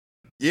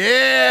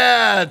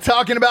Yeah,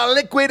 talking about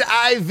liquidiv.com,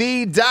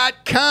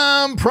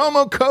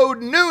 promo code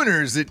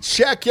Nooners at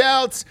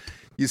checkout.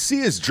 You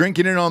see us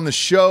drinking it on the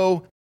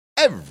show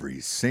every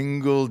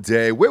single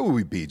day. Where would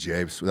we be,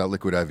 James, without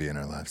Liquid IV in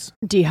our lives?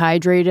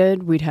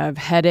 Dehydrated, we'd have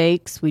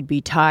headaches, we'd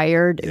be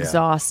tired,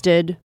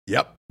 exhausted.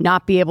 Yep.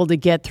 Not be able to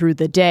get through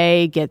the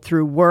day, get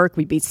through work.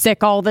 We'd be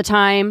sick all the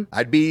time.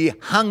 I'd be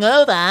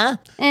hungover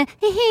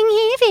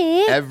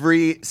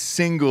every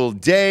single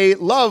day.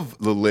 Love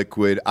the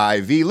Liquid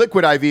IV.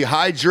 Liquid IV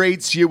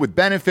hydrates you with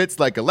benefits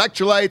like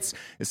electrolytes,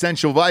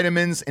 essential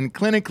vitamins, and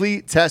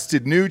clinically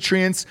tested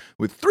nutrients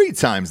with 3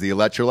 times the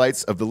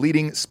electrolytes of the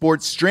leading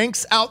sports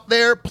drinks out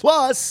there,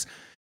 plus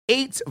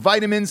 8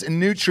 vitamins and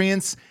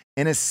nutrients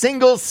in a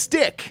single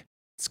stick.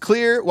 It's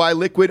clear why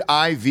Liquid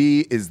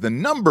IV is the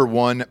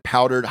 #1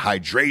 powdered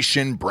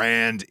hydration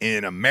brand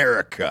in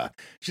America.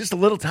 It's just a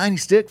little tiny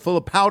stick full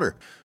of powder.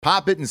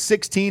 Pop it in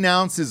 16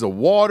 ounces of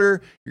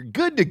water. You're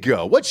good to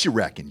go. What you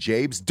reckon,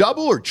 Jabes?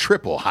 Double or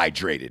triple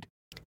hydrated?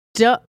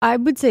 I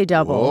would say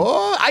double.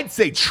 Oh, I'd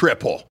say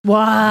triple.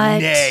 What?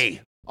 Nay,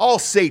 I'll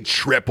say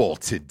triple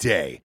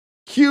today.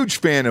 Huge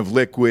fan of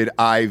Liquid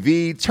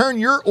IV. Turn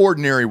your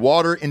ordinary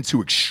water into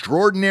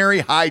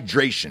extraordinary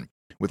hydration.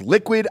 With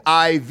Liquid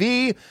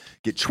IV,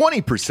 get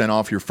 20%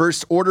 off your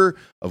first order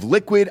of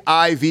Liquid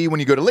IV when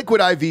you go to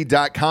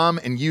liquidiv.com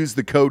and use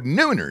the code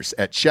Nooners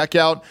at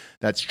checkout.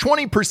 That's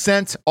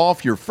 20%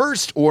 off your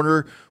first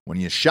order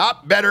when you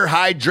shop better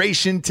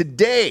hydration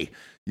today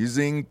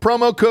using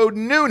promo code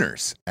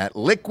Nooners at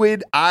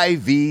liquidiv.com.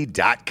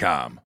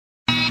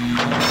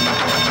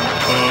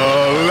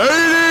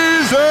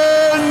 Ladies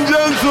and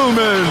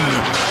gentlemen,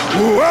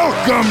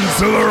 welcome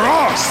to the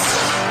Ross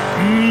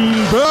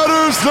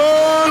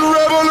Patterson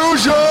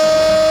Revolution!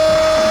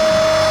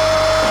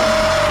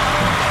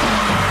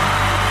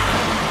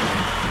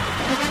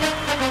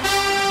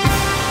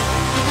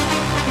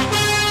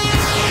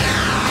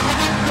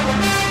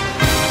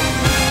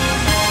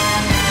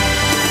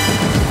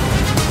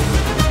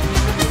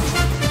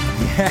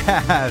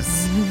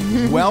 Yes.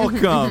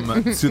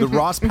 Welcome to the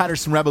Ross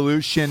Patterson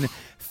Revolution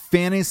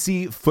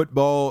Fantasy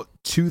Football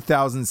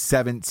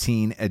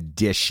 2017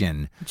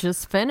 edition.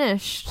 Just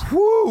finished.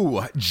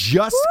 Woo!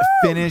 Just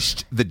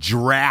finished the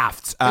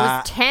draft. It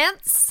was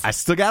tense. I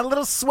still got a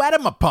little sweat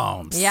in my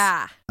palms.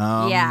 Yeah.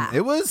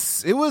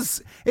 It's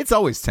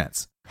always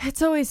tense.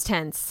 It's always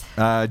tense.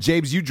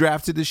 Jabes, you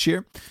drafted this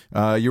year.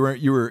 You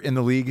were in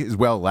the league as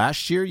well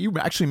last year. You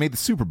actually made the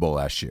Super Bowl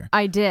last year.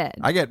 I did.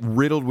 I got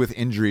riddled with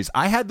injuries.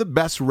 I had the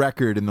best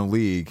record in the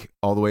league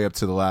all the way up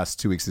to the last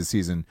 2 weeks of the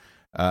season.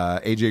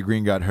 AJ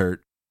Green got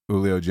hurt.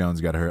 Julio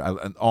Jones got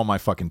hurt. All my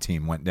fucking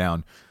team went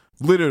down.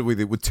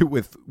 Literally with 2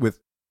 weeks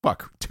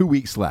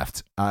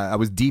left. I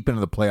was deep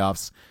into the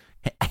playoffs,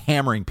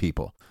 hammering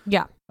people.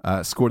 Yeah.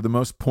 Scored the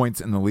most points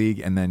in the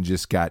league, and then I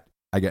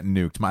got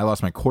nuked. I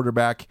lost my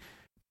quarterback,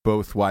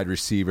 both wide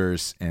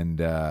receivers, and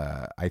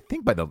I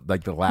think by the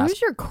last.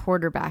 Who's your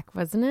quarterback?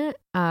 Wasn't it?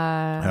 Oh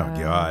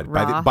God!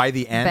 Roth, by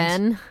the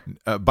end,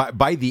 Ben.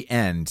 By the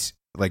end,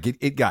 like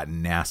it got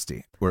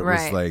nasty. Where it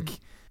was like.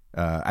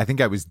 I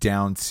think I was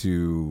down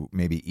to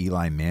maybe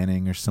Eli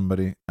Manning or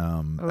somebody.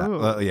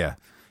 Yeah,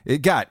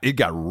 it got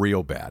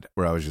real bad.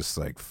 Where I was just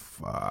like,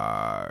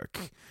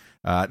 "Fuck."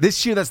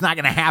 This year, that's not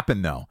going to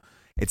happen, though.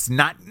 It's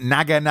not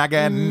gonna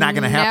happen.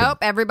 Nope.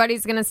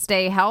 Everybody's gonna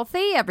stay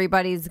healthy.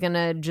 Everybody's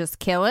gonna just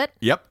kill it.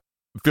 Yep.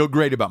 Feel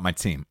great about my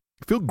team.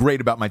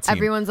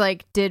 Everyone's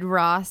like, did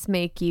Ross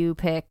make you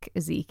pick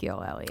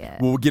Ezekiel Elliott?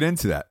 Well, we'll get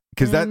into that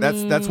because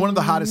that's one of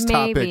the hottest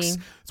topics.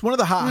 It's one of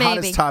the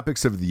hottest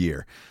topics of the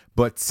year.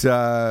 But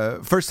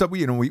first up,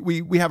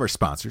 we have our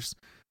sponsors.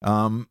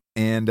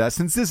 And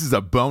since this is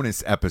a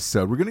bonus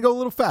episode, we're going to go a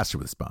little faster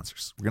with the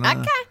sponsors. We're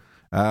going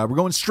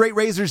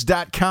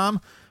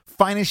straightrazors.com,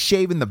 finest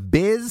shave in the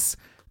biz.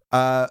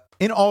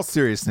 In all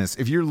seriousness,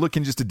 if you're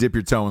looking just to dip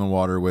your toe in the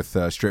water with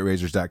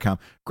straightrazors.com,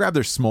 grab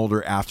their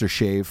Smolder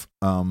aftershave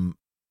on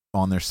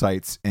their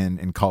sites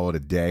and call it a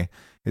day.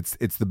 It's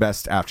the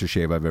best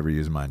aftershave I've ever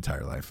used in my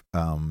entire life.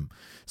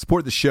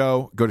 Support the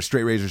show. Go to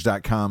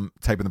straightrazors.com.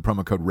 Type in the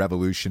promo code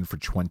REVOLUTION for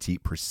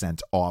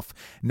 20% off.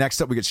 Next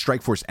up, we get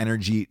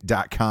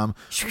strikeforceenergy.com.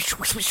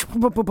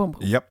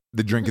 Yep,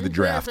 the drink of the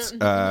draft.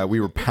 We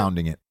were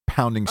pounding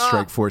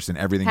Strikeforce and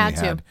everything we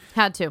had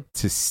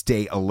to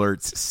stay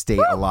alert, stay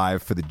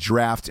alive for the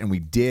draft, and we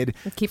did.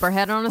 Keep our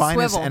head on a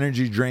Finest swivel.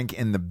 energy drink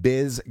in the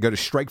biz. Go to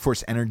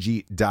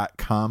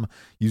strikeforceenergy.com.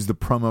 Use the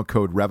promo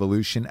code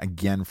REVOLUTION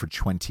again for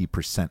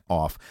 20%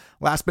 off.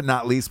 Last but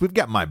not least, we've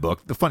got my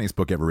book, the funniest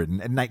book ever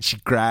written. At Night She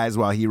Cries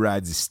While He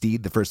Rides His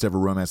Steed, the first ever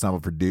romance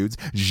novel for dudes.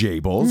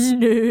 Jables.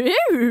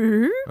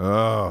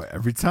 Oh,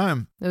 every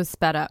time. It was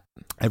sped up.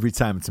 Every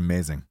time, it's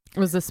amazing. It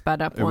was a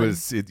sped up one.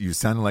 You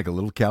sounded like a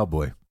little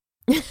cowboy.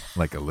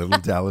 Like a little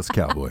Dallas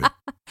cowboy.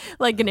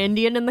 Like an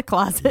Indian in the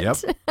closet. Yep.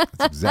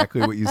 That's exactly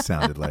what you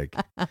sounded like.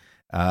 Is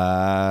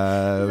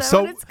that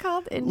what it's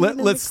called?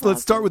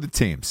 Let's start with the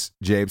teams,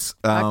 Jabes.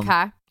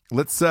 Okay.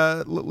 Let's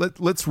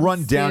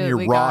run down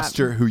your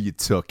roster, who you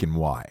took and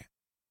why.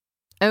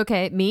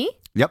 Okay, me?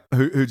 Yep.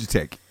 Who'd you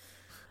take?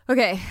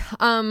 Okay.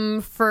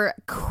 For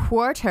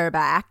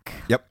quarterback.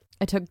 Yep.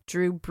 I took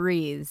Drew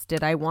Brees.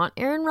 Did I want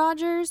Aaron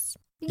Rodgers?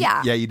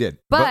 Yeah. Yeah, you did.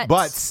 But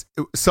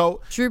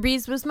so Drew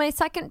Brees was my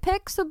second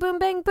pick, so boom,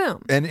 bang,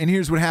 boom. And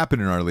here's what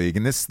happened in our league,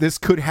 and this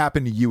could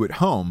happen to you at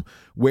home,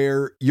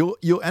 where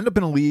you'll end up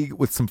in a league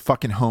with some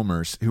fucking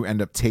homers who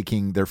end up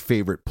taking their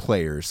favorite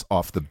players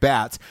off the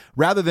bat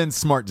rather than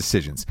smart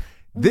decisions.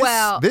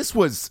 This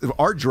was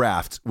our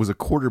draft was a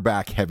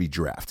quarterback heavy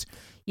draft.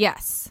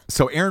 Yes.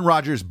 So Aaron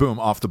Rodgers, boom,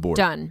 off the board.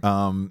 Done.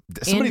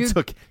 Somebody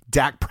took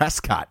Dak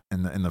Prescott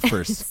in the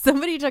first.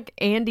 Somebody took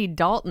Andy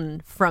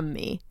Dalton from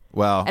me.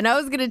 Well, and I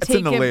was going to take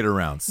him in the later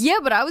rounds. Yeah,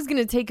 but I was going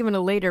to take him in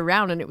a later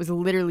round, and it was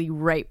literally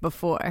right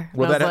before.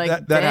 Well, that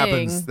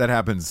happens. That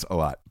happens a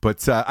lot.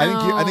 But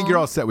I think you're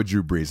all set with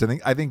Drew Brees.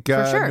 I think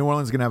sure. New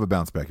Orleans is going to have a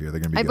bounce back here. They're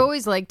going to be. I've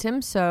always liked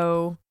him,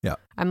 so yeah.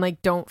 I'm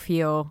like, don't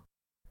feel.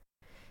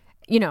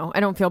 I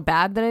don't feel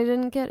bad that I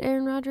didn't get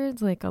Aaron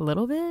Rodgers, like a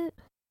little bit.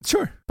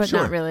 Sure, but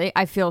not really.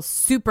 I feel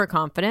super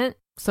confident.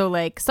 So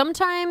like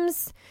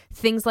sometimes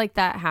things like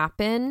that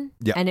happen,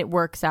 and it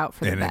works out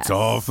for the best. And it's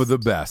all for the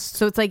best.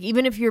 So it's like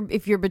even if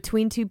you're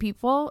between two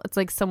people, it's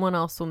like someone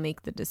else will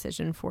make the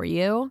decision for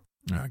you.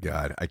 Oh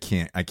God, I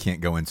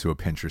can't go into a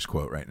Pinterest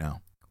quote right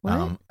now.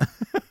 What?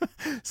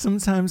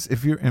 Sometimes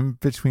if you're in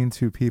between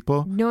two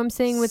people, no, I'm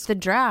saying with the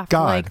draft,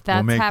 God like that's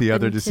will make happened the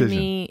other to decision.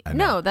 me.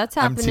 No, that's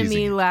happened to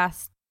me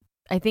last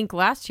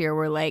year,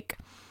 where like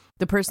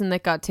the person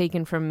that got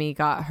taken from me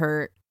got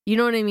hurt. You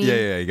know what I mean?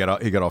 Yeah. He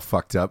got all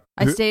fucked up.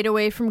 I stayed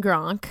away from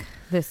Gronk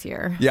this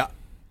year. Yeah.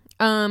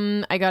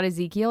 I got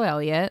Ezekiel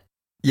Elliott.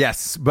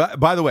 Yes, but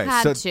by the way,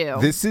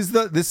 this is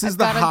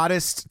the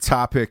hottest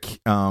topic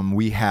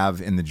we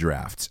have in the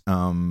draft.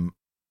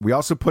 We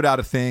also put out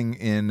a thing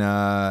in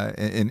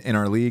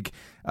our league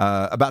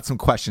about some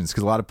questions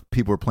because a lot of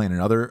people are playing in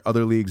other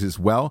leagues as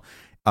well.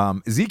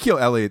 Ezekiel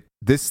Elliott,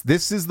 this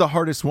is the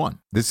hardest one.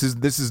 This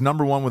is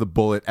number one with a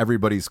bullet.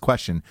 Everybody's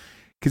question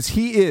because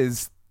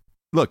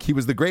he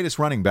was the greatest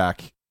running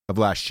back of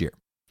last year,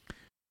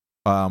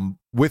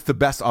 with the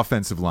best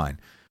offensive line.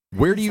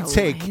 Where do you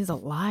take? He's a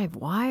live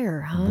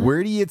wire, huh?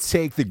 Where do you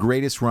take the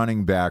greatest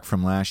running back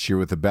from last year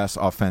with the best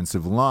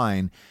offensive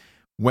line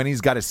when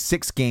he's got a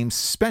 6-game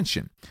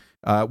suspension,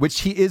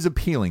 which he is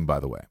appealing,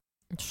 by the way?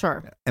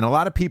 Sure. And a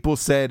lot of people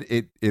said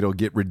it'll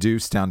get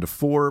reduced down to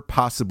 4,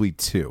 possibly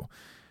 2,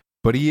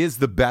 but he is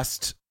the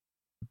best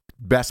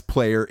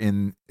player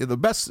in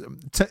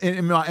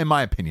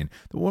my opinion,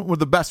 one with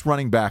the best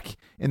running back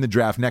in the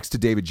draft next to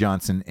David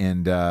Johnson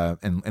and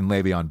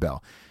Le'Veon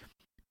Bell.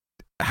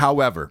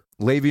 However,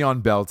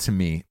 Le'Veon Bell to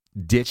me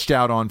ditched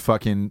out on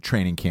fucking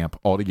training camp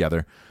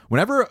altogether.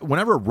 Whenever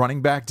a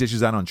running back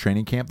ditches out on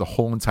training camp, the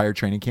whole entire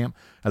training camp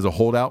as a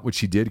holdout, which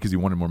he did because he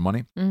wanted more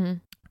money,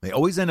 they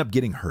always end up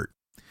getting hurt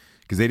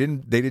because they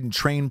didn't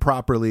train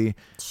properly.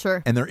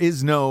 Sure. And there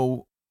is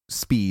no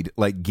speed,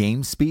 like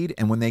game speed,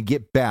 and when they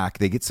get back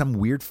they get some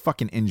weird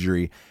fucking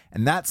injury,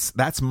 and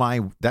that's my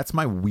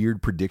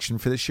weird prediction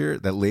for this year,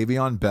 that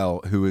Le'Veon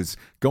Bell, who is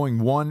going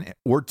 1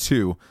 or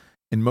 2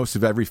 in most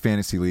of every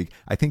fantasy league,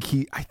 I think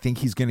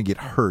he's going to get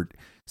hurt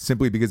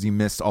simply because he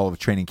missed all of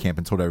training camp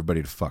and told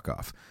everybody to fuck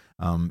off.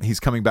 He's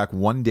coming back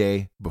 1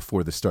 day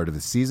before the start of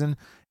the season,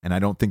 and I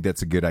don't think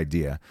that's a good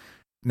idea.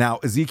 Now,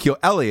 Ezekiel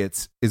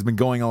Elliott has been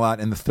going a lot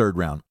in the 3rd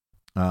round.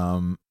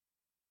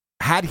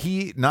 Had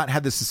he not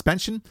had the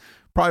suspension,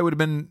 probably would have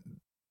been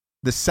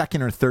the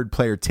 2nd or 3rd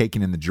player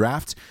taken in the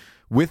draft.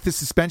 With the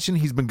suspension,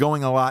 he's been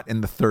going a lot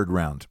in the 3rd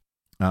round,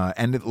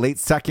 and late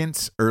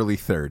 2nd, early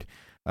 3rd,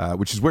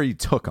 which is where you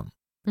took him.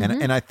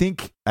 Mm-hmm. And I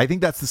think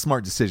that's the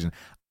smart decision.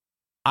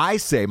 I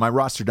say my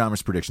roster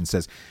dominance prediction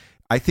says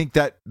I think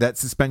that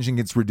suspension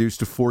gets reduced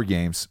to 4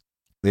 games.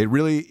 They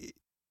really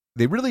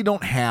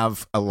don't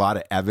have a lot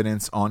of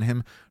evidence on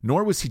him,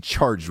 nor was he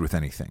charged with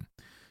anything.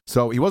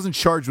 So he wasn't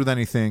charged with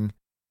anything.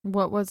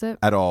 What was it?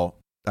 At all.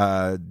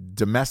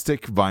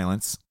 Domestic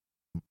violence,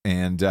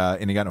 and he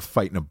got in a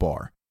fight in a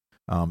bar.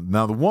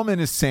 Now the woman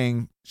is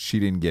saying she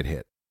didn't get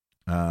hit.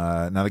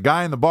 Now the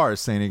guy in the bar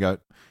is saying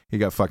he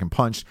got fucking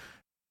punched.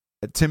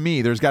 To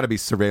me, there's got to be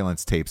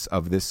surveillance tapes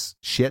of this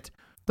shit.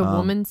 The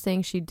woman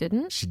saying she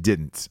didn't? She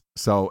didn't.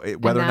 So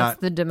whether or not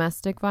the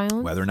domestic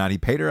violence, whether or not he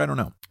paid her, I don't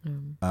know.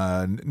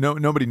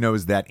 Nobody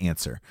knows that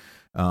answer.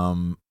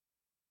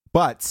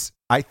 But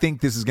I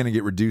think this is going to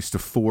get reduced to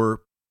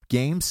 4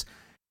 games.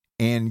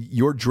 And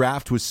your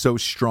draft was so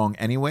strong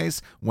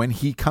anyways. When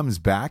he comes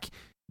back,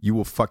 you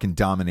will fucking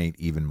dominate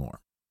even more.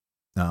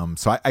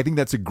 So I think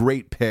that's a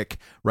great pick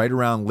right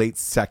around late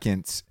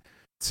 2nd.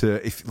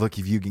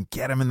 If you can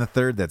get him in the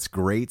 3rd, that's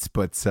great.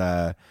 But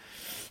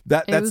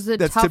that's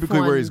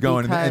typically where he's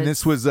going. And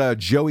this was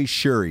Joey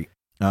Shuri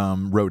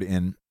wrote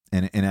in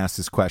and asked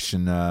this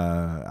question.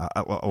 A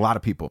lot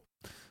of people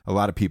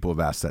have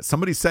asked that.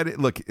 Somebody said it.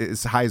 Look,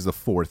 as high as the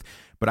 4th,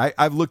 but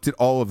I've looked at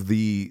all of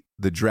the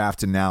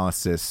draft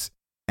analysis,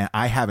 and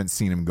I haven't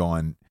seen him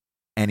going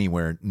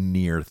anywhere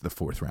near the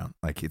 4th round.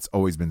 Like it's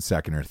always been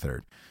 2nd or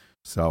 3rd.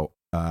 So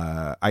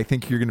I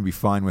think you're going to be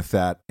fine with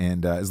that.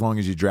 And as long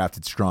as you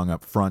drafted strong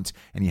up front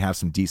and you have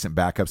some decent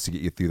backups to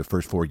get you through the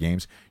first 4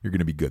 games, you're going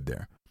to be good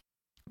there.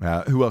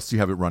 Who else do you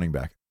have at running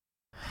back?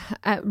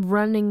 At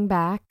running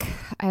back,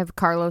 I have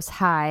Carlos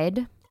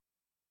Hyde.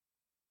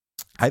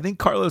 I think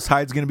Carlos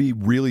Hyde's going to be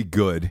really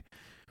good.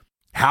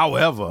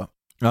 However,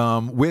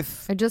 I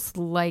just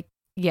like,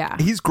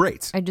 he's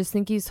great. I just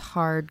think he's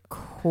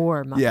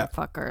hardcore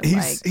motherfucker.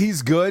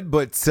 He's good,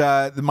 but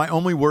my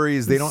only worry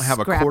is they don't have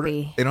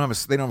scrappy. They don't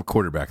have a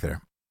quarterback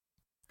there.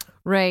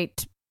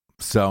 Right.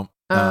 So,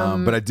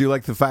 but I do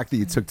like the fact that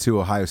you took 2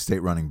 Ohio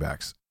State running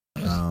backs.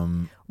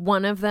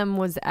 One of them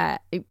was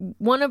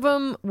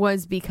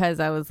because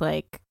I was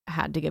like,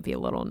 had to give you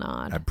a little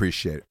nod. I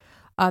appreciate it.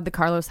 The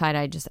Carlos Hyde,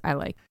 I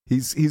like.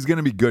 He's going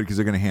to be good because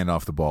they're going to hand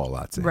off the ball a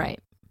lot to him. Right.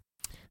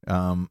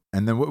 And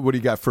then what do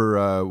you got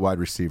for wide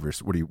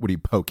receivers? What are you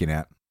poking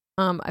at?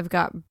 I've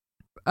got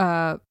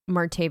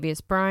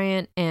Martavius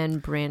Bryant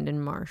and Brandon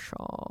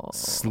Marshall.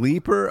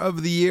 Sleeper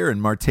of the year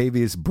and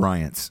Martavius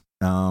Bryant.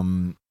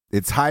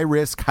 It's high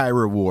risk, high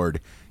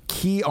reward.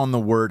 Key on the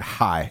word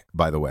high,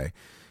 by the way,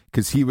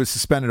 because he was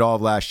suspended all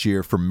of last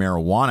year for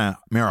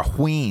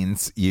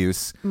marijuana's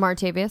use.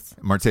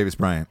 Martavius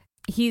Bryant.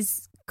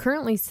 He's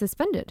currently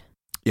suspended.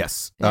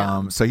 Yes.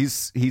 Yeah. So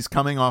he's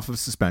coming off of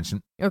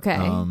suspension. Okay.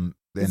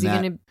 Is he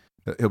going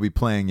to? He'll be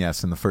playing,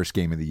 in the first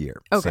game of the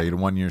year. Okay. So he had a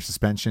 1-year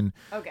suspension.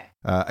 Okay.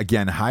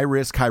 Again, high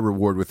risk, high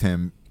reward with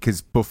him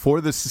because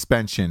before the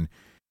suspension,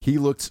 he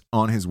looked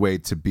on his way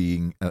to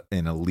being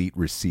an elite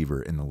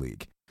receiver in the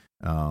league.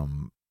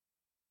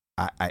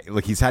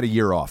 He's had a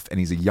year off and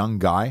he's a young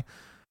guy.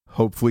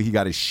 Hopefully he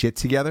got his shit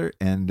together,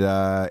 and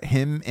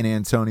him and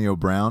Antonio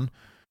Brown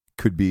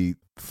could be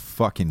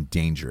fucking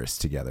dangerous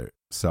together.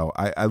 So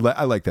I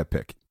like that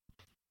pick.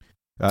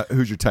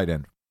 Who's your tight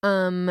end?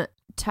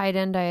 Tight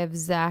end, I have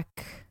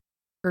Zach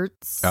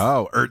Ertz.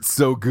 Oh, Ertz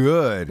so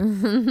good.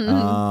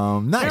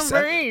 Nice.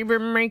 Baby,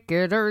 make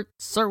it Ertz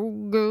so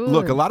good.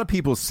 Look, a lot of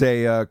people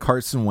say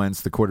Carson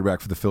Wentz, the quarterback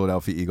for the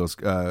Philadelphia Eagles.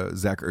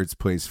 Zach Ertz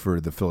plays for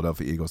the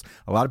Philadelphia Eagles.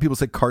 A lot of people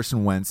say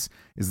Carson Wentz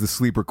is the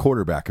sleeper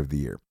quarterback of the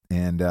year,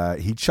 and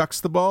he chucks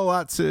the ball a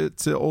lot to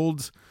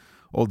old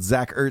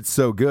Zach Ertz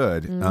so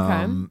good.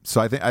 Okay. So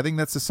I think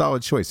that's a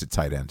solid choice at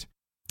tight end.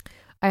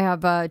 I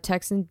have a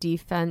Texan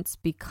defense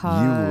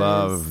because you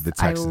love the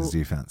Texans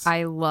defense.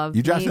 I love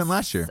you drafted them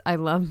last year. I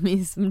love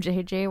me some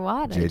J.J.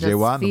 Watt. J.J.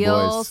 Watt and the boys.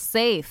 I feel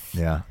safe.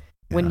 Yeah.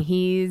 When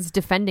he's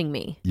defending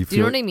me. Do you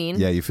know what I mean?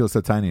 Yeah, you feel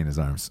so tiny in his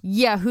arms.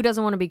 Yeah, who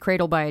doesn't want to be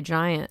cradled by a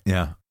giant?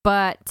 Yeah.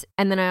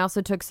 And then I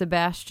also took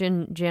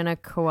Sebastian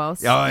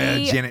Janikowski. Oh,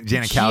 yeah,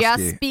 Janikowski.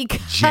 Just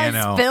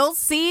because Phil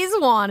C's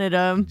wanted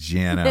him.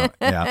 Jano,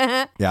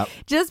 yeah.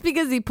 Just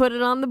because he put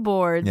it on the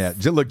boards. Yeah,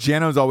 look,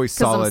 Jano's always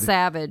solid. I'm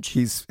savage.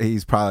 He's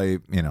probably,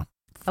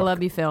 I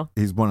love you, Phil.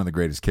 He's one of the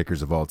greatest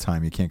kickers of all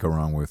time. You can't go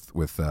wrong with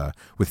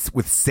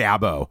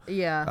Sabo.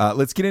 Yeah.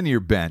 Let's get into your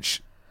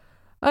bench.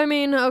 I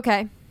mean,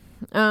 okay.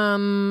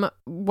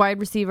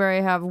 Wide receiver,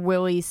 I have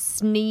Willie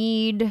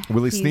Snead.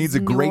 Snead's a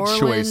great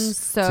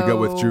choice to go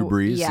with Drew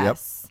Brees.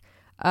 Yes.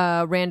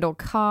 Yep. Randall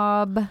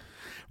Cobb.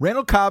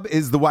 Randall Cobb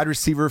is the wide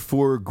receiver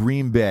for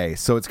Green Bay,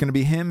 so it's going to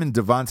be him and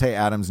Devontae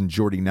Adams and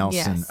Jordy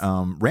Nelson. Yes.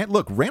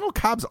 Randall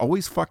Cobb's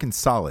always fucking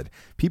solid.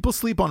 People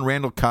sleep on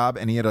Randall Cobb,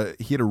 and he had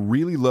a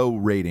really low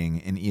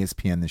rating in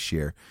ESPN this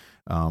year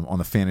on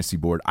the fantasy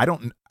board. I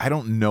don't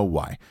know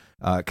why.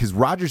 Because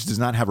Rodgers does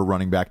not have a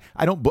running back.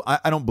 I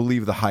don't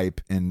believe the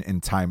hype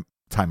in Ty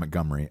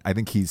Montgomery. I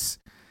think he's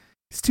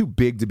too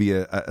big to be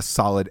a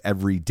solid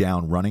every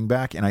down running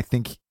back. And I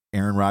think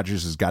Aaron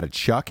Rodgers has got a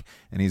chuck,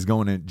 and he's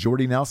going to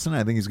Jordy Nelson.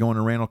 I think he's going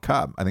to Randall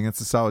Cobb. I think that's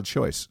a solid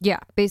choice. Yeah,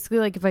 basically,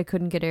 like if I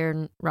couldn't get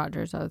Aaron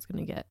Rodgers, I was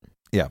going to get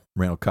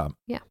Randall Cobb.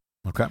 Yeah.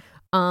 Okay.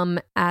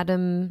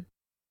 Adam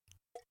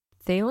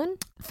Thielen,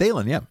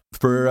 yeah,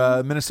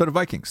 for Minnesota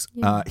Vikings.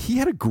 Yeah. He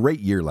had a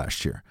great year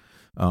last year,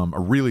 a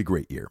really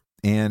great year.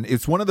 And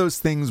it's one of those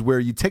things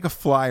where you take a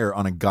flyer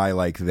on a guy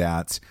like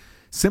that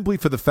simply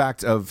for the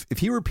fact of if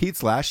he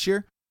repeats last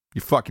year,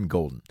 you're fucking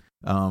golden.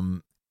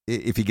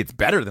 If he gets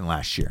better than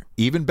last year,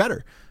 even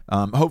better.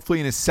 Hopefully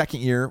in his second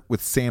year with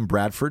Sam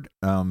Bradford,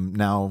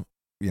 now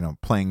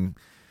playing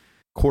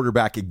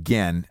quarterback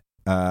again,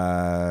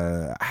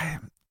 I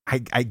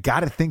got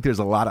to think there's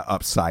a lot of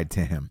upside to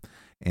him.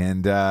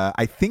 And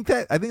I think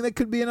that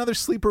could be another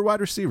sleeper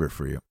wide receiver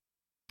for you.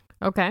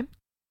 Okay.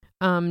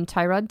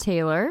 Tyrod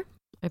Taylor.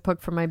 I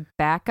picked for my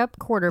backup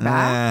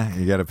quarterback.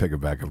 You got to pick a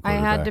backup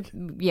quarterback. I had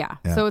to, yeah.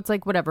 So it's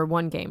like whatever,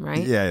 one game,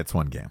 right? Yeah, it's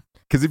one game.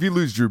 Because if you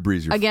lose Drew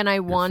Brees, I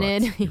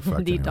wanted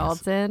Andy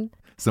Dalton.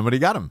 Somebody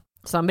got him.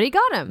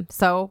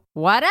 So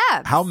what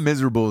up? How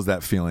miserable is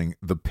that feeling?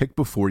 The pick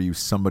before you,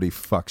 somebody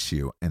fucks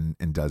you and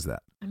does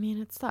that. I mean,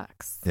 it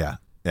sucks. Yeah,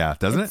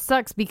 doesn't it? It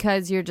sucks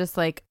because you're just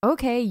like,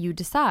 okay, you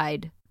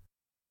decide.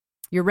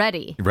 You're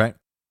ready. Right.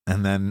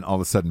 And then all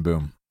of a sudden,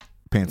 boom.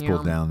 Pants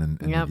pulled down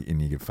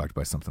and you get fucked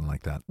by something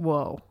like that.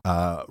 Whoa.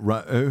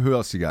 Who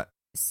else you got?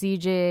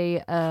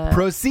 CJ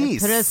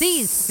Proceeds.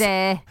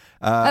 Procissimo.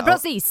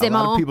 A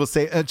lot of people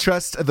say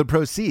trust the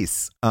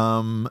Proceeds.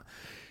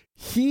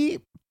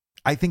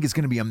 I think is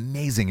going to be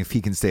amazing if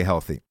he can stay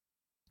healthy.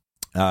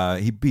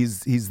 He's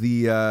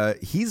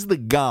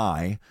the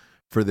guy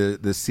for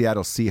the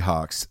Seattle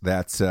Seahawks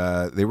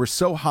that they were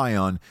so high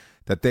on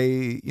that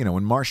they,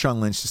 when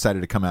Marshawn Lynch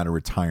decided to come out of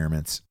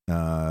retirement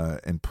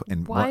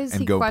and why is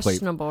he go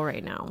questionable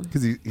right now?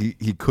 Because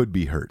he could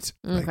be hurt.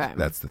 Okay,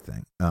 that's the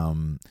thing.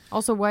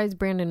 Also, why is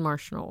Brandon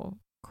Marshall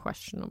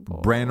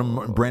questionable?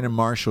 Brandon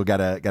Marshall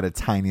got a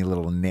tiny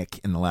little nick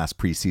in the last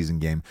preseason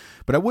game,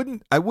 but I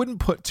wouldn't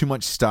put too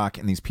much stock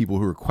in these people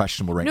who are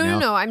questionable right now.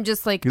 No. I'm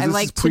just like, I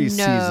like to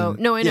know.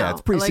 No, I know. Yeah,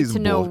 it's preseason. I like to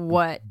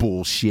know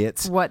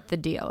bullshit. What the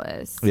deal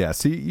is. Yeah,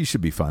 so you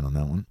should be fine on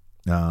that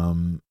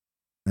one.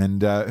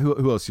 And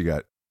who else you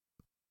got?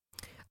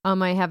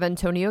 I have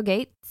Antonio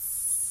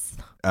Gates,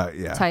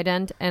 tight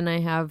end, and I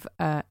have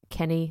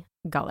Kenny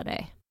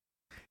Golladay.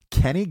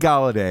 Kenny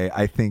Golladay,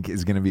 I think,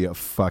 is going to be a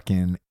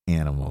fucking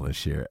animal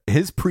this year.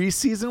 His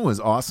preseason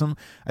was awesome.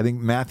 I think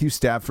Matthew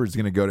Stafford's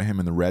going to go to him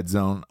in the red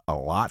zone a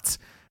lot.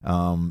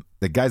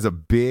 The guy's a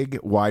big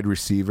wide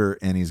receiver,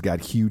 and he's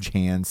got huge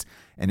hands.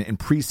 And in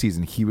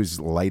preseason, he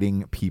was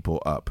lighting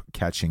people up,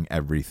 catching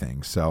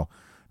everything. So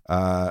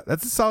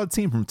that's a solid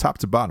team from top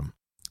to bottom.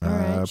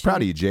 Right,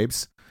 proud of you,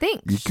 Jabes.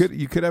 Thanks.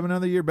 You could have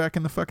another year back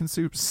in the fucking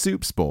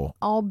Soups Bowl.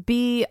 I'll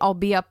be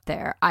up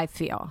there, I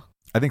feel.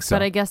 I think so.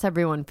 But I guess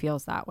everyone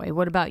feels that way.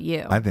 What about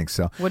you? I think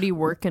so. What are you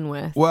working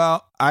with?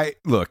 Well, a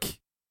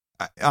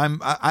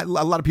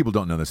lot of people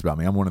don't know this about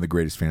me. I'm one of the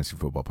greatest fantasy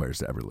football players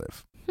to ever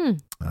live.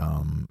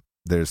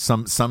 There's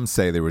some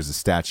say there was a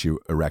statue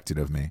erected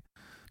of me.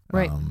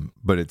 Right.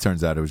 But it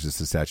turns out it was just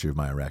a statue of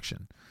my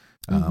erection.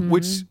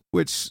 Which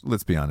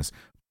let's be honest,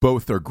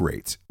 both are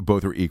great.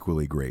 Both are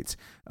equally great.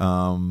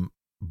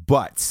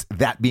 But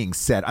that being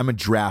said, I'm a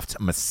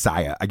draft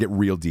messiah. I get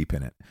real deep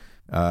in it.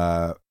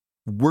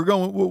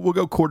 We'll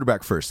go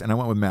quarterback first, and I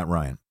went with Matt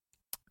Ryan.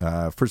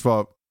 First of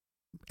all,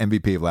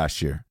 MVP of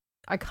last year.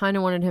 I kind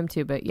of wanted him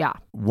to, but yeah.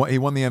 He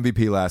won the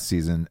MVP last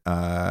season.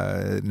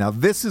 Now,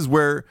 this is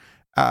where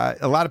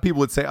a lot of people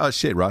would say, oh,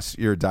 shit, Russ,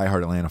 you're a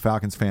diehard Atlanta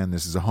Falcons fan.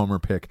 This is a homer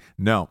pick.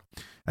 No,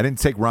 I didn't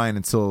take Ryan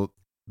until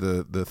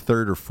the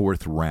third or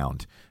fourth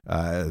round.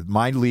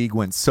 My league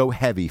went so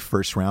heavy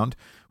first round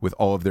with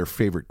all of their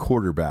favorite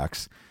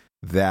quarterbacks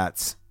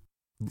that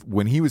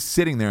when he was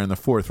sitting there in the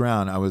fourth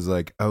round, I was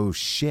like, oh,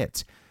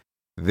 shit.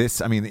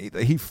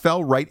 He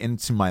fell right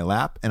into my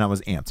lap, and I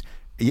was amped.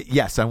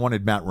 Yes, I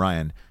wanted Matt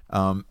Ryan.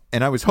 And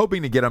I was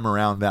hoping to get him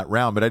around that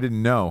round, but I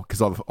didn't know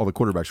because all the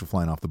quarterbacks were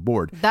flying off the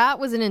board. That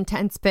was an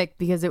intense pick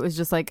because it was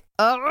just like,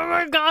 oh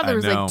my God, there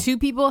was like two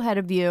people ahead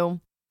of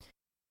you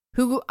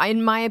who,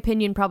 in my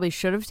opinion, probably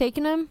should have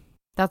taken him.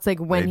 That's like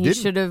when he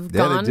should have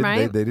gone,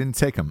 right? They didn't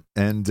take him.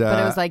 But it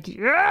was like,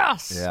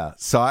 yes! Yeah.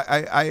 So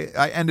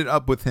I ended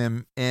up with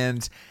him,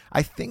 and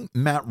I think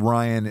Matt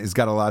Ryan has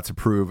got a lot to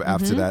prove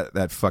after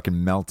that fucking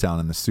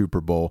meltdown in the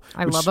Super Bowl.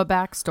 I love a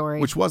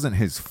backstory. Which wasn't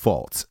his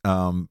fault.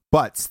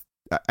 But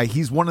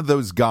he's one of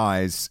those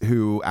guys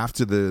who,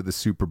 after the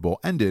Super Bowl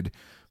ended,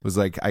 was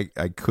like,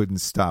 I couldn't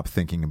stop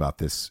thinking about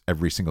this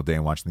every single day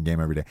and watching the game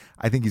every day.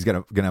 I think he's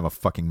gonna have a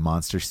fucking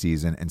monster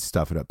season and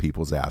stuff it up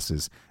people's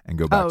asses and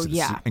go back to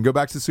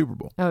the Super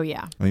Bowl. Oh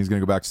yeah. And he's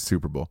gonna go back to the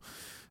Super Bowl.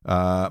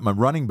 My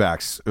running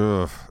backs,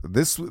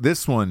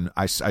 this one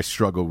I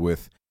struggled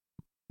with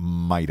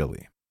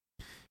mightily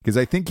because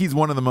I think he's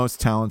one of the most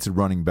talented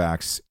running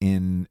backs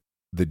in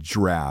the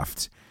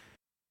draft,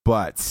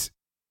 but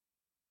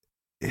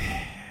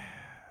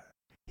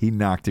he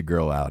knocked a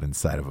girl out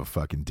inside of a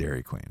fucking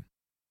Dairy Queen.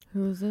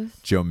 Who is this?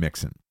 Joe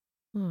Mixon.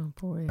 Oh,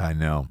 boy. I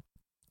know.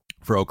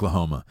 For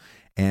Oklahoma.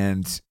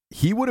 And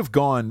he would have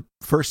gone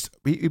first.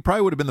 He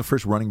probably would have been the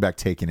first running back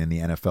taken in the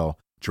NFL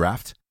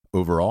draft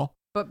overall.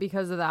 But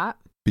because of that?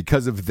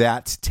 Because of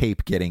that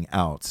tape getting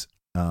out.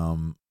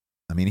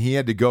 He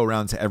had to go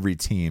around to every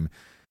team.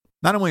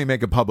 Not only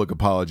make a public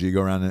apology,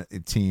 go around a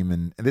team.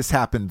 And this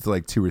happened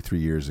like 2 or 3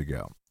 years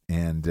ago.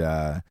 And,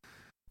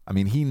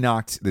 he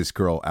knocked this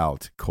girl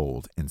out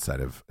cold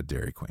inside of a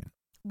Dairy Queen.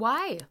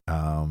 Why?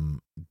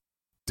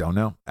 Don't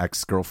know.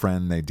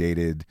 Ex-girlfriend, they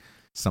dated,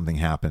 something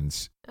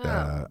happened.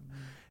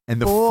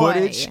 And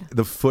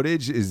the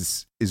footage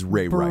is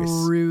Ray Rice.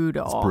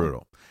 Brutal. It's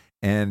brutal.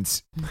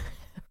 And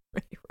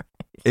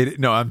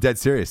I'm dead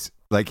serious.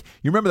 Like,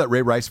 you remember that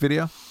Ray Rice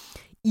video?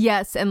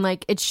 Yes, and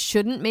like it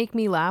shouldn't make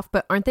me laugh,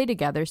 but aren't they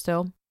together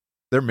still?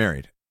 They're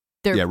married.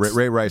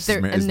 Ray Rice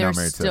is now married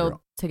to still a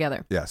girl.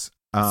 Together. Yes.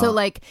 So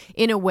like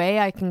in a way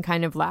I can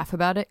kind of laugh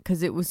about it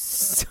because it was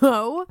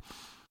so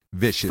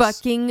vicious,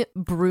 fucking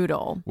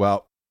brutal.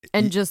 Well,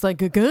 and just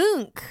like a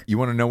gunk. You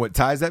want to know what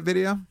ties that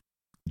video?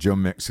 Joe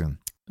Mixon.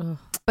 Ugh.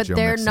 But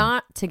they're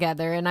not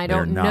together, and I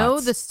don't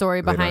know the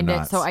story behind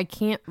it, so I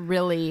can't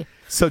really.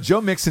 So Joe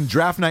Mixon,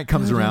 draft night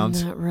comes around.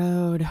 That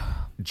road.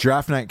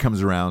 Draft night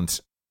comes around,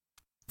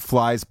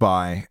 flies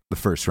by the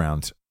first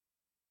round.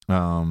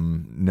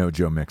 No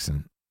Joe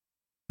Mixon.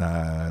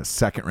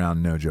 Second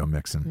round, no Joe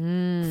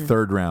Mixon.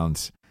 Third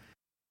round,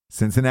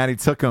 Cincinnati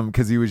took him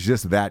because he was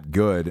just that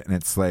good. And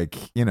it's like,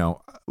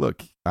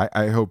 look,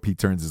 I hope he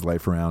turns his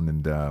life around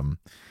and,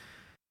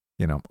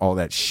 all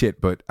that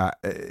shit. But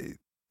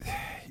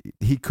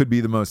he could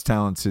be the most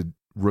talented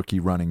rookie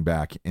running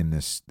back in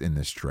this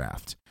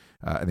draft.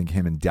 I think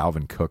him and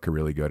Dalvin Cook are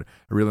really good.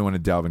 I really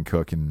wanted Dalvin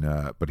Cook,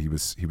 but he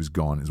was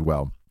gone as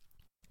well.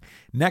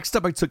 Next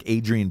up, I took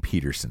Adrian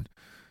Peterson,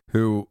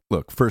 who,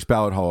 look, first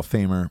ballot Hall of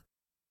Famer,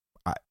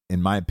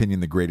 in my opinion,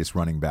 the greatest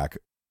running back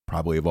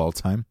probably of all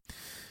time.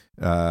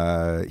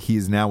 He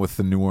is now with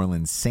the New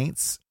Orleans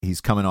Saints.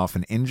 He's coming off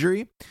an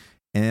injury,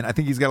 and I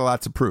think he's got a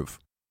lot to prove.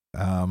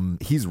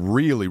 He's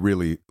really,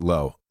 really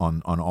low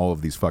on all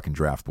of these fucking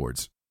draft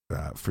boards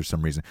for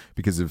some reason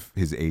because of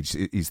his age.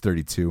 He's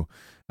 32,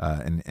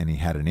 and he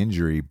had an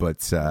injury,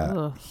 but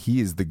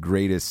he is the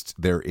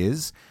greatest there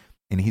is,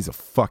 and he's a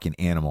fucking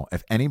animal.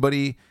 If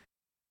anybody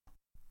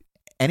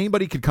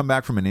could come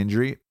back from an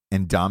injury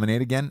and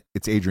dominate again,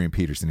 it's Adrian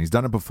Peterson. He's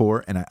done it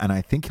before, and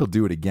I think he'll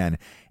do it again.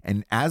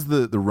 And as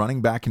the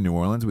running back in New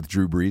Orleans with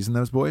Drew Brees and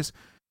those boys,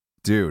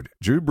 dude,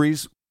 Drew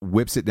Brees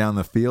whips it down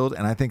the field,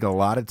 and I think a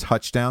lot of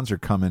touchdowns are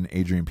coming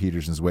Adrian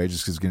Peterson's way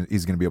just because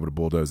he's going to be able to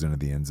bulldoze into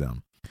the end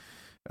zone.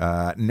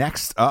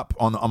 Next up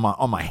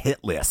on my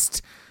hit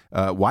list,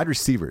 wide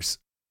receivers,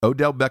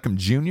 Odell Beckham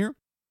Jr.,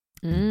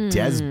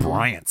 Dez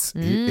Bryant.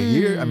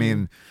 Here, I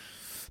mean,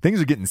 things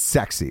are getting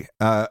sexy.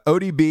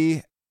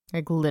 ODB,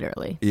 like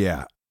literally,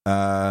 yeah.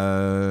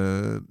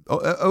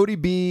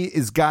 ODB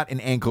has got an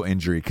ankle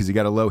injury because he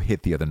got a low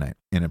hit the other night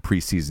in a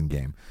preseason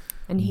game.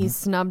 And he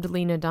snubbed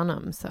Lena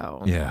Dunham,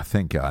 so... Yeah,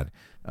 thank God.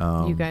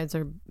 You guys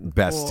are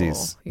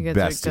besties. Cool. You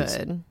guys are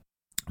good.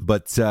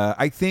 But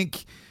I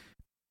think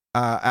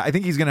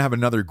he's going to have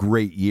another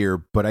great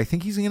year, but I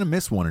think he's going to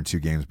miss 1 or 2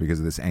 games because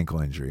of this ankle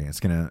injury.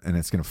 It's going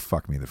to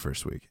fuck me the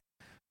first week.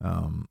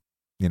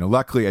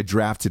 Luckily I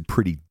drafted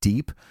pretty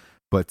deep,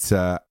 but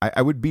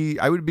I would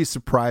be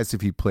surprised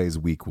if he plays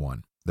week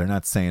 1. They're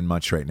not saying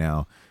much right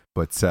now,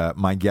 but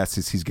my guess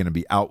is he's going to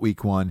be out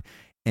week 1.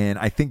 And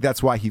I think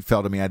that's why he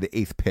fell to me. I had the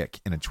 8th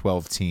pick in a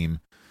 12-team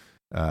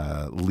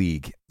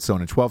league. So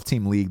in a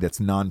 12-team league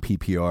that's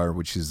non-PPR,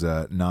 which is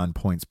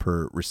non-points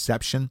per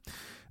reception,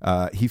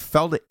 he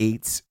fell to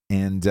 8,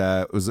 and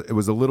it was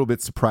a little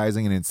bit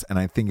surprising, and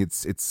I think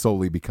it's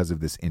solely because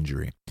of this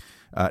injury.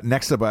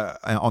 Next up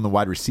on the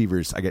wide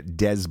receivers, I got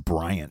Dez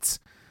Bryant,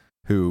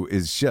 who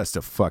is just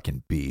a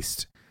fucking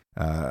beast.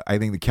 I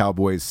think the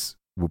Cowboys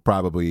will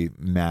probably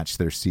match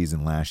their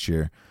season last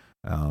year.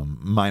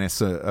 Minus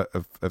a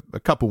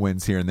couple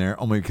wins here and there,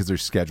 only because their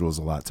schedule is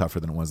a lot tougher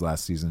than it was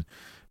last season.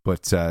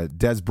 But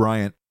Dez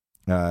Bryant,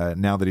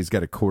 now that he's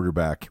got a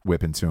quarterback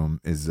whipping to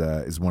him,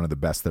 is one of the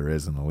best there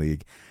is in the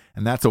league.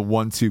 And that's a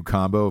 1-2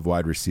 combo of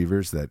wide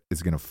receivers that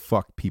is going to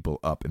fuck people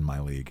up in my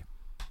league.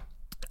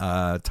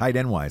 Tight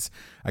end wise,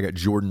 I got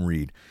Jordan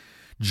Reed.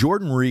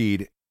 Jordan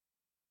Reed,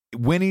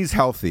 when he's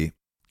healthy,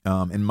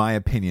 in my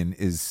opinion,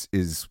 is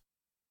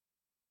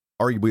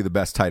arguably the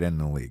best tight end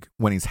in the league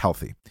when he's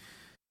healthy.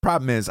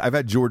 Problem is, I've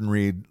had Jordan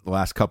Reed the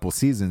last couple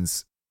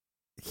seasons.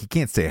 He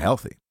can't stay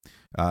healthy.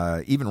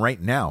 Even right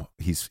now,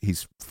 he's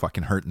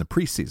fucking hurt in the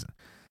preseason.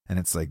 And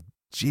it's like,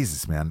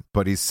 Jesus, man.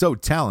 But he's so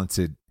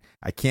talented,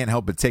 I can't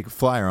help but take a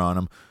flyer on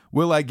him.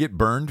 Will I get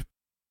burned?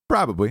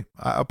 Probably.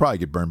 I'll probably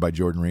get burned by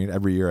Jordan Reed.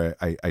 Every year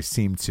I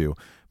seem to.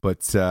 But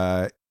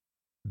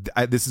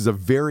this is a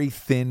very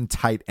thin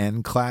tight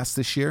end class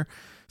this year.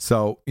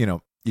 So, you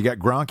got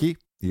Gronky.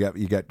 You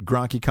got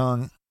Gronky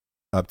Kong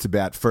up to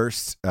bat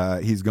first.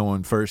 He's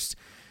going first.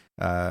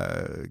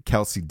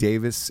 Kelsey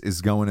Davis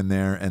is going in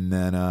there, and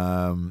then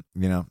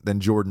then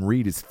Jordan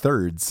Reed is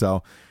third.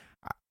 So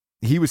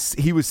he was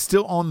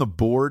still on the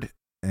board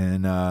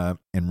in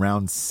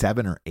round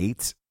 7 or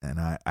 8, and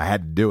I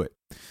had to do it.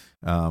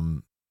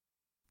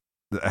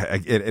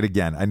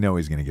 Again, I know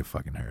he's going to get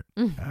fucking hurt.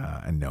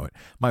 I know it.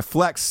 My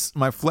flex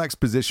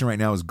position right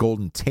now is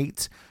Golden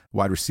Tate,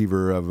 wide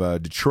receiver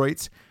of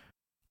Detroit.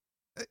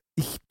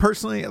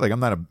 Personally, like, I'm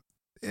not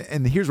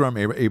and here's where I'm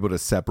able to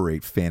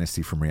separate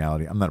fantasy from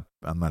reality. I'm not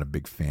a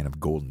big fan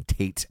of Golden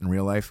Tate in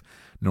real life,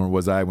 nor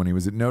was I when he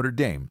was at Notre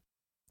Dame.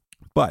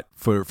 But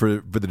for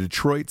the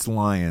Detroit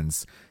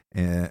Lions,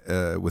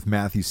 with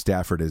Matthew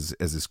Stafford as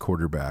his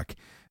quarterback,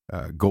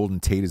 Golden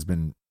Tate has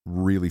been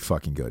really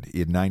fucking good. He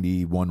had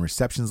 91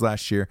 receptions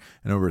last year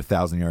and over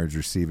 1,000 yards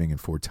receiving and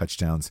 4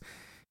 touchdowns.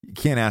 You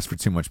can't ask for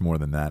too much more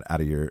than that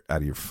out of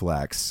your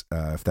flex,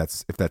 if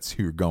that's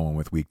who you're going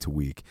with week to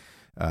week.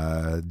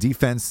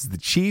 Defense, the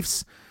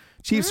Chiefs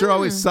are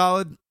always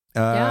solid.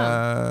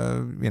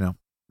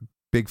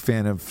 Big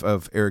fan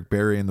of Eric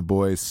Berry and the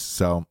boys.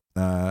 So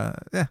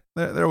they're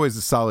always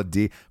a solid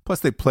D. Plus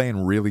they play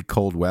in really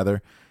cold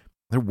weather.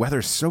 Their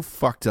weather's so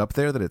fucked up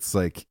there that it's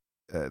like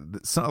a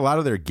lot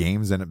of their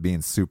games end up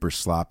being super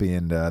sloppy,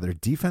 and their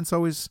defense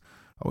always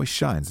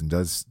shines and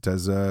does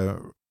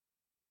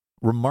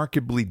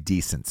remarkably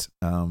decent.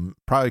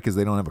 Probably because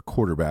they don't have a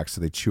quarterback, so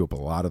they chew up a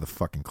lot of the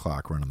fucking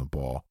clock running the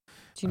ball.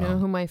 Do you know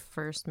who my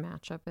first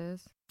matchup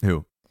is?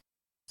 Who?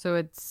 So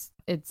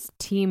it's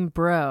Team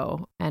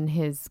Bro, and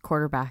his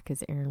quarterback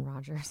is Aaron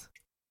Rodgers.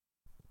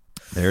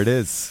 There it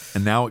is.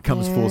 And now it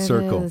comes full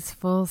circle.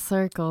 Full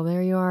circle.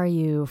 There you are,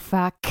 you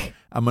fuck.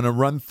 I'm going to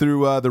run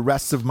through the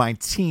rest of my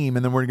team,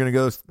 and then we're going to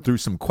go through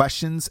some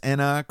questions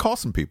and call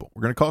some people.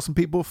 We're going to call some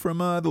people from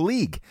the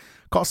league.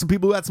 Call some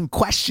people who had some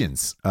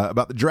questions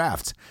about the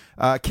draft.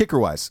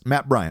 Kicker-wise,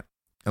 Matt Bryant,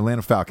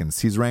 Atlanta Falcons.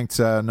 He's ranked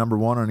number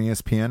 1 on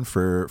ESPN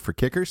for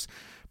kickers.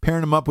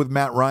 Pairing him up with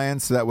Matt Ryan,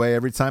 so that way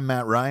every time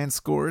Matt Ryan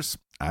scores,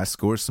 I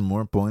score some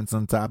more points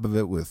on top of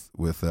it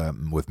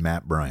with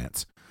Matt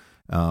Bryant.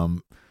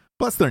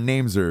 Plus, their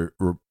names are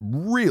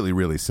really,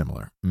 really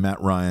similar.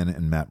 Matt Ryan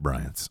and Matt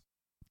Bryant.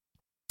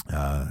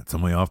 It's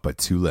only off by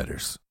 2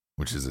 letters,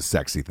 which is a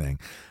sexy thing.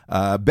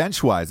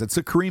 Bench-wise, it's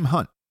a Kareem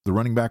Hunt, the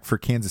running back for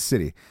Kansas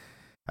City.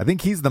 I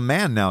think he's the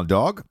man now,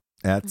 dog,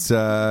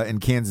 in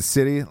Kansas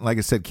City. Like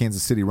I said,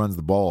 Kansas City runs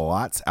the ball a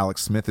lot.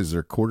 Alex Smith is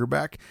their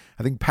quarterback.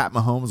 I think Pat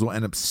Mahomes will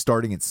end up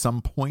starting at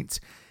some point,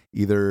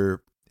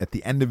 either at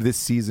the end of this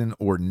season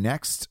or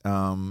next.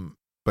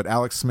 But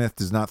Alex Smith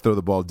does not throw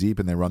the ball deep,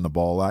 and they run the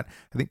ball a lot.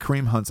 I think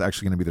Kareem Hunt's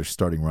actually going to be their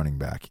starting running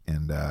back,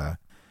 and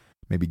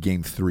maybe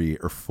game 3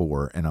 or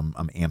 4, and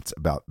I'm amped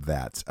about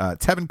that.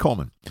 Tevin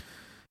Coleman,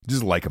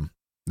 just like him.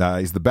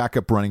 He's the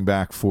backup running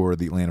back for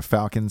the Atlanta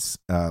Falcons.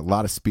 A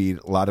lot of speed,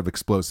 a lot of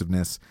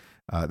explosiveness.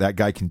 That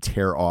guy can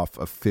tear off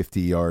a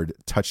 50-yard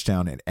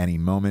touchdown at any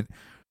moment.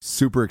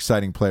 Super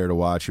exciting player to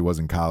watch. He was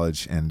in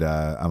college, and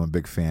I'm a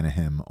big fan of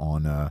him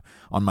on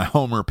my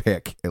homer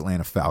pick,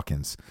 Atlanta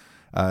Falcons.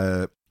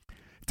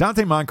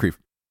 Dante Moncrief.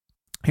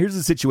 Here's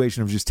the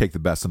situation of just take the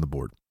best on the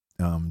board.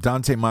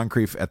 Dante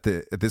Moncrief at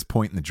this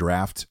point in the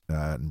draft,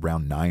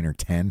 round 9 or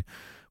 10,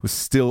 was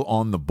still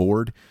on the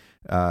board.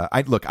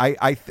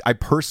 I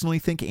personally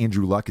think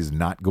Andrew Luck is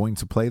not going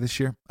to play this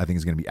year. I think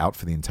he's going to be out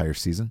for the entire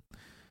season.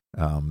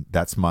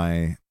 That's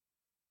my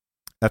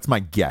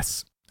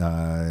guess.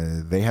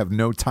 They have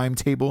no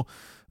timetable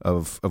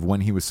of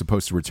when he was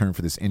supposed to return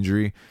for this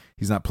injury.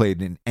 He's not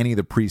played in any of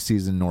the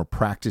preseason nor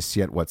practice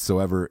yet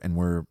whatsoever, and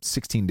we're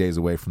 16 days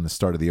away from the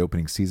start of the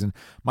opening season.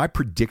 My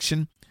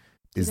prediction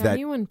is Did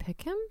anyone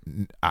pick him?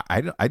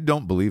 I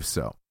don't believe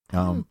so.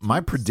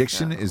 My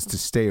prediction is to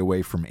stay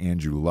away from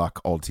Andrew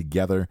Luck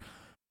altogether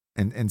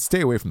and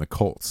stay away from the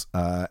Colts.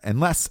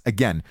 Unless,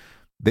 again,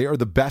 they are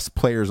the best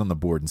players on the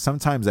board. And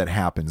sometimes that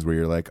happens where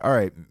you're like, all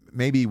right,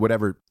 maybe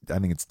whatever, I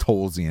think it's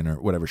Tolzien or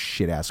whatever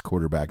shit-ass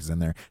quarterback is in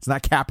there. It's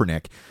not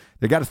Kaepernick.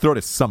 They got to throw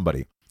to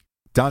somebody.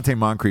 Dante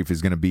Moncrief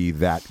is going to be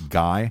that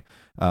guy.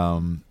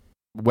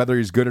 Whether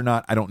he's good or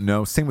not, I don't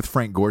know. Same with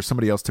Frank Gore.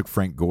 Somebody else took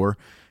Frank Gore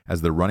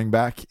as their running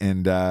back.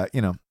 And,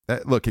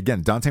 look,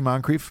 again, Dante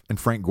Moncrief and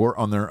Frank Gore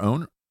on their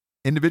own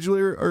individually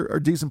are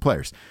decent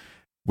players.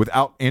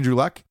 Without Andrew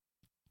Luck,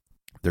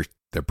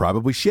 they're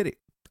probably shitty.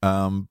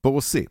 But we'll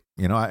see.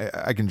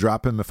 I can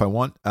drop him if I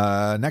want.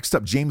 Next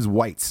up, James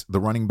White, the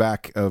running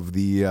back of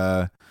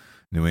the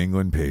New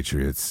England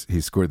Patriots.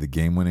 He scored the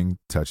game-winning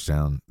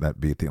touchdown that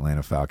beat the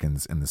Atlanta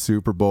Falcons in the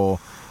Super Bowl.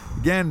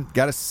 Again,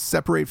 got to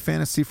separate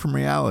fantasy from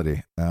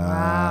reality.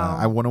 Wow.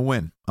 I want to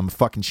win. I'm a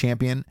fucking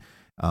champion.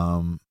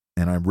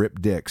 And I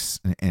rip dicks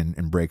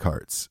and break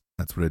hearts.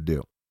 That's what I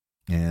do.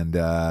 And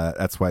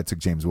that's why I took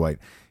James White.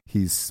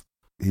 He's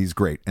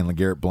great. And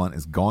LeGarrette Blount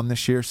is gone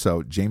this year,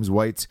 so James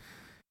White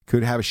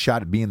could have a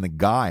shot at being the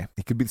guy.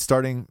 He could be the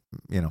starting,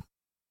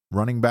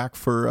 running back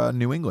for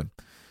New England.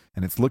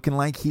 And it's looking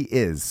like he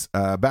is.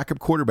 Backup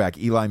quarterback,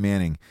 Eli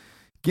Manning.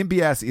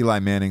 Gimpy-ass Eli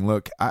Manning.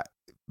 Look,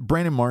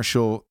 Brandon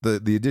Marshall,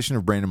 the addition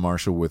of Brandon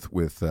Marshall with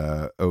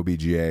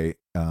OBGA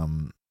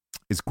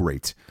is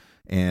great.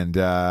 And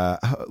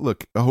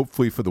look,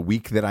 hopefully for the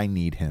week that I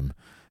need him,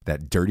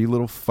 that dirty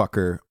little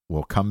fucker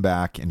will come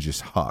back and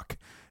just huck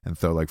and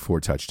throw like 4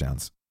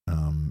 touchdowns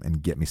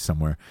and get me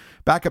somewhere.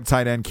 Backup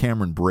tight end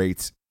Cameron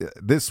Brate.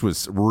 This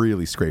was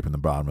really scraping the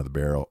bottom of the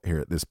barrel here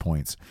at this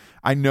point.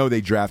 I know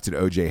they drafted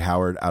O.J.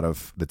 Howard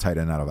the tight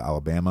end out of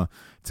Alabama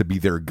to be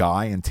their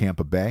guy in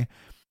Tampa Bay.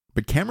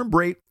 But Cameron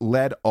Brate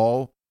led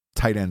all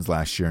tight ends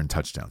last year in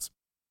touchdowns.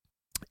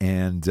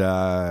 And,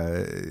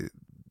 will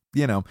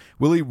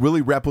he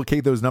really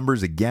replicate those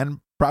numbers again?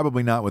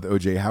 Probably not with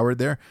O.J. Howard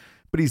there.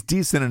 But he's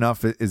decent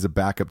enough as a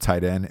backup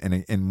tight end.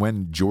 And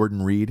when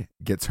Jordan Reed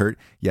gets hurt,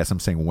 yes, I'm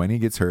saying when he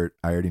gets hurt,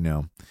 I already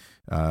know.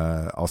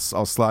 I'll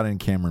slot in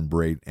Cameron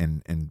Brate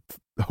and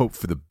hope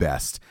for the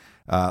best.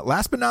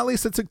 Last but not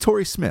least, I took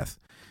Torrey Smith.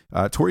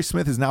 Torrey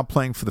Smith is now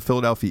playing for the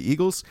Philadelphia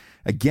Eagles.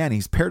 Again,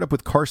 he's paired up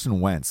with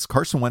Carson Wentz.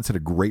 Carson Wentz had a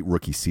great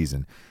rookie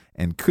season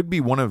and could be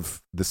one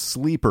of the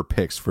sleeper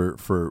picks for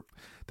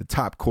the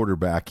top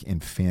quarterback in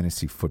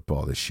fantasy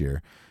football this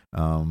year.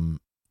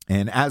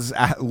 And as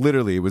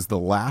literally, it was the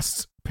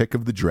last pick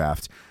of the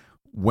draft.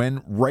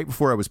 When right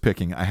before I was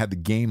picking, I had the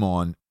game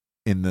on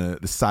in the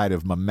side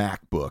of my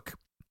MacBook,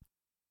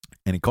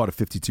 and he caught a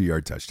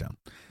 52-yard touchdown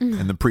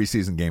in the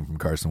preseason game from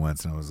Carson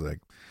Wentz, and I was like,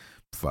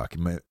 "Fuck,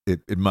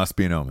 it must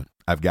be an omen.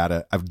 I've got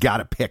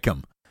to pick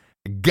him.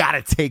 I got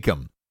to take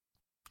him."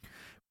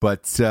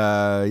 But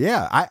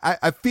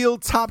I feel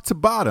top to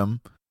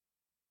bottom,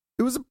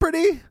 it was a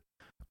pretty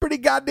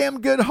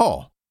goddamn good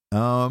haul.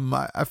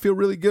 I feel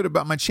really good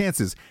about my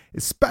chances,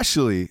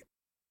 especially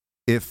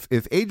if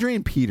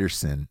Adrian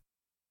Peterson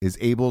is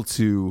able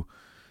to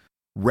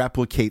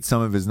replicate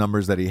some of his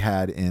numbers that he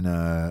had in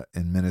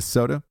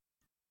Minnesota,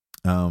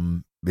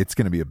 it's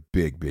going to be a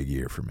big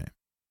year for me,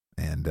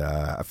 and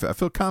I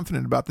feel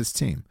confident about this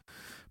team.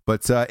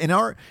 But in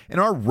our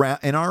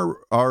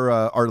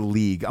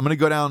league, I'm going to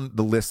go down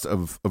the list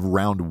of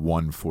round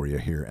one for you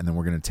here, and then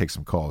we're going to take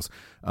some calls.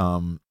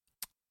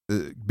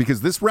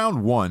 Because this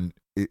round one,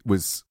 it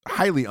was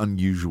highly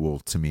unusual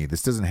to me.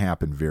 This doesn't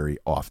happen very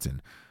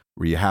often,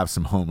 where you have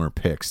some homer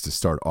picks to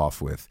start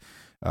off with.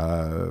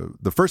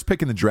 The first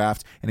pick in the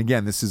draft, and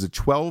again, this is a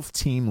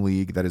 12-team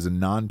league that is a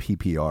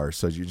non-PPR,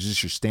 so it's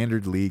just your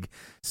standard league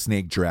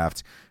snake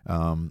draft.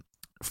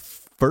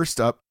 First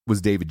up was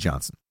David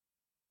Johnson.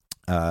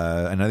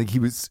 And I think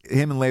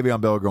him and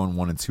Le'Veon Bell are going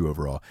 1 and 2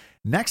 overall.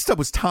 Next up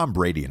was Tom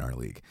Brady in our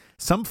league.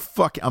 I'm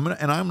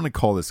gonna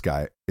call this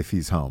guy, if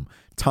he's home,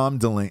 Team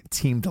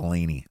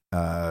Delaney.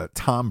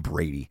 Tom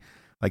Brady.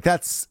 Like,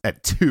 that's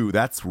at 2.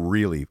 That's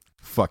really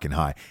fucking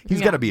high.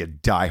 He's got to be a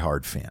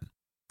diehard fan.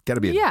 Got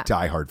to be a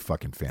diehard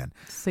fucking fan.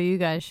 So you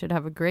guys should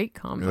have a great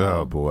combo.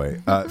 Oh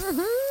boy.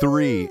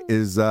 3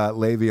 is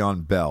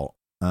Le'Veon Bell.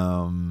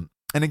 And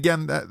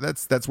again,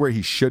 that's where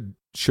he should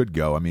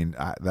go. I mean,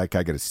 that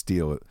guy got a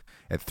steal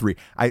at 3.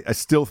 I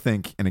still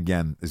think, and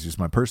again, it's just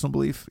my personal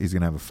belief, he's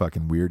going to have a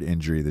fucking weird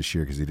injury this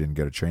year because he didn't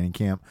go to training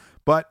camp.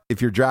 But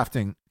if you're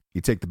drafting,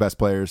 you take the best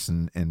players,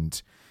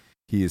 and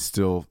he is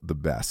still the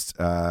best.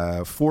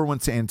 4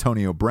 went to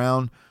Antonio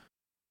Brown.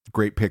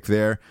 Great pick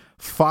there.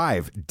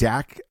 5,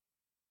 Dak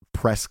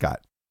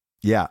Prescott.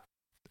 Yeah.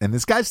 And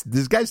this guy's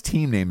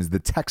team name is the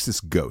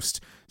Texas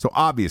Ghost. So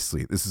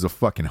obviously, this is a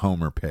fucking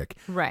homer pick.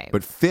 Right.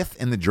 But 5th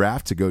in the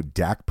draft to go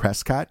Dak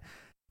Prescott,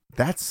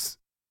 that's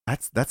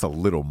a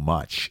little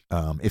much,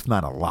 if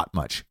not a lot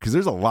much. Because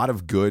there's a lot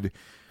of good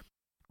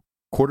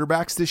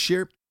quarterbacks this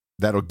year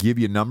that'll give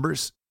you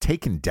numbers.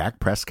 Taking Dak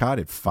Prescott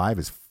at 5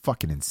 is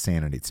fucking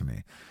insanity to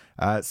me.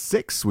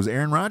 6 was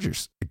Aaron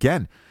Rodgers.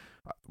 Again,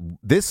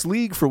 this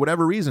league, for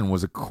whatever reason,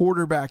 was a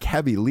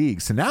quarterback-heavy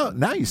league. So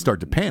now you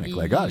start to panic.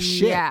 Like, oh,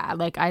 shit. Yeah,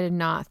 like, I did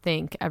not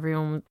think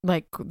everyone,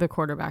 like, the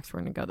quarterbacks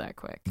were going to go that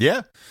quick.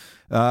 Yeah.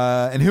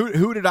 And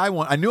who did I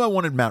want? I knew I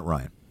wanted Matt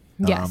Ryan.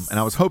 Yes. And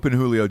I was hoping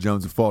Julio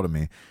Jones would fall to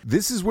me.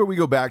 This is where we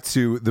go back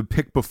to the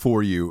pick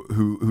before you,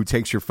 who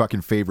takes your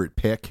fucking favorite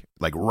pick,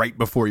 like right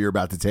before you're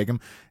about to take him.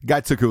 The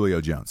guy took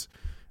Julio Jones.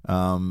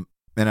 And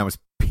I was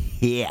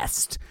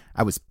pissed.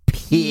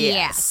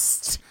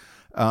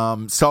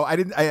 So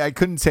I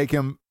couldn't take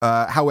him.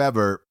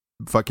 However,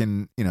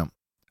 fucking,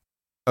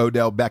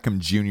 Odell Beckham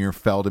Jr.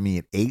 fell to me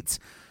at 8.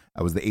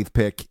 I was the 8th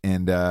pick,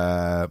 and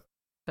I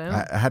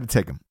had to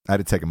take him.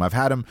 I've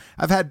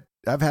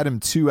had him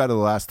 2 out of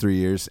the last 3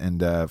 years, and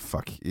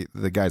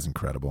the guy's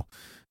incredible.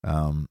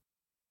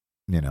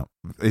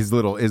 His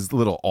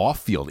little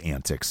off-field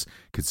antics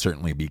could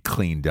certainly be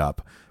cleaned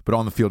up, but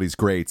on the field he's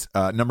great.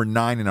 Number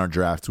 9 in our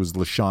draft was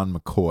LeSean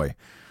McCoy.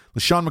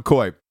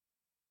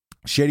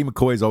 Shady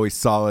McCoy is always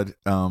solid.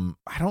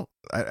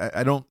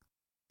 I don't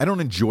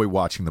enjoy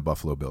watching the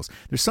Buffalo Bills.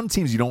 There's some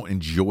teams you don't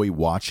enjoy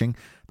watching.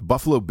 The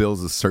Buffalo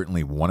Bills is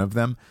certainly one of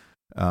them.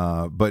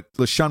 But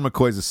LeSean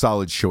McCoy is a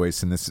solid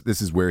choice, and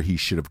this is where he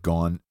should have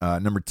gone.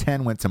 Number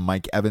 10 went to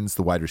Mike Evans,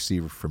 the wide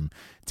receiver from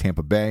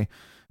Tampa Bay.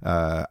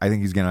 I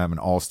think he's going to have an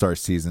all-star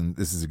season.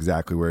 This is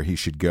exactly where he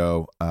should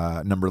go.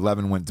 Number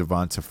 11 went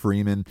Devonta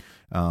Freeman,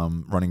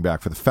 running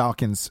back for the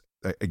Falcons.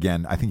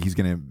 Again, I think he's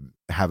going to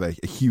have a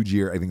huge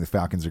year. I think the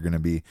Falcons are going to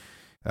be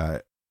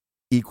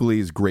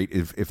equally as great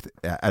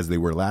as they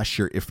were last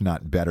year, if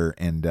not better.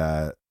 And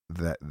that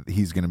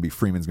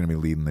Freeman's going to be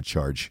leading the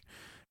charge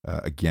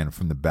again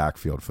from the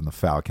backfield from the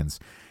Falcons.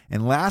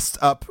 And last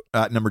up,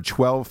 number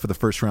 12 for the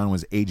first round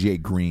was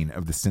AJ Green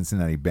of the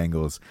Cincinnati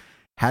Bengals.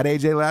 Had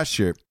AJ last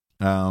year,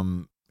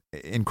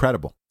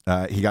 incredible.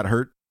 He got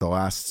hurt the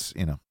last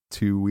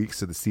 2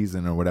 weeks of the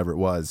season or whatever it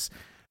was,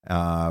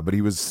 but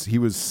he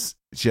was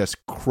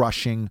just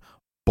crushing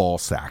ball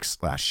sacks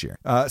last year.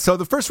 So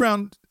the first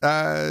round,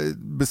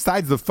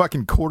 besides the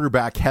fucking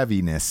quarterback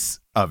heaviness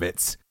of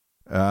it,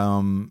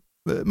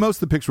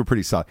 most of the picks were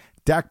pretty solid.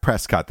 Dak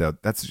Prescott, though,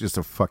 that's just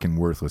a fucking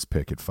worthless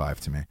pick at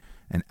 5 to me.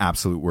 An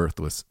absolute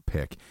worthless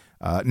pick.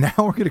 Now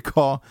we're going to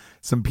call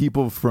some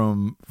people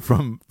from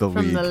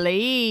the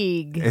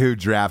league who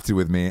drafted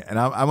with me, and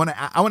I want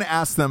to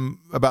ask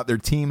them about their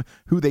team,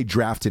 who they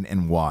drafted,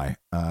 and why.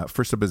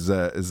 First up is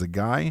a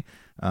guy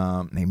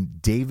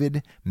named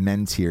David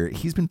Mentier.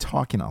 He's been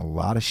talking a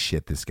lot of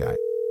shit. This guy,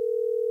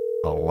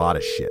 a lot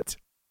of shit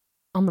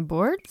on the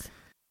boards.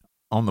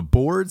 On the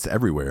boards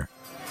everywhere.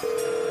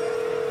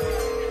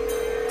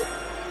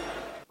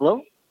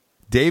 Hello?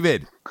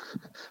 David.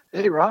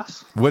 Hey,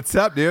 Ross. What's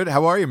up, dude?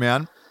 How are you,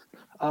 man?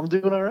 I'm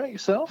doing all right.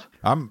 Yourself?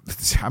 I'm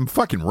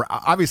fucking...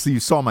 Obviously, you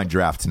saw my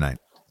draft tonight.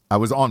 I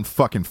was on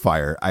fucking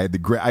fire. I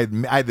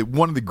had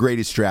one of the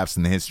greatest drafts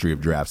in the history of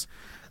drafts.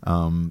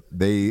 Look,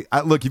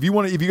 if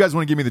you guys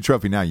want to give me the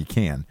trophy now, you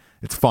can.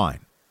 It's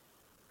fine.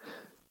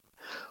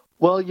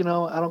 Well,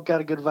 I don't got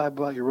a good vibe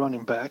about your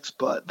running backs,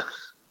 but...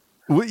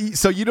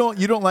 So you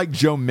don't like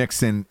Joe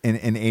Mixon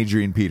and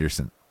Adrian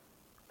Peterson?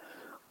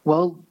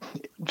 Well,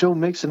 Joe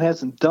Mixon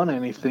hasn't done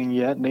anything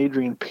yet, and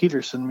Adrian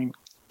Peterson, I mean,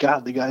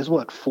 God, the guy's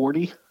what,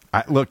 40?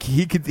 Look,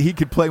 he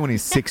could play when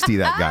he's 60,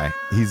 that guy.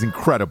 He's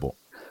incredible.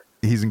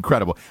 He's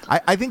incredible.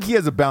 I think he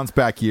has a bounce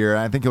back year.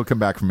 I think he'll come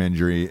back from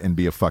injury and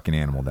be a fucking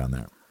animal down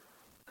there.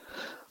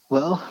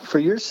 Well, for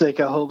your sake,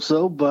 I hope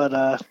so, but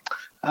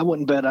I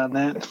wouldn't bet on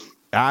that.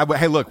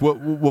 Hey, look,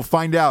 we'll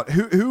find out.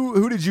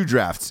 Who did you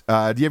draft?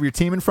 Do you have your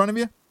team in front of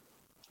you?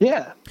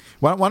 Yeah.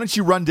 Why don't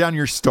you run down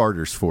your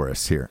starters for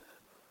us here?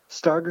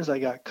 Starters, I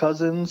got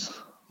Cousins,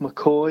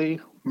 McCoy,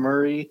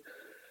 Murray,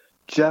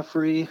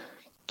 Jeffrey,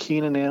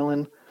 Keenan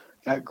Allen.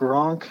 Got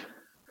Gronk.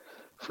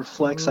 For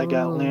flex, I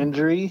got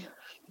Landry.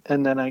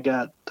 And then I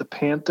got the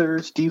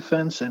Panthers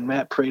defense and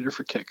Matt Prater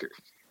for kicker.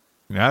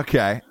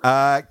 Okay.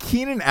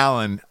 Keenan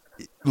Allen,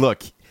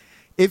 look,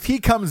 if he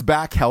comes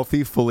back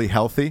healthy, fully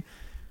healthy,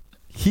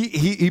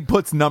 he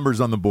puts numbers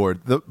on the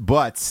board.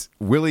 But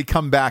will he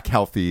come back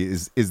healthy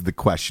is the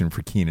question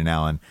for Keenan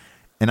Allen.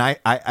 And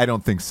I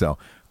don't think so.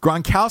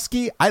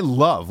 Gronkowski, I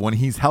love when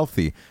he's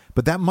healthy,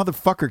 but that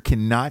motherfucker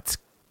cannot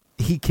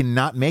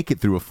make it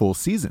through a full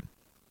season.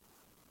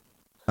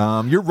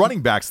 Your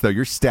running backs, though,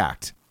 you're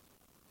stacked.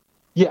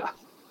 Yeah.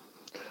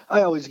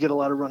 I always get a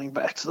lot of running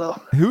backs,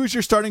 though. Who is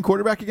your starting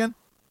quarterback again?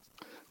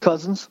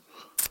 Cousins.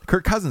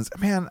 Kirk Cousins.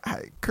 Man,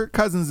 Kirk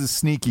Cousins is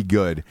sneaky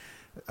good.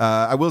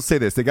 I will say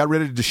this. They got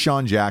rid of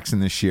Deshaun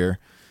Jackson this year,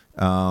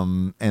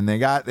 and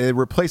they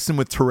replaced him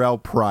with Terrell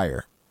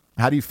Pryor.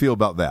 How do you feel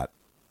about that?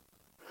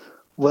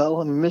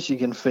 Well, I'm a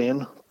Michigan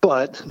fan,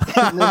 but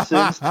in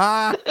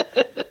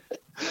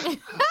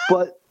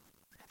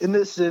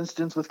this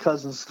instance, with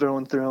Cousins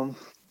throwing through him,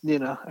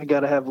 I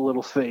got to have a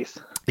little faith.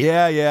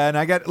 Yeah, and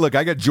I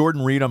got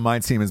Jordan Reed on my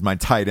team as my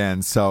tight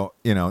end, so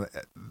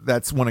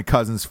that's one of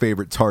Cousins'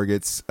 favorite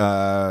targets.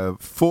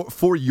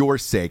 For your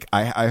sake,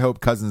 I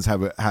hope Cousins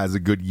has a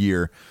good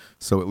year,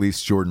 so at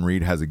least Jordan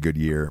Reed has a good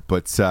year.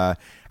 But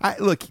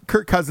look,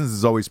 Kirk Cousins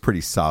is always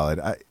pretty solid.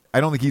 I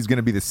don't think he's going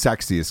to be the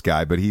sexiest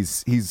guy, but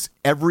he's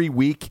every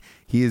week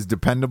he is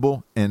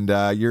dependable, and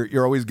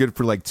you're always good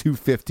for like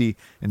 250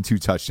 and 2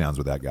 touchdowns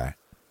with that guy.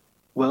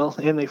 Well,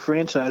 and they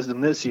franchised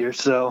him this year,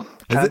 so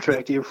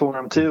contract year for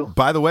him too.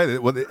 By the way,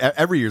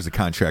 every year's a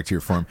contract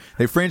year for him.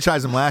 They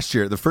franchised him last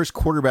year, the first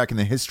quarterback in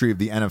the history of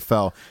the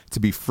NFL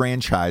to be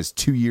franchised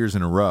 2 years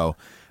in a row.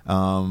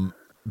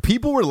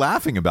 People were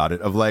laughing about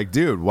it, of like,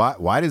 dude,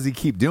 why does he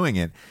keep doing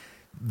it?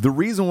 The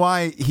reason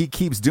why he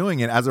keeps doing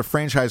it as a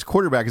franchise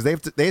quarterback is they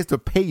have to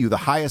pay you the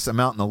highest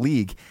amount in the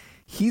league.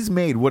 He's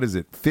made,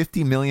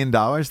 $50 million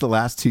the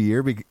last 2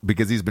 years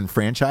because he's been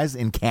franchised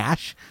in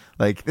cash?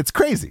 Like, it's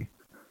crazy.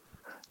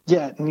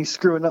 Yeah, and he's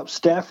screwing up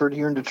Stafford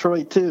here in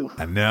Detroit, too.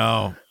 I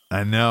know,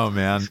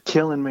 man. He's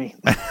killing me.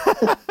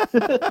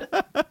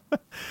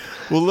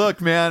 Well, look,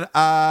 man,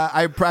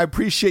 I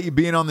appreciate you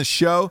being on the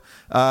show.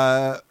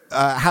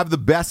 Have the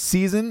best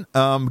season.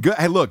 Good.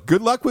 Hey, look,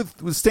 good luck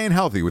with staying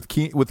healthy with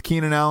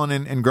Keenan Allen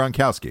and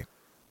Gronkowski.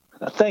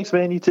 Thanks,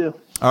 man. You too.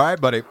 All right,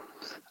 buddy. All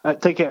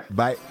right, take care.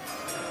 Bye.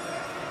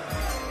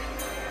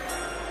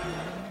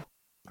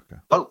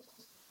 Okay. Oh,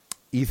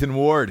 Ethan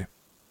Ward.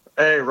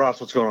 Hey, Ross,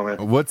 what's going on,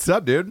 man? What's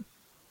up, dude?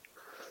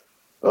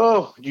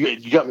 Oh,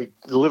 you got me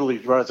literally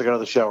right as I got out of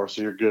the shower,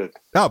 so you're good.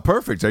 Oh,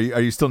 perfect. Are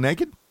you still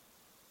naked?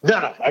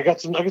 No, I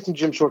got some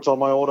gym shorts on.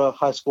 My old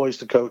high school I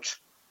used to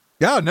coach.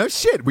 Oh, no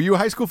shit. Were you a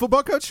high school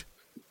football coach?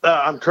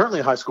 I'm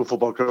currently a high school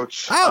football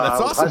coach. Oh,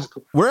 that's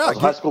awesome. Where else? I was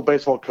a high school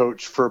baseball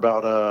coach for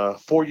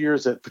about 4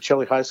 years at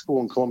Pacelli High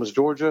School in Columbus,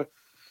 Georgia,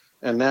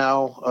 and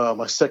now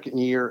my second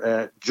year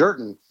at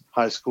Jerton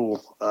High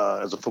School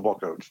as a football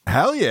coach.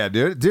 Hell yeah,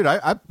 dude!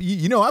 I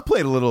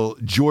played a little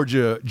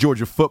Georgia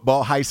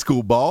football, high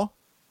school ball.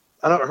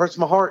 I know it hurts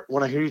my heart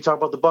when I hear you talk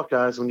about the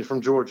Buckeyes when you're from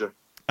Georgia.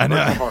 I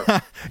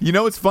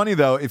know. It's funny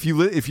though. If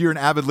you're an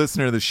avid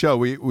listener to the show,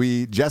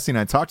 we Jesse and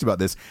I talked about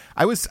this.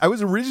 I was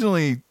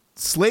originally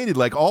slated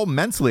like all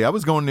mentally. I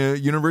was going to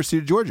University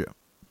of Georgia.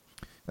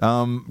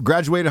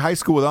 Graduated high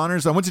school with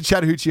honors. I went to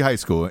Chattahoochee High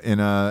School in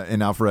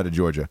Alpharetta,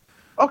 Georgia.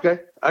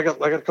 Okay, I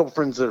got a couple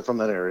friends that are from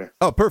that area.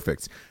 Oh,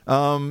 perfect.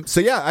 So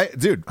yeah,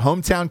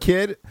 hometown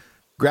kid,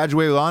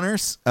 graduated with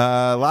honors.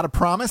 A lot of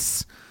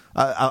promise,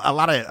 a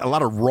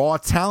lot of raw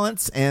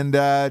talents, and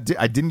I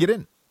didn't get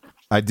in.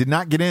 I did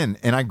not get in,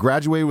 and I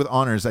graduated with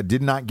honors. I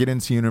did not get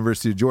into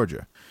University of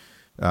Georgia.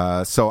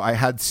 So I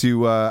had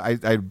to. I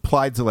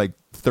applied to like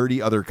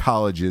 30 other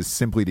colleges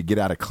simply to get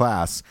out of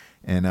class,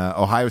 and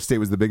Ohio State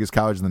was the biggest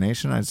college in the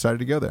nation. I decided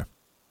to go there.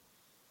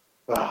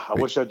 I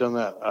wish I'd done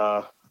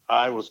that.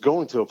 I was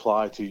going to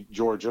apply to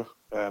Georgia,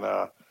 and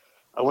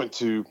I went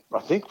to, I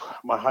think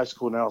my high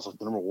school now is like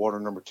the number 1 or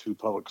number 2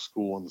 public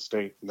school in the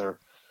state, and they're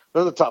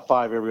the top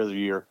 5 every other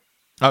year.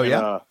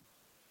 Yeah,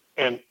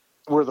 and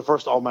we're the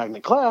first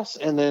all-magnet class,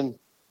 and then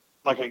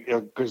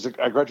because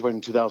I graduated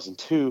in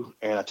 2002,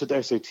 and I took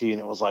the SAT, and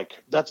it was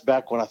like that's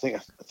back when I think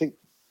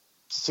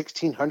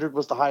 1600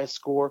 was the highest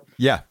score.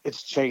 Yeah,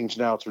 it's changed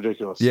now. It's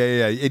ridiculous.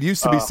 Yeah. It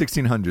used to be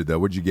 1600 though.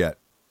 What'd you get?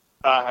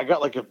 I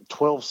got like a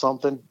 12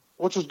 something.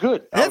 Which was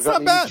good. That's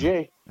not bad.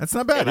 EGA, that's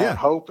not bad. And I had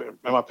hope. And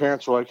my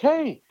parents were like,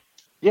 "Hey,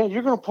 yeah,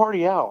 you're going to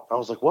party out. I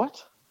was like,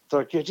 what?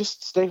 They're like, yeah,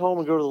 just stay home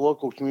and go to the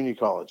local community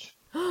college.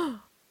 And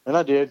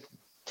I did.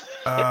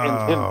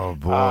 Oh,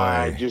 boy.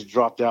 I just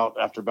dropped out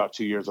after about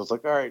 2 years. I was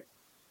like, all right.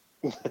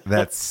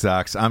 That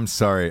sucks. I'm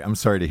sorry. I'm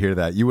sorry to hear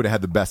that. You would have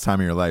had the best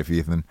time of your life,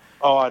 Ethan.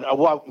 Oh,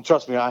 well,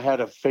 trust me, I had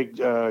a fake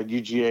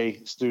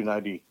UGA student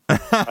ID.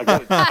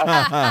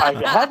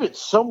 I have it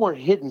somewhere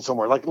hidden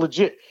somewhere, like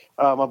legit.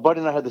 My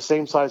buddy and I had the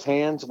same size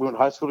hands. We went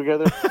to high school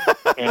together,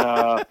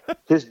 and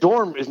his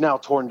dorm is now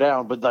torn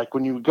down. But like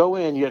when you go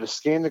in, you had to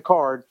scan the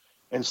card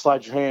and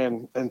slide your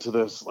hand into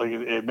this. Like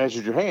it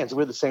measured your hands.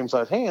 We had the same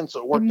size hands, so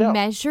it worked out.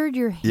 Measured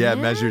your hands? Yeah, it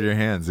measured your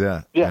hands.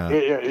 Yeah. Yeah.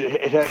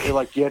 It had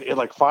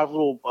like 5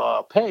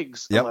 little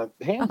pegs on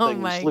the hand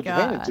thing. My you slip your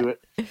hand into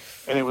it,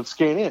 and it would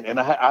scan in. And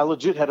I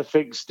legit had a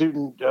fake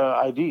student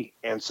ID,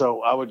 and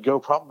so I would go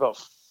probably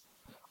about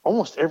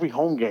almost every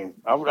home game.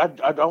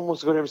 I'd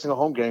almost go to every single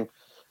home game,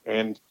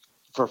 and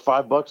for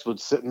 $5 would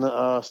sit in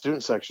the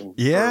student section.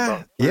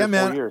 Yeah, yeah,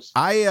 man. Years.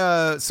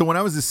 So when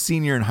I was a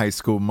senior in high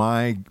school,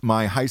 my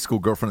high school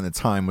girlfriend at the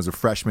time was a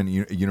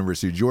freshman at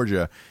University of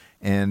Georgia,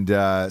 and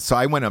so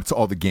I went up to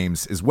all the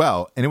games as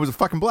well, and it was a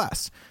fucking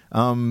blast.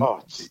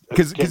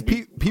 Because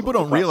people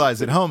don't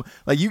realize at home,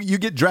 like you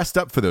get dressed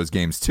up for those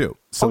games too.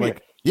 So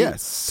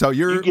yes, so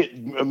you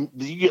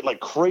get like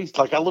crazy.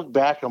 Like I look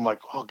back, I'm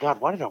like, oh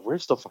God, why did I wear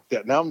stuff like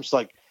that? Now I'm just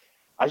like,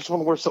 I just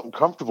want to wear something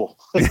comfortable.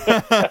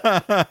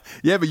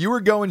 Yeah, but you were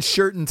going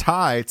shirt and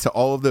tie to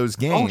all of those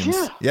games.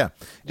 Oh, yeah.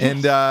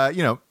 And,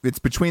 it's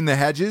between the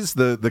hedges.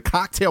 The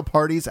cocktail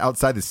parties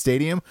outside the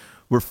stadium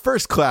were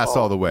first class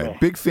all the way. Man.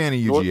 Big fan of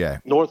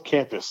UGA. North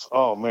Campus.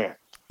 Oh, man.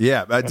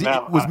 Yeah.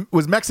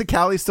 Was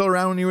Mexicali still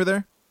around when you were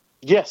there?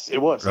 Yes, it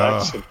was.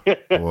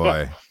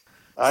 Boy.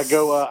 I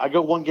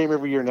go one game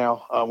every year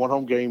now, one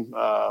home game.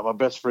 My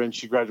best friend,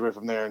 she graduated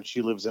from there, and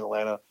she lives in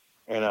Atlanta.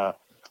 And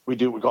we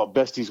call it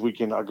Besties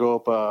Weekend. I go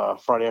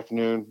up Friday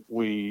afternoon.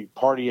 We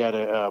party at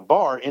a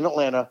bar in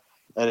Atlanta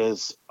that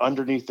is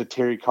underneath the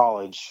Terry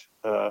College,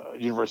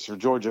 University of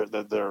Georgia,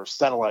 their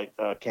satellite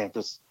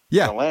campus in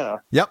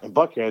Atlanta, in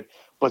Buckhead.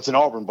 But it's an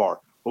Auburn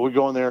bar. But we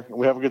go in there, and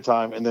we have a good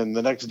time. And then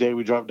the next day,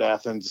 we drive to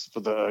Athens for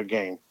the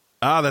game.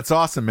 Oh, that's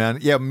awesome, man.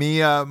 Yeah,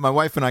 my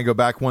wife and I go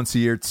back once a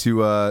year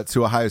to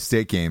Ohio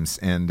State games.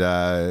 And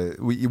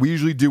we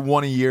usually do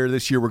one a year.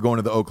 This year, we're going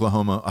to the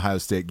Oklahoma-Ohio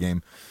State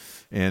game.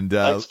 And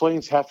that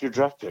explains half your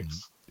draft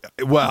picks.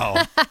 Well,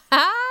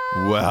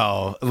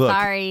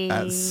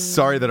 look.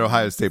 Sorry that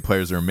Ohio State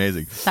players are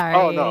amazing. Sorry.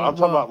 Oh no, I'm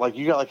talking about like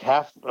you got like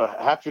half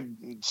your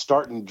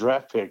starting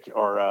draft pick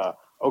are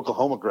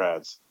Oklahoma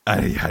grads.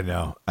 I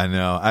know.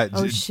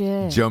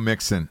 Shit. Joe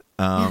Mixon.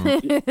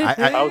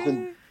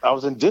 I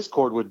was in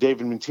Discord with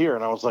David Mintier,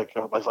 and I was like,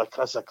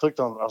 I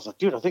clicked on. I was like,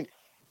 dude, I think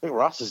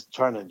Ross is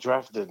trying to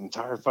draft the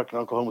entire fucking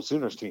Oklahoma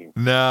Sooners team.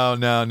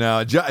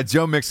 No.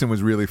 Joe Mixon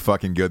was really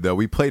fucking good, though.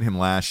 We played him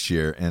last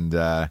year, and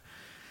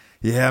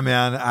yeah,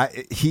 man,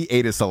 he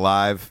ate us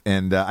alive,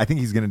 and I think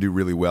he's going to do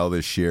really well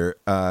this year.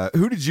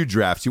 Who did you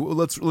draft?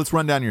 Let's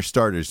run down your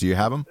starters. Do you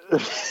have them?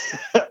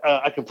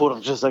 I can pull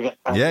them just a second.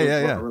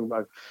 Yeah.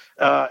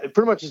 It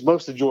pretty much is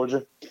most of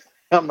Georgia.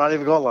 I'm not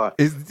even gonna lie.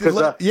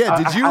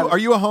 Are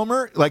you a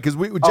homer? Like, because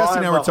Justin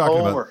and I were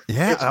talking about.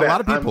 Yeah, a lot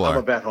of people are. I'm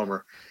a bad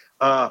homer.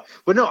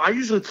 But no, I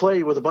usually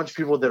play with a bunch of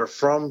people that are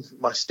from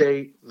my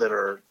state that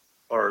are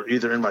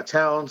either in my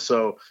town,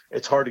 so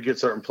it's hard to get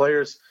certain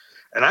players.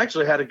 And I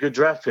actually had a good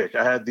draft pick.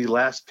 I had the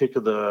last pick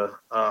of the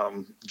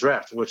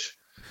draft, which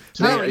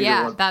to me,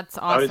 that's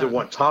awesome. I either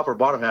went top or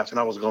bottom half, and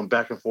I was going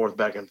back and forth.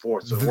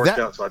 So it worked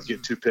out, so I'd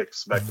get 2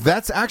 picks back.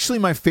 That's actually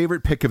my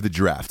favorite pick of the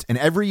draft. And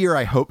every year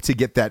I hope to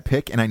get that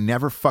pick, and I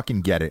never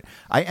fucking get it.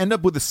 I end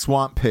up with the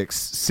swamp picks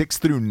 6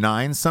 through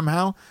 9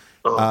 somehow.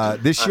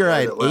 This year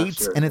I had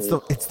 8, and it's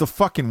the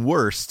fucking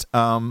worst.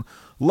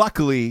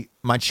 Luckily,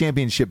 my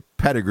championship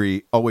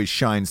pedigree always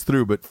shines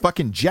through, but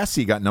fucking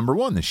Jesse got number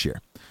 1 this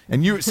year.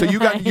 And you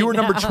were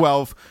number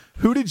 12.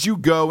 Who did you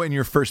go in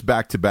your first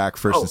back-to-back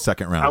first and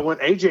second round? I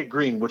went AJ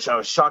Green, which I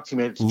was shocked he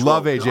made it to 12.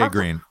 Love AJ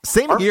Green.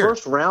 Same year. Our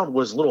first round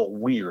was a little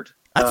weird.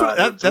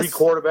 That's 3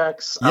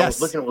 quarterbacks. Yes. I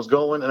was looking at what was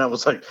going, and I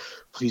was like,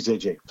 please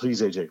AJ,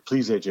 please AJ,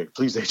 please AJ,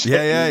 please AJ.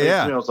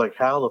 Yeah. And I was like,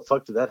 how the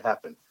fuck did that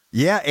happen?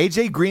 Yeah,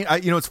 AJ Green,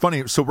 it's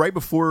funny. So right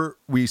before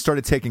we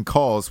started taking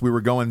calls, we were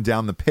going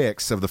down the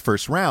picks of the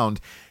first round,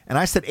 and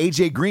I said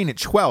AJ Green at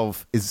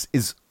 12 is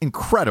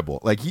incredible.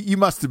 Like, you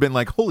must have been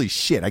like, holy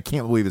shit, I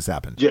can't believe this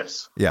happened.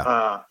 Yes.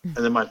 Yeah. And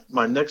then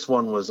my next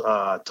one was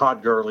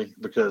Todd Gurley,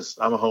 because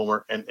I'm a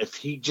homer, and if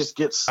he just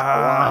gets a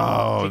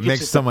line, it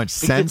makes so much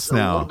sense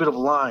now. A little bit of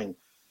line.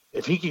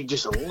 If he could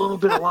just a little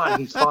bit of line,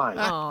 he's fine.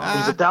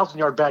 He's a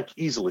 1,000-yard back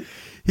easily.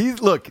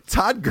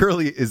 Todd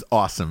Gurley is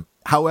awesome.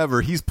 However,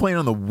 he's playing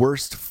on the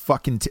worst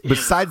fucking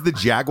besides the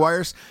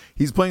Jaguars,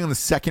 he's playing on the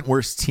second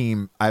worst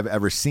team I've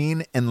ever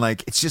seen, and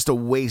like it's just a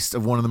waste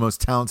of one of the most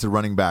talented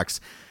running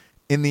backs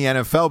in the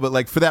NFL. But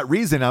like for that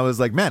reason, I was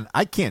like, man,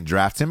 I can't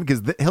draft him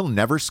because he'll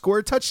never score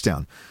a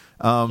touchdown.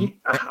 I'm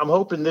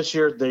hoping this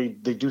year they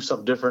do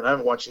something different. I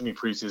haven't watched any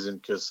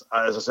preseason because,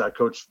 as I said, I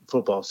coach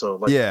football, so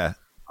like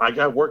I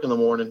got work in the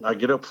morning. I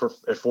get up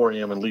at 4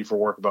 a.m. and leave for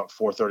work about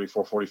 4:30,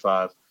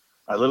 4:45.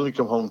 I literally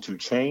come home to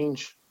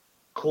change,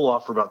 cool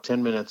off for about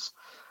 10 minutes,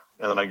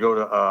 and then I go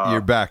to you're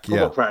back,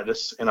 football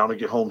practice, and I don't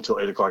get home till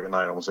 8 o'clock at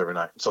night almost every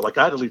night. So like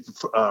I had to leave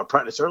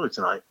practice early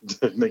tonight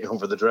to make it home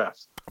for the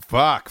draft.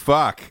 Fuck.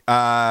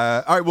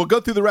 All right, well,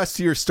 go through the rest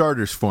of your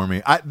starters for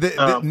me. Now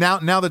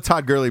the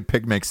Todd Gurley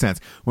pick makes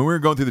sense. When we were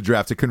going through the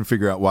draft, I couldn't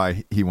figure out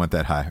why he went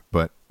that high,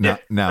 but now.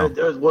 I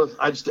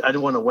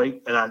didn't want to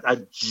wait, and I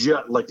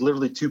just like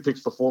literally 2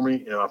 picks before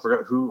me. I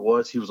forgot who it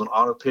was. He was an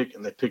auto pick,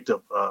 and they picked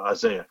up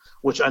Isaiah,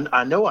 which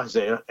I know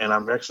Isaiah, and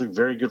I'm actually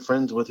very good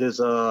friends with his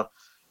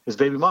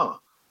baby mama.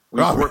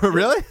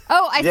 Really?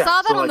 Oh, I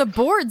saw that on the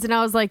boards, and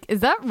I was like,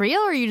 "Is that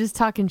real, or are you just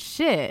talking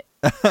shit?"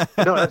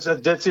 No, that's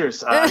dead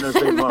serious. I know his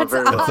baby mama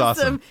very well. That's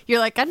awesome. You're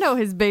like, I know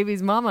his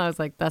baby's mama. I was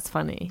like, that's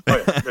funny.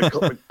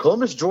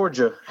 Columbus,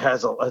 Georgia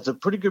has a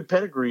pretty good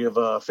pedigree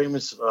of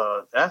famous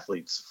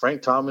athletes: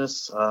 Frank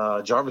Thomas,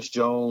 Jarvis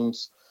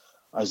Jones,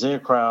 Isaiah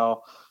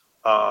Crowell.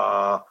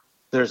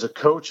 There's a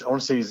coach. I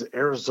want to say he's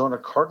Arizona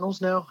Cardinals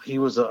now. He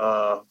was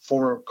a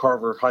former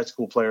Carver High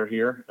School player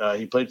here.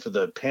 He played for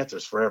the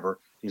Panthers forever.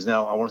 He's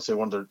now, I want to say,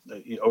 one of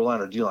the O-line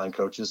or D-line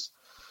coaches.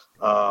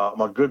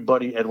 My good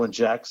buddy Edwin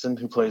Jackson,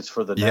 who plays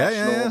for the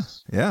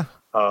Nationals. Yeah.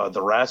 The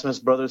Rasmus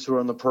brothers, who are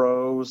in the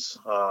pros.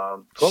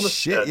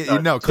 Columbus.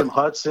 Tim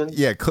Hudson.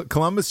 Yeah,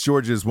 Columbus,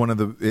 Georgia is one of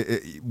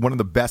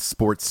the best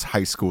sports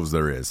high schools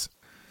there is.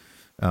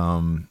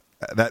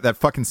 That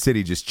fucking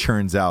city just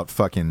churns out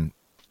fucking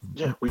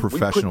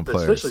professional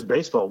players. Especially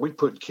baseball. We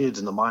put kids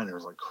in the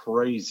minors like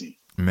crazy.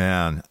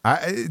 Man,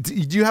 do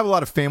you have a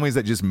lot of families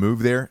that just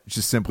move there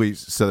just simply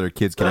so their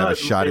kids can have a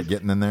shot at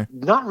getting in there?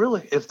 Not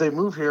really. If they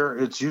move here,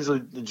 it's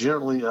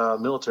generally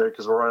military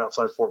because we're right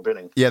outside Fort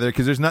Benning. Yeah,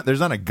 because there's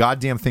not a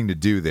goddamn thing to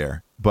do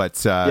there. But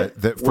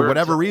for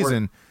whatever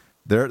reason,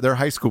 their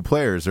high school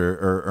players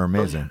are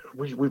amazing.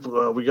 We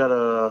got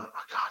a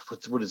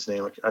what is his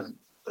name?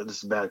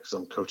 This is bad because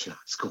I'm coaching high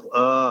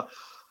school.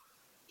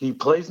 He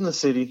plays in the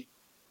city.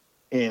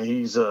 And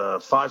he's a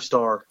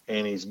 5-star,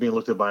 and he's being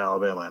looked at by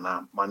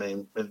Alabama.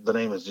 And the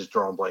name is just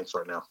drawing blanks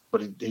right now.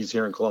 But he's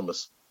here in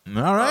Columbus.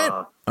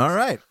 All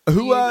right.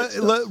 Who?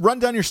 Run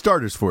down your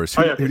starters for us.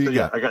 Who do you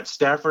got? I got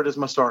Stafford as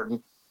my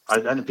starting. I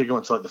didn't pick him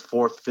until like the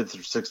 4th, 5th,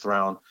 or 6th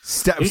round.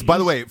 By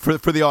the way,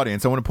 for the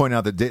audience, I want to point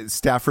out that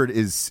Stafford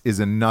is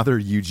another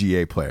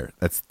UGA player.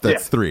 That's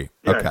 3.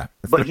 Yeah. Okay,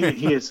 but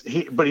he's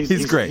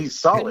great. He's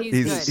solid.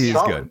 He's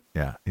good.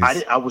 Yeah.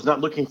 I was not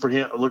looking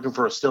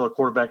for a stellar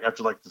quarterback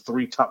after like the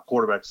 3 top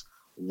quarterbacks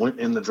went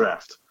in the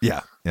draft.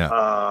 Yeah.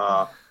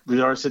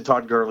 We already said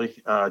Todd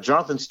Gurley,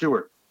 Jonathan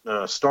Stewart,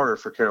 starter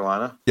for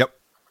Carolina. Yep.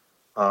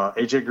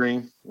 AJ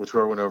Green, which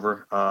we went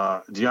over,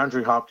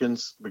 DeAndre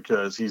Hopkins,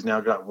 because he's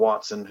now got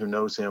Watson, who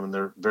knows him, and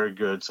they're very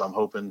good. So I'm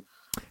hoping.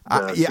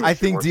 I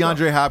think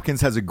DeAndre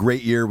Hopkins has a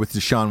great year with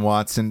Deshaun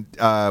Watson.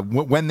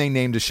 When they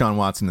named Deshaun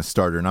Watson the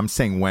starter, and I'm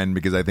saying when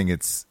because I think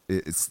it's.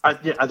 I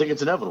think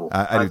it's inevitable.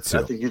 I do too.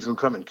 I think he's going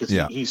to come in because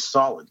he's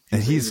solid.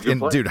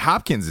 Dude,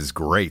 Hopkins is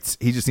great.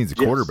 He just needs a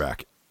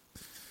quarterback.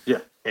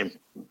 Yeah, and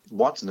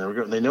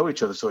Watson, they know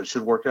each other, so it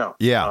should work out.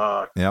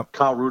 Yeah.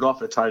 Kyle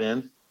Rudolph at tight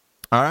end.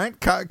 All right,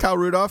 Kyle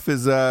Rudolph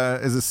is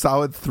a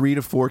solid 3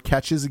 to 4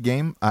 catches a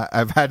game.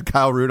 I've had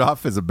Kyle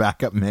Rudolph as a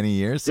backup many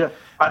years. Yeah,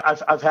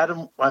 I've had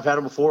him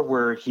before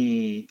where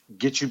he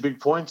gets you big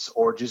points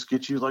or just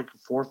gets you like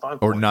 4 or 5 or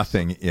points.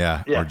 nothing.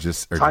 Yeah. Or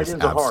just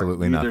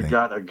absolutely nothing. You nothing. either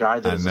got a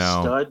guy that's a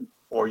stud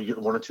or you get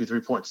 1 or 2,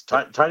 3 points.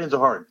 Tight ends are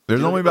hard.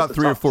 There's only about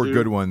 3 or 4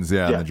 good ones.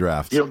 In the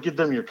draft. You don't get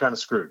them, you're kind of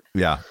screwed.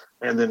 Yeah.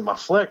 And then my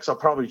flex, I'll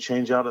probably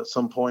change out at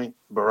some point,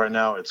 but right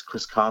now it's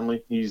Chris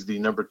Conley. He's the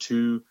number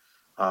 2.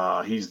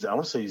 He's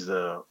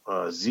the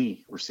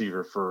Z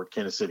receiver for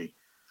Kansas City.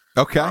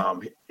 Okay.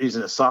 He's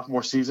in his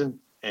sophomore season,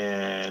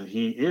 and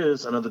he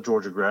is another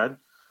Georgia grad.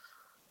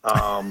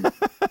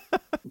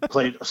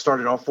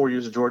 Started all 4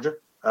 years of Georgia.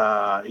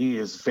 He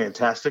is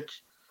fantastic,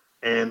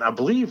 and I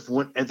believe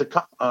when at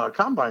the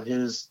combine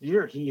his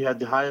year, he had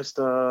the highest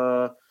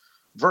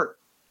vert.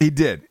 He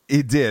did.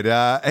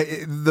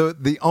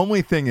 The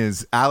only thing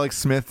is Alex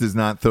Smith does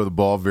not throw the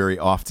ball very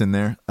often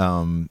there.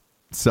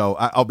 So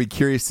I'll be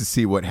curious to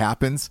see what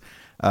happens.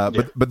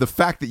 But the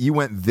fact that you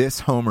went this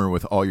homer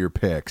with all your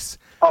picks.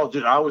 Oh,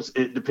 dude,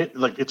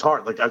 it's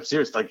hard. Like, I'm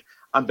serious. Like,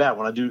 I'm bad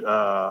when I do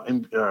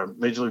in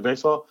Major League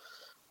Baseball.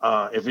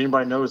 If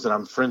anybody knows that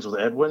I'm friends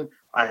with Edwin,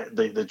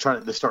 they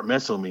start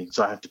messing with me,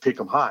 so I have to pick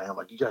them high. I'm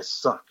like, you guys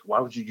suck. Why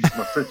would you use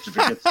my friendship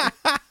against me?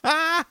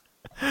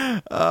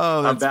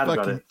 Oh, I'm bad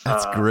about it.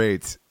 That's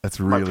great.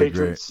 That's really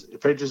great.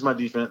 Patriots, my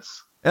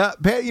defense. Yeah,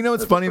 you know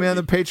what's funny, man?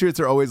 The Patriots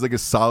are always like a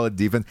solid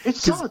defense.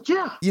 It's solid,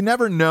 yeah. You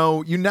never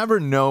know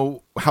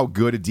how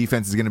good a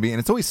defense is going to be, and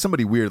it's always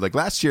somebody weird. Like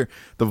last year,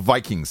 the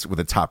Vikings with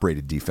a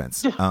top-rated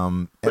defense. Yeah.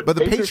 But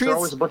the Patriots are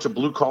always a bunch of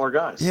blue-collar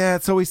guys. Yeah,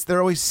 they're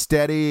always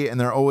steady, and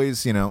they're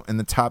always in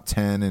the top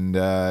 10. And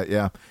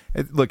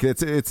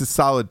it's a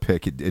solid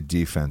pick at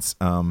defense.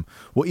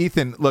 Well,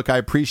 Ethan, look, I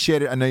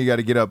appreciate it. I know you got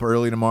to get up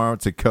early tomorrow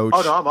to coach.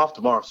 Oh no, I'm off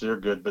tomorrow, so you're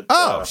good.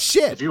 But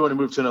shit, if you want to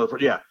move to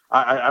another,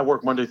 I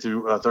work Monday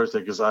through Thursday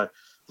because I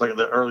like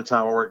the early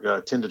time. I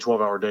work 10 to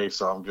 12-hour days,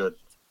 so I'm good.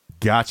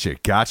 Gotcha,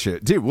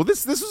 dude. Well,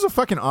 this was a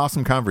fucking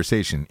awesome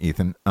conversation,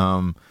 Ethan.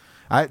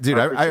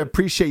 I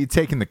appreciate you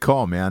taking the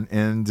call, man.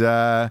 And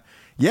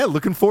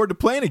looking forward to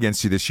playing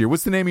against you this year.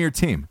 What's the name of your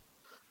team?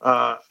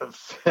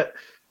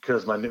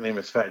 Because my nickname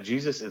is Fat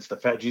Jesus. It's the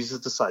Fat Jesus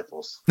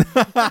Disciples.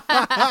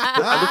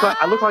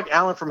 I look like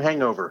Alan from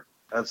Hangover,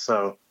 and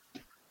so.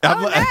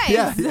 Nice.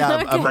 Yeah.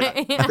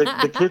 Okay.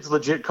 The kids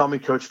legit call me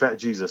Coach Fat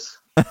Jesus.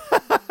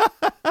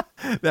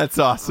 That's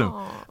awesome.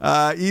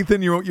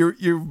 Ethan,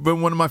 you've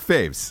been one of my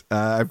faves.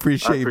 I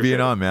appreciate you being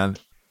on, man.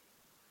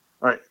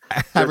 All right.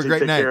 Have a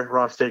great night. Take care.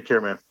 Ross, take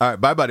care, man. All right.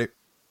 Bye, buddy.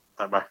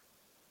 Bye.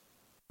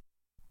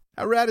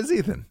 How rad is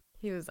Ethan?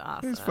 He was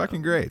awesome. He was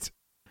fucking great.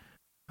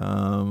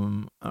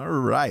 All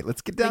right.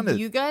 Let's get down to...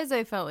 You guys,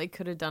 I felt like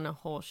could have done a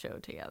whole show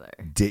together.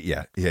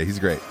 Yeah, he's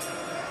great.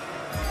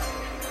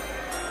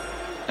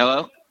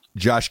 Hello?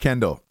 Josh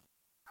Kendall.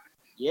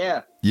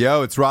 Yeah.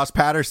 Yo, it's Ross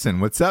Patterson.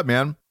 What's up,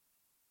 man?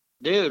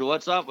 Dude,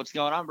 what's up? What's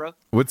going on, bro?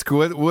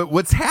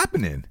 What's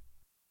happening?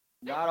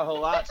 Not a whole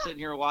lot. Sitting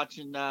here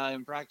watching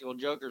Impractical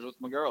Jokers with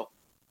my girl.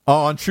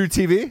 Oh, on True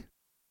TV?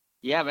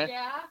 Yeah, man.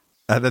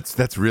 Yeah.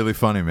 That's really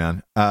funny,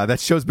 man. That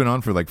show's been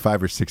on for like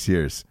 5 or 6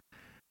 years.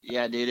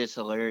 Yeah, dude, it's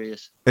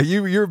hilarious.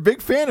 You're a big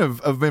fan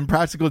of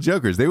Impractical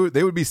Jokers. They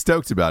would be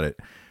stoked about it.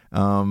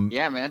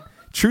 Yeah, man.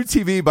 True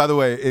TV, by the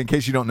way, in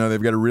case you don't know,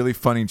 they've got a really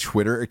funny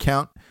Twitter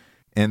account.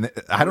 And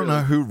I don't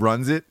know who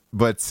runs it,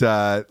 but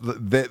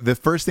the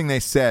first thing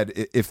they said,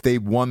 if they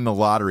won the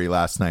lottery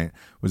last night,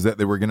 was that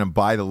they were going to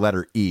buy the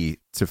letter E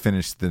to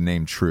finish the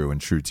name True in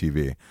True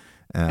TV.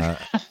 And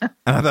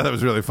I thought that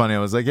was really funny. I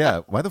was like,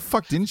 yeah, why the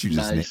fuck didn't you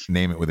just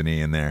name it with an E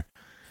in there?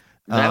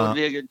 That would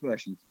be a good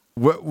question.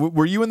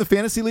 Were you in the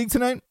fantasy league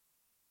tonight?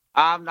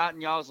 I'm not in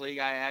y'all's league.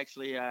 I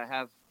actually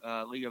have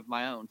a league of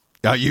my own.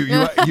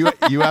 You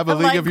have a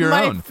league of your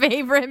own. My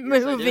favorite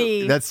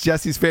movie. That's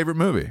Jesse's favorite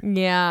movie.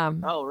 Yeah.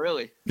 Oh,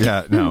 really?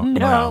 Yeah. No.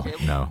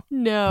 No.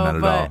 Not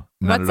at all.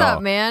 What's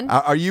up, man?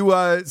 Are you?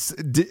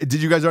 Did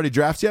you guys already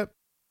draft yet?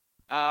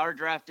 Our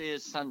draft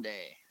is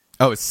Sunday.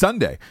 Oh, it's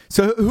Sunday.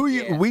 So who are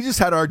you? Yeah. We just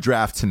had our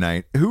draft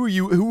tonight. Who are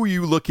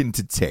you looking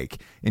to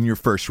take in your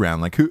first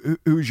round? Like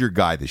who's your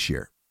guy this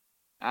year?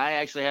 I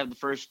actually have the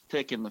first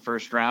pick in the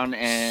first round,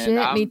 and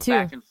I'm me too.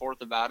 back and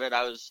forth about it.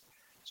 As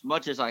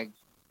much as I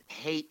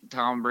hate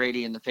Tom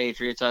Brady and the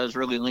Patriots, I was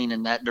really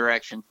leaning that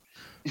direction.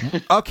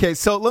 Okay,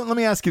 so let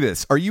me ask you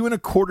this: are you in a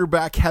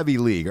quarterback-heavy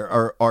league?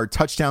 Are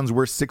touchdowns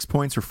worth 6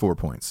 points or 4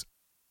 points?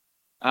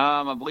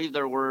 I believe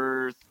they're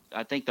worth.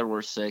 I think they're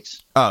worth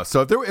 6. Oh,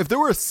 so if there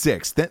were a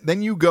 6,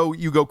 then you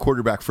go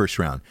quarterback first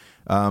round.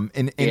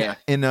 In the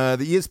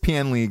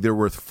ESPN league, they're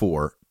worth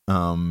 4.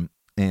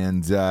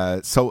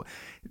 So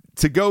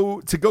to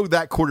go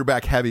that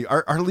quarterback heavy,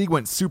 our league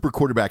went super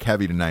quarterback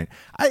heavy tonight.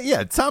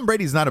 Tom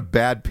Brady's not a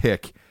bad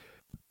pick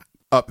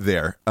up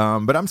there,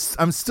 but I'm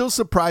still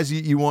surprised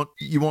you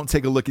won't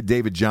take a look at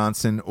David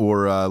Johnson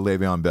or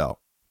Le'Veon Bell.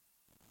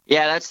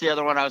 Yeah, that's the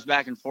other one I was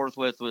back and forth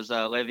with was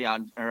not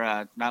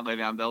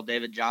Le'Veon Bell,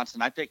 David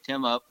Johnson. I picked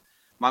him up.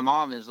 My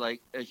mom is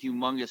like a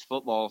humongous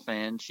football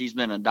fan. She's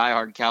been a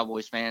diehard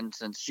Cowboys fan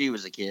since she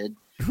was a kid.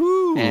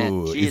 Ooh,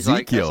 and she's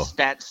Ezekiel.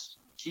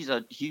 She's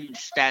a huge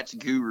stats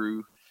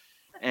guru.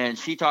 And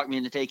she talked me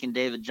into taking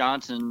David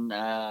Johnson.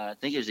 I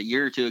think it was a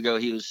year or two ago.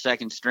 He was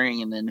second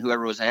string, and then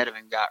whoever was ahead of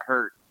him got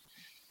hurt.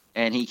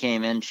 And he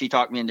came in. She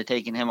talked me into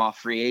taking him off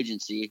free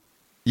agency.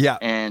 Yeah,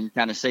 and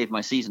kind of saved my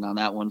season on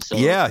that one. So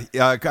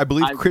I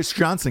believe Chris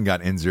Johnson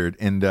got injured,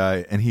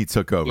 and he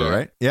took over,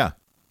 right? Yeah,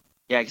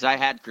 because I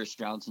had Chris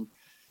Johnson.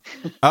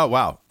 Oh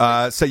wow!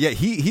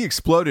 He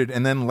exploded,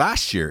 and then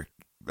last year,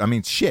 I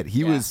mean, shit,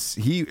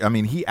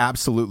 he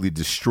absolutely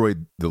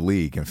destroyed the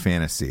league in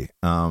fantasy.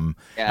 I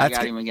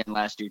got him again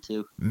last year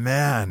too.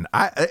 Man,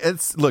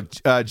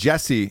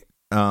 Jesse.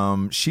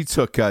 She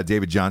took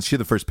David Johnson. She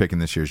had the first pick in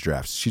this year's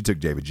draft. She took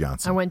David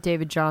Johnson. I went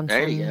David Johnson.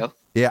 There you go.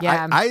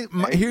 Yeah,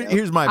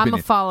 here's my opinion. I'm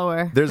a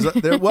follower. Here's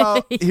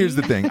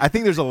the thing. I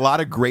think there's a lot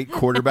of great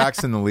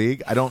quarterbacks in the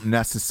league. I don't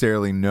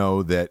necessarily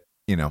know that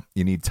you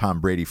need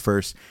Tom Brady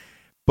first,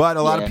 but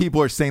a lot of people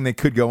are saying they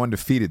could go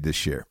undefeated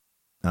this year.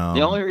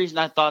 The only reason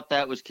I thought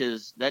that was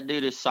because that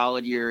dude is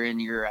solid year in,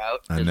 year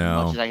out. I know.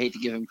 As much as I hate to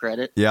give him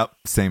credit. Yep,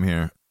 same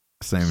here.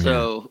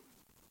 So,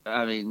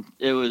 I mean,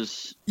 it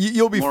was.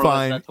 You'll be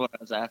fine. That's what I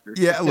was after.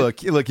 Yeah,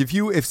 look.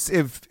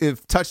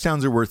 If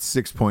touchdowns are worth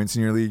 6 points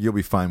in your league, you'll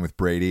be fine with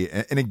Brady.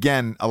 And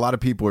again, a lot of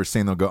people are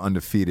saying they'll go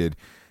undefeated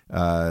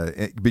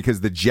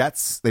because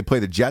they play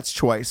the Jets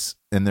twice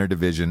in their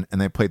division, and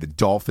they play the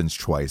Dolphins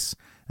twice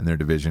in their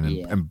division,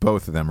 and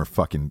both of them are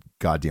fucking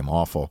goddamn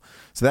awful.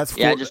 So that's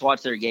I just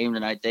watched their game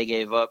tonight. They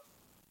gave up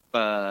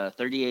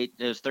 38.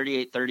 It was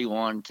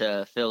 38-31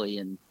 to Philly,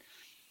 and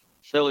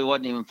Philly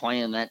wasn't even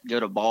playing that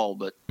good a ball.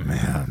 But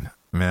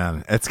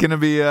man, it's gonna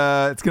be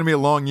a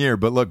long year.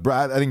 But look,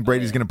 I think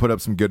Brady's gonna put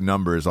up some good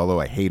numbers. Although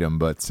I hate him,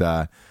 but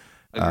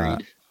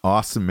agreed.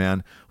 Awesome,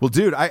 man. Well,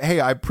 dude,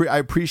 I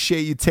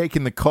appreciate you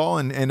taking the call,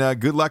 and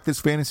good luck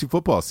this fantasy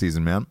football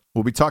season, man.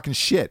 We'll be talking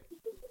shit.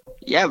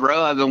 Yeah,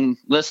 bro. I've been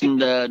listening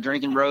to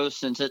Drinking Bros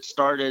since it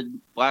started.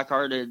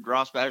 Blackhearted,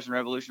 Ross Patterson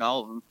Revolution,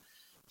 all of them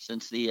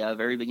since the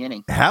very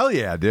beginning. Hell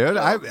yeah, dude.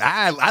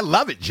 I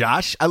love it,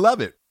 Josh. I love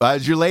it.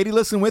 Is your lady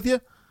listening with you?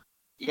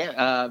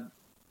 Yeah,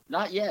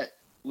 not yet.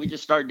 We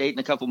just started dating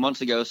a couple months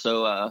ago,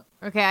 so.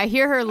 Okay, I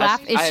hear her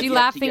laugh. Is she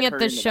laughing at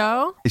the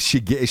show? Is she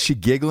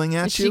giggling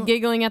at you? Is she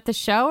giggling at the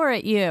show or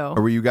at you?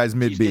 Or were you guys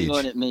mid-beach? She's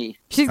giggling at me.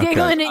 She's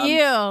giggling at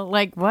you.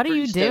 Like, what are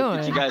you doing?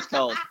 What you guys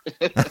called?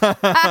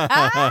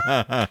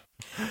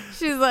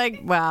 She's like,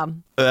 wow.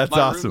 That's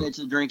My awesome. roommate's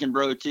a drinking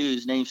bro too.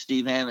 His name's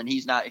Steve Hammond.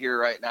 He's not here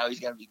right now. He's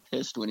gonna be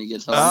pissed when he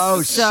gets home.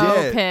 Oh so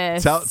shit!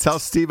 Pissed. Tell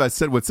Steve I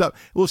said what's up.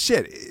 Well,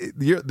 shit.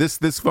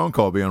 This phone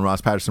call will be on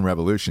Ross Patterson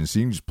Revolution, so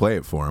you can just play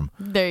it for him.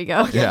 There you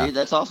go. Yeah, dude,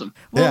 that's awesome.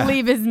 We'll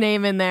leave his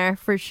name in there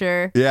for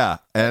sure. Yeah,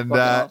 and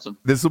awesome.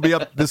 this will be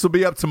up. This will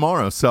be up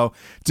tomorrow. So,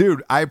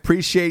 dude, I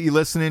appreciate you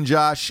listening,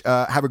 Josh.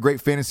 Have a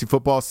great fantasy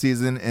football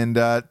season, and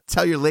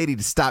tell your lady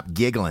to stop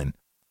giggling.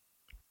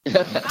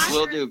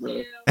 Will do,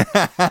 brother.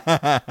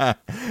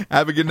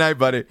 Have a good night,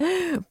 buddy.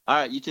 All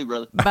right, you too,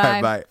 brother.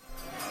 Bye. Bye.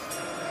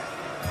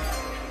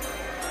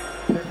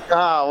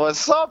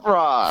 What's up,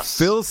 Ross?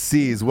 Phil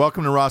C's.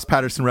 Welcome to Ross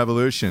Patterson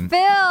Revolution.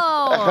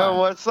 Phil!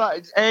 What's up?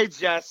 Hey,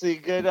 Jesse.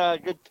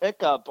 Good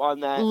pickup on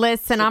that.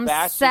 Listen, Sebastian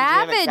I'm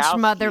savage,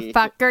 Janikowski.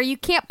 motherfucker. You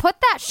can't put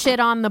that shit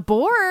on the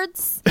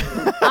boards.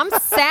 I'm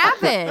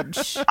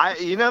savage.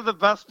 The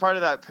best part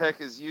of that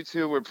pick is you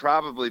two were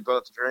probably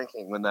both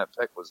drinking when that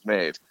pick was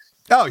made.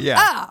 Oh,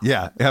 yeah.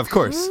 Yeah, of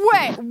course.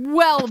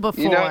 Well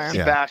before. You know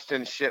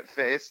Sebastian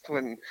shit-faced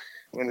when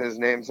his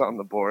name's on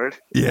the board.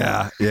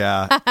 Yeah.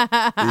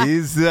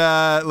 He's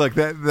look,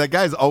 that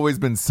guy's always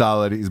been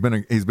solid. He's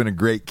been a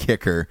great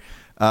kicker.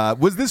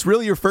 Was this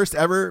really your first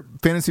ever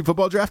fantasy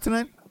football draft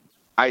tonight?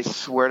 I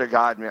swear to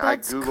God, man.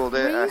 That's I Googled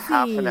crazy. it a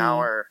half an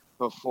hour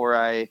before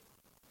I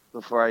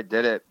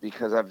did it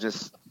because I've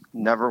just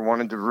never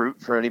wanted to root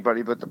for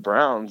anybody but the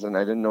Browns, and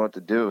I didn't know what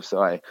to do.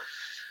 So I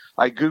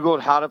Googled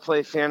how to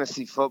play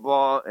fantasy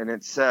football, and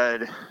it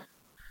said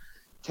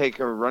take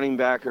a running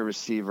back or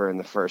receiver in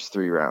the first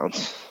 3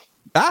 rounds.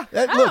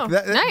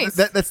 Nice.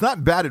 That's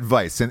not bad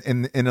advice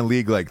in a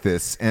league like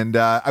this. And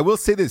I will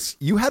say this: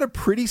 you had a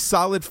pretty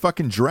solid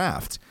fucking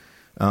draft.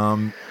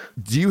 Do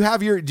you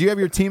have your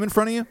team in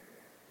front of you?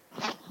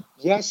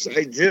 Yes,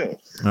 I do.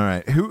 All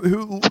right.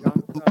 Who?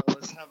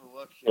 Let's have a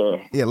look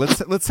here. Yeah,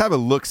 let's have a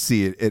look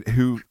see at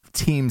who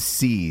Team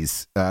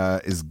C's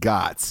is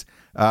got.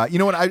 You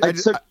know what? I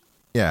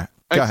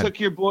took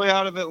your boy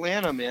out of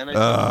Atlanta, man. I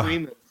took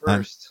Freeman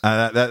first.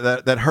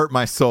 That hurt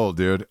my soul,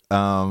 dude.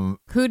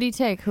 Who'd he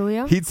take?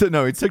 Julio? He took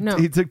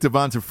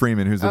Devonta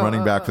Freeman, who's the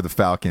running back for the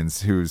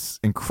Falcons, who's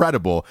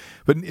incredible.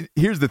 But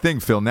here's the thing,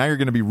 Phil. Now you're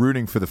going to be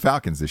rooting for the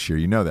Falcons this year.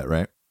 You know that,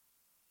 right?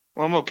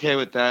 Well, I'm okay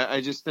with that.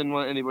 I just didn't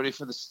want anybody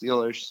for the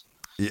Steelers.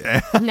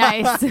 Yeah.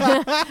 Nice.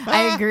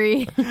 I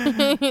agree.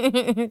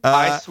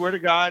 I swear to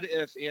God,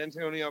 if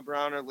Antonio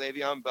Brown or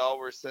Le'Veon Bell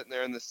were sitting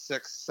there in the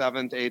 6th,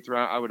 7th, 8th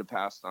round, I would have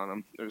passed on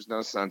them. There's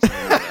no sense in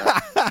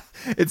that.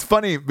 It's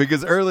funny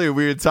because earlier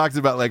we had talked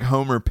about like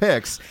homer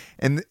picks,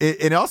 and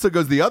it also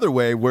goes the other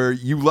way where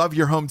you love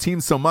your home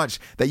team so much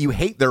that you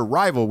hate their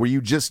rival, where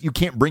you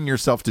can't bring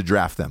yourself to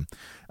draft them.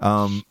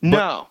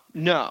 No.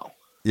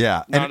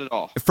 Yeah, not at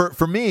all.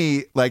 For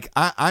me, like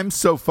I'm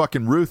so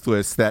fucking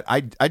ruthless that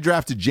I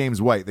drafted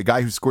James White, the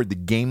guy who scored the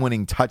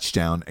game-winning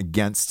touchdown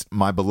against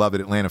my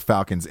beloved Atlanta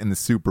Falcons in the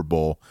Super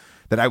Bowl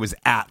that I was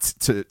at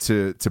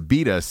to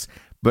beat us.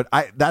 But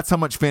that's how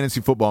much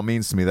fantasy football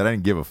means to me that I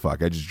didn't give a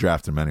fuck. I just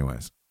drafted him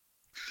anyways.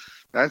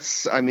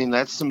 That's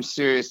some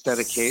serious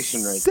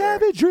dedication right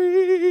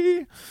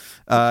Savagery.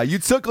 There. You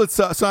took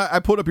so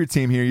I pulled up your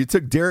team here. You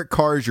took Derek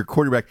Carr as your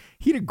quarterback.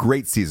 He had a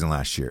great season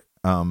last year.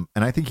 And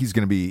I think he's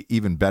going to be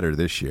even better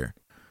this year.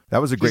 That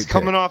was a great. He's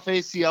coming off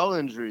ACL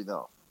injury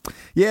though.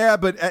 Yeah,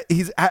 but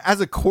he's as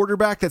a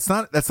quarterback. That's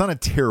not a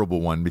terrible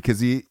one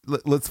because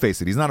let's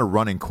face it, he's not a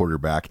running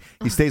quarterback.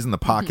 He stays in the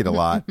pocket a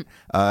lot.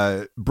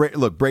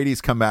 Look,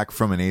 Brady's come back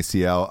from an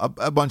ACL.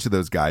 A bunch of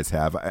those guys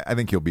have. I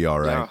think he'll be all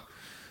right.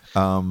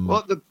 Yeah.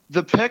 Well,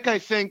 the pick, I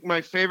think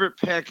my favorite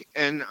pick,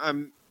 and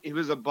he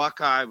was a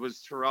Buckeye,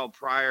 was Terrell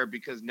Pryor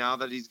because now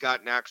that he's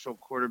got an actual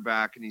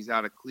quarterback and he's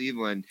out of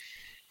Cleveland.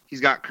 He's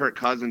got Kirk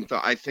Cousins,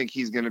 so I think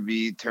he's going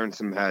to turn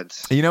some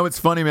heads. You know, it's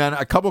funny, man.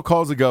 A couple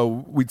calls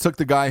ago, we took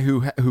the guy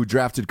who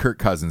drafted Kirk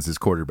Cousins as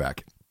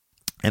quarterback,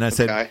 and I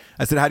said,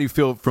 how do you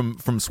feel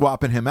from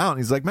swapping him out? And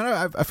he's like,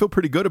 man, I feel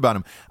pretty good about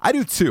him. I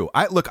do too.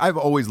 I've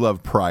always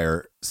loved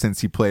Pryor since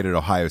he played at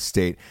Ohio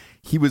State.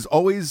 He's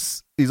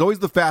always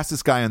the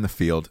fastest guy on the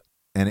field.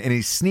 And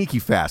he's sneaky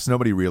fast.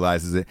 Nobody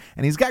realizes it.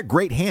 And he's got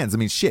great hands. I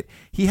mean, shit.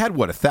 He had,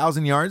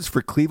 1,000 yards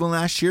for Cleveland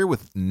last year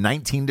with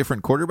 19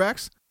 different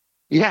quarterbacks?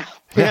 Yeah.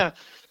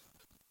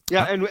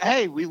 And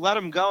hey, we let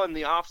him go in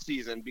the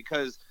offseason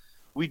because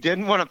we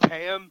didn't want to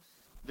pay him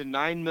the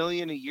 $9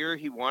 million a year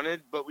he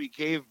wanted, but we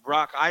gave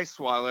Brock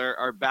Osweiler,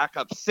 our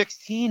backup,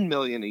 $16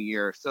 million a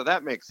year. So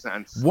that makes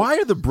sense. Why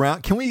are the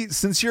Browns? Can we,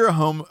 since you're a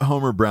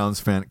Homer Browns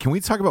fan, can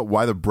we talk about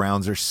why the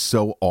Browns are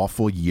so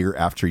awful year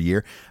after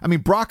year? I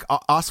mean, Brock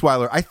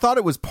Osweiler, I thought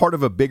it was part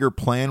of a bigger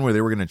plan where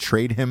they were going to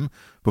trade him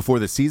before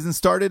the season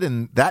started,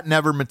 and that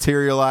never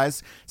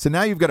materialized. So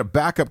now you've got a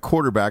backup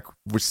quarterback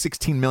with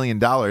 $16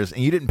 million, and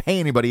you didn't pay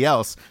anybody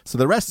else, so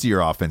the rest of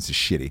your offense is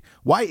shitty.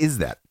 Why is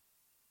that?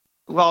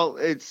 Well,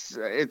 it's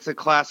a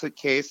classic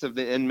case of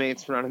the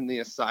inmates running the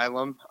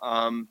asylum.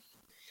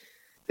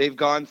 They've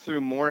gone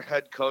through more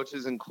head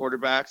coaches and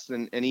quarterbacks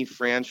than any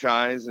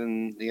franchise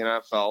in the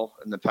NFL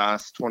in the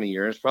past 20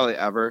 years, probably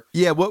ever.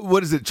 Yeah,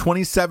 what is it?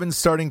 27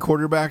 starting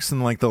quarterbacks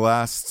in like the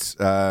last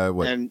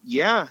what? And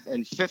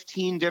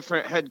 15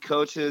 different head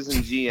coaches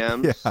and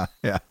GMs.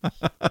 yeah.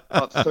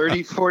 About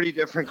 30, 40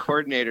 different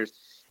coordinators.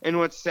 And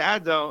what's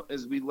sad though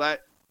is we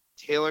let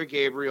Taylor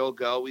Gabriel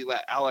go, we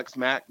let Alex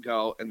Mack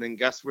go, and then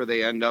guess where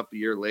they end up a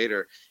year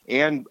later?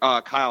 And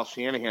Kyle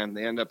Shanahan,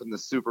 they end up in the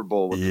Super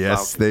Bowl with the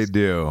Falcons. They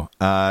do.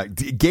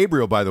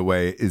 Gabriel, by the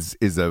way, is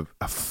a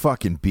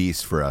fucking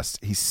beast for us.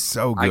 He's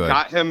so good. I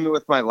got him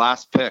with my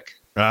last pick.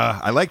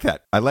 I like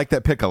that. I like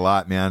that pick a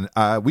lot, man.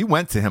 We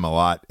went to him a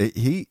lot.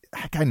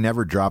 That guy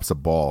never drops a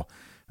ball.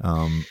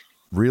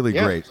 Really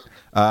great.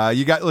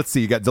 You got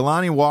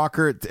Delanie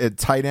Walker at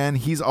tight end.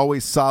 He's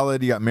always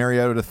solid. You got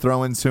Mariota to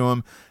throw into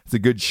him. It's a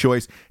good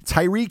choice.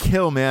 Tyreek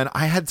Hill, man.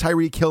 I had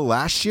Tyreek Hill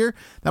last year.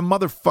 That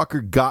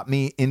motherfucker got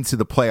me into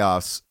the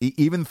playoffs,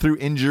 even through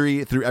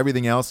injury, through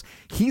everything else.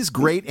 He's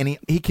great, and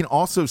he can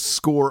also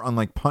score on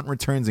like punt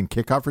returns and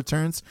kickoff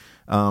returns.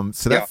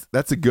 So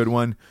that's a good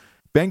one.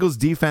 Bengals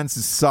defense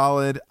is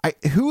solid.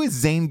 Who is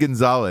Zane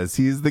Gonzalez?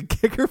 He's the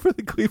kicker for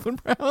the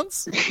Cleveland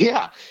Browns?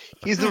 Yeah,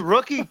 he's the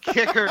rookie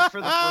kicker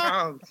for the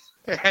Browns.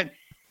 And,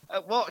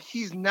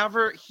 he's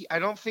never – I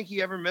don't think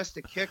he ever missed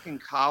a kick in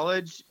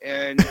college.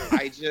 And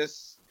I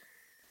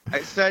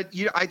said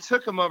 – I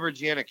took him over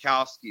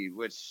Janikowski,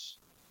 which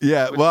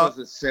was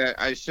a sin.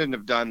 I shouldn't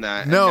have done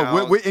that.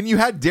 No, and you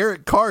had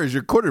Derek Carr as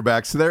your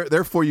quarterback, so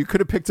therefore you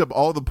could have picked up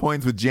all the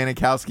points with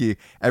Janikowski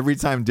every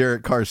time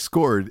Derek Carr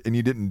scored, and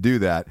you didn't do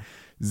that.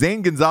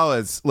 Zane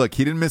Gonzalez, look,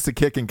 he didn't miss a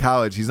kick in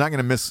college. He's not going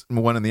to miss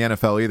one in the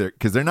NFL either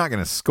because they're not going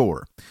to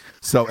score.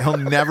 So he'll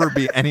never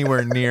be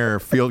anywhere near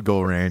field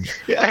goal range.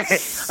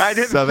 I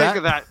didn't think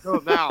of that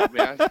until now,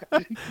 man.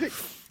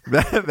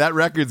 That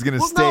record's going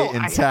to stay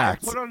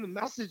intact. I put on the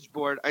message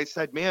board, I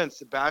said, man,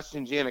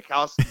 Sebastian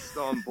Janikowski's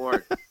still on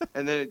board.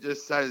 And then it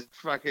just says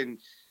fucking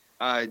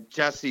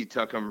Jesse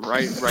took him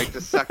right the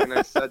second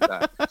I said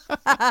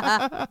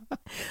that.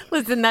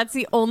 Listen, that's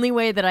the only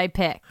way that I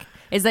pick.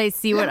 Is I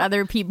see what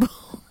other people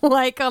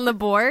like on the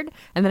board,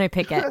 and then I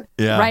pick it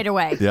right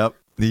away. Yep.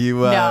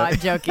 No, I'm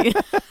joking.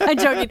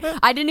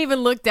 I didn't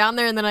even look down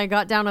there, and then I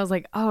got down. I was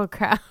like, oh,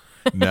 crap.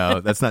 No,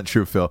 that's not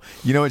true, Phil.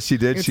 You know what she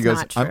did? She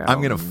goes,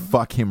 I'm going to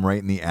fuck him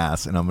right in the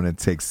ass, and I'm going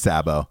to take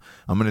Sabo.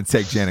 I'm going to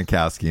take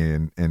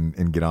Janikowski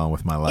and get on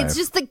with my life. It's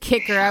just the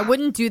kicker. I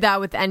wouldn't do that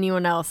with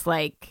anyone else.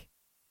 Like,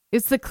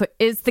 it's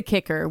the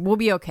kicker. We'll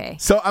be okay.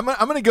 So I'm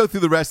going to go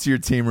through the rest of your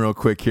team real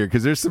quick here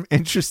because there's some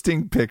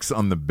interesting picks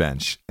on the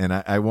bench. And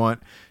I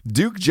want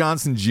Duke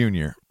Johnson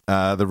Jr.,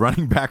 the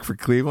running back for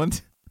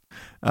Cleveland.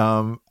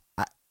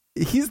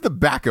 He's the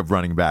backup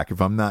running back, if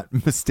I'm not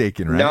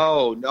mistaken, right?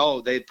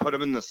 No. They put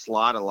him in the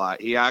slot a lot.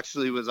 He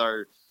actually was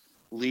our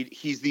lead.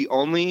 He's the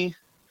only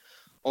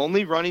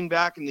running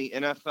back in the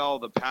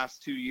NFL the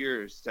past 2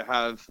 years to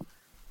have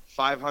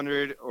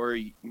 500 or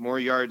more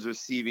yards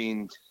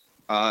receiving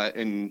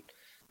in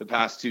the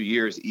past 2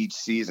 years each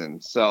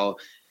season. So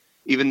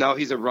even though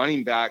he's a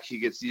running back, he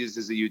gets used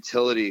as a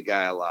utility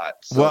guy a lot.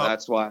 So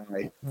that's why.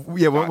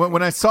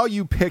 When I saw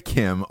you pick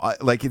him,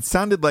 it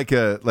sounded like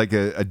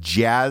a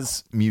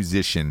jazz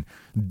musician.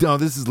 No,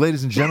 this is,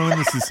 ladies and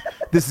gentlemen,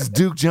 this is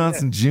Duke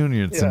Johnson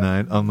Jr.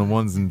 tonight on the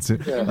ones and two.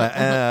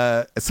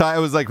 So I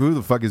was like, who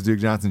the fuck is Duke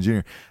Johnson Jr.?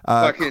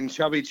 Fucking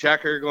Chubby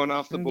Checker going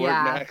off the board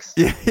next.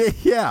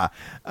 Yeah.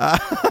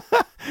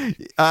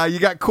 You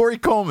got Corey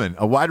Coleman,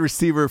 a wide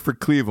receiver for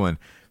Cleveland.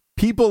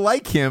 People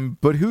like him,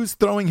 but who's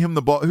throwing him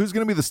the ball? Who's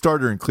going to be the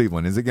starter in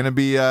Cleveland? Is it going to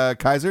be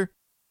Kaiser?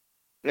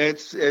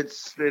 It's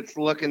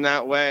looking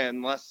that way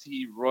unless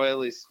he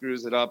royally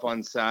screws it up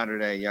on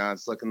Saturday. Yeah,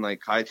 it's looking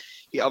like Kaiser.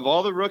 Of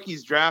all the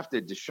rookies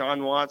drafted,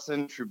 Deshaun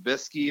Watson,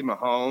 Trubisky,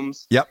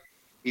 Mahomes. Yep,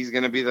 he's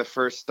going to be the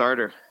first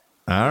starter.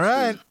 All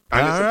right,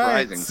 kind of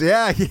surprising.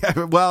 Right.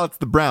 Yeah. Well, it's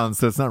the Browns,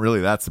 so it's not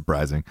really that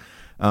surprising.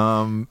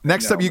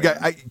 Next up, you got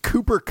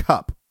Cooper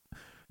Kupp.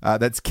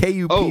 That's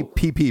Kupp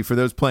for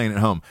those playing at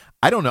home.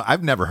 I don't know.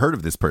 I've never heard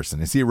of this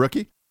person. Is he a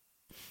rookie?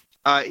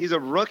 He's a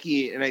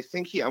rookie, and I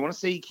want to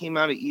say he came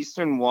out of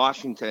Eastern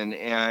Washington,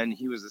 and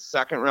he was a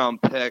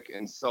second-round pick,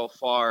 and so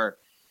far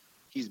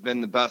he's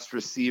been the best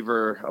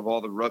receiver of all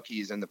the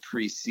rookies in the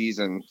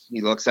preseason. He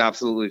looks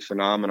absolutely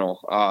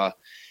phenomenal.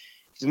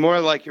 He's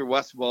more like your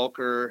Wes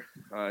Welker,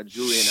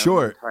 Julian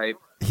Edelman type.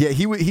 Yeah,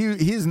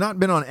 he has not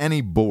been on any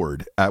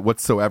board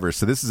whatsoever.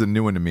 So this is a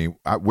new one to me.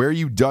 Where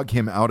you dug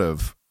him out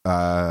of,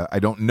 I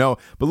don't know.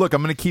 But look,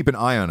 I'm going to keep an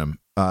eye on him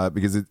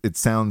because it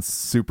sounds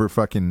super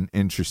fucking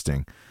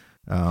interesting.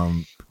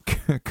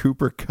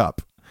 Cooper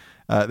Kupp.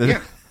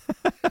 Yeah.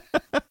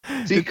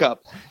 C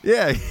cup.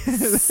 Yeah.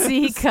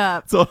 C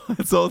cup.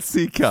 It's all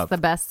C cup. The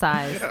best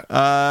size.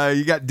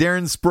 You got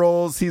Darren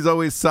Sproles. He's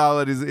always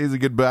solid. He's a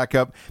good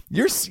backup.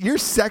 Your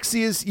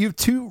sexiest. You have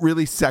two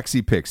really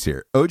sexy picks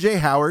here. OJ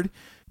Howard,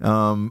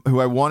 who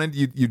I wanted.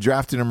 You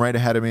drafted him right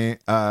ahead of me.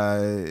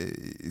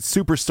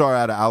 Superstar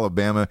out of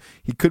Alabama.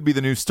 He could be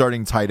the new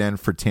starting tight end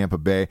for Tampa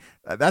Bay.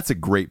 That's a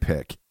great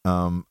pick.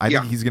 I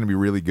think he's going to be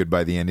really good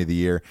by the end of the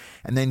year.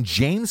 And then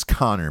James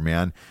Conner,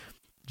 man.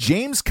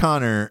 James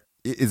Conner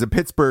is a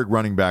Pittsburgh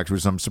running back,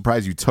 which I'm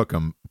surprised you took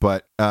him.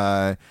 But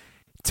to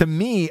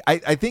me,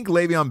 I think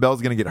Le'Veon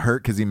Bell's going to get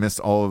hurt because he missed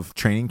all of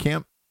training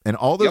camp. And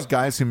all those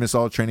guys who miss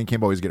all of training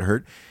camp always get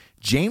hurt.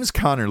 James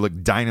Conner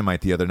looked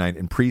dynamite the other night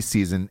in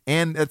preseason,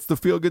 and that's the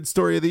feel-good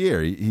story of the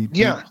year.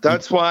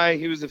 That's why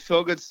he was a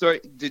feel-good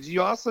story. Did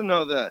you also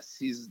know this?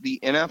 He's the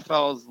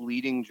NFL's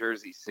leading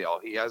jersey sale.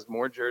 He has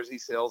more jersey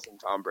sales than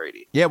Tom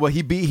Brady. Yeah, well,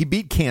 he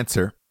beat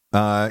cancer.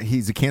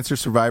 He's a cancer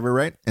survivor,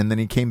 right? And then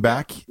he came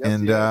back,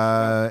 and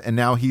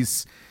now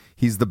he's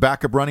the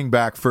backup running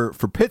back for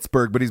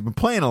Pittsburgh, but he's been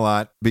playing a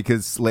lot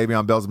because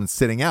Le'Veon Bell's been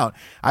sitting out.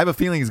 I have a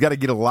feeling he's got to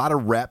get a lot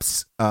of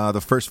reps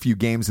the first few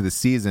games of the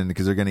season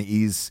because they're going to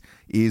ease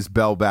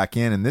Bell back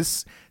in, and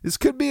this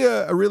could be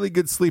a really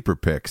good sleeper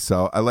pick.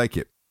 So I like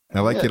it. I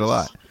like it a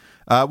lot.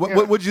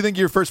 What did you think of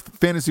your first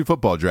fantasy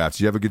football draft?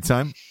 Did you have a good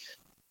time?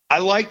 I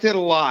liked it a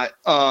lot.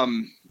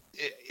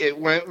 It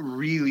went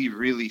really,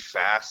 really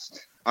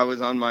fast. I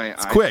was on my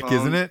It's iPhone. quick,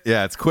 isn't it?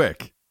 Yeah, it's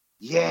quick.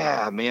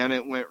 Yeah, man,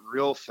 it went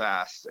real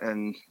fast.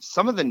 And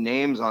some of the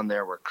names on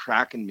there were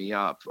cracking me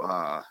up.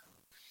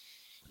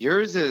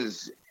 Yours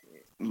is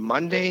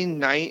Monday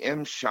Night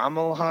M.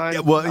 Shyamalan. Yeah,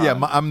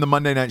 well, I'm the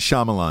Monday Night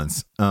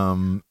Shyamalans.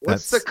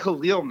 What's the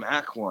Khalil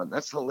Mack one?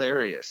 That's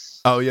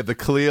hilarious. Oh, yeah, the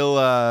Khalil.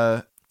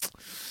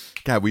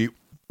 God, we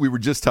were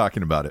just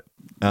talking about it.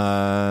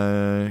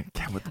 To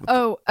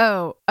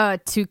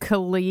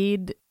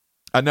Khalid.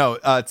 No,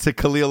 to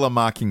Khalil a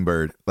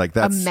Mockingbird. Like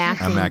that's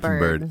a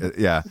Mockingbird.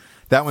 Yeah,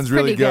 that one's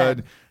really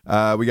good.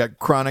 We got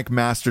Chronic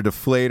Master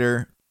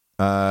Deflator.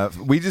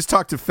 We just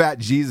talked to Fat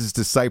Jesus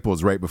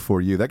Disciples right before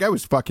you. That guy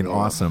was fucking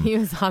awesome. He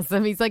was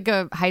awesome. He's like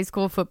a high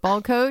school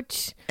football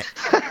coach,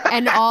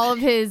 and all of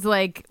his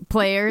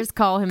players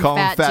call him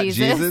Fat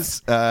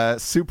Jesus.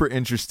 Super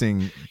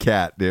interesting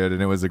cat, dude,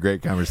 and it was a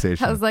great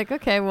conversation. I was like,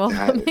 okay, well,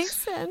 that makes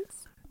sense.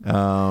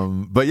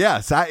 But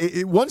yes,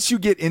 once you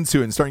get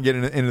into it and start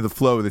getting into the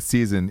flow of the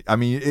season, I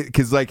mean,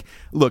 because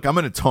look, I'm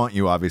going to taunt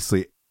you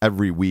obviously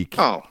every week.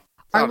 Oh,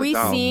 are we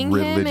seeing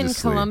him in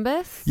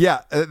Columbus?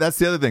 Yeah, that's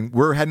the other thing.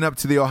 We're heading up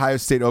to the Ohio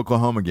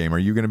State-Oklahoma game. Are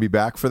you going to be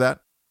back for that?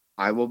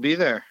 I will be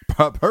there.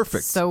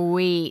 Perfect.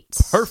 Sweet.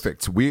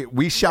 Perfect.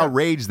 We shall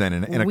rage then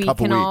in a couple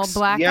weeks. We can all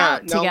black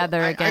out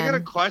together again. I got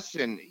a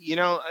question.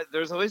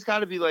 There's always got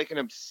to be an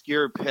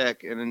obscure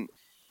pick, and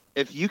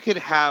if you could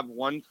have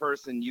one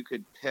person you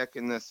could pick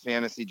in this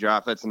fantasy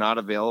draft that's not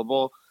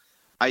available,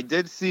 I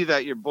did see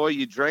that your boy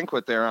you drank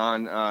with there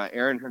on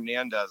Aaron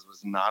Hernandez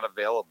was not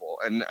available,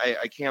 and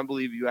I can't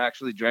believe you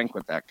actually drank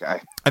with that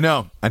guy. I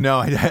know,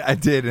 I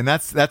did, and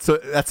that's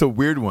a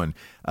weird one.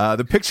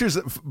 The pictures,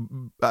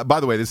 by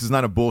the way, this is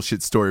not a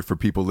bullshit story for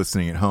people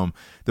listening at home.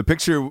 The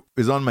picture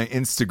is on my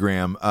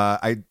Instagram.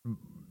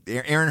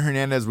 Aaron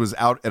Hernandez was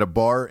out at a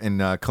bar in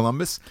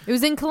Columbus. It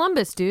was in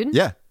Columbus, dude.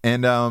 Yeah.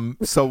 And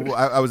so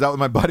I was out with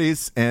my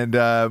buddies, and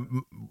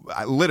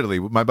literally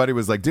my buddy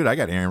was like, dude, I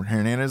got Aaron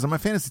Hernandez on my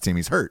fantasy team.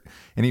 He's hurt.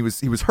 And he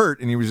was hurt,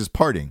 and he was just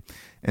partying.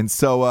 And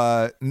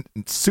so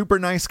super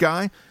nice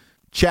guy.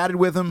 Chatted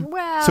with him,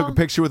 took a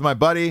picture with my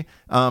buddy.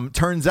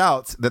 Turns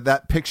out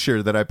that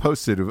picture that I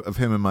posted of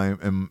him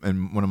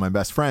and one of my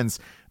best friends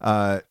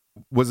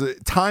was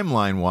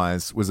timeline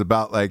wise was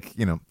about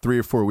 3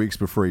 or 4 weeks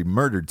before he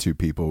murdered 2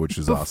 people, which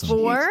was awesome.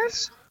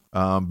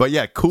 But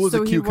yeah, cool as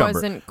a cucumber. So he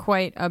wasn't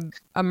quite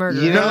a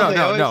murderer.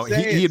 No.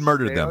 He had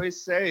murdered them. They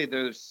always say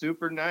they're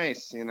super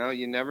nice. You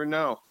never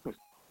know.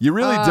 You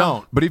really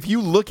don't. But if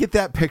you look at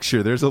that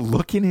picture, there's a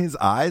look in his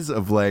eyes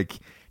of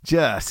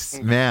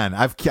man,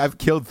 I've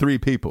killed 3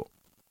 people.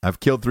 I've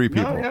killed 3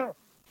 people.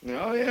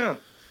 Oh yeah.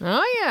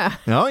 Oh yeah.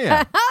 Oh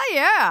yeah. Oh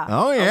yeah.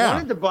 Oh yeah.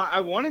 I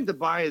wanted to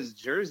buy his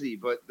jersey,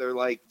 but they're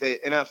like the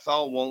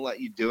NFL won't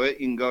let you do it.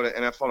 You can go to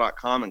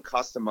NFL.com and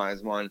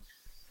customize one.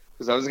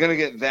 Because I was gonna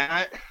get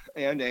that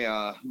and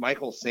a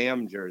Michael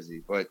Sam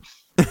jersry, but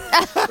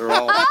they're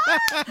all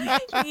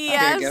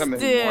yes,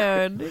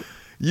 dude.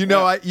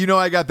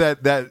 I got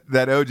that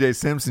OJ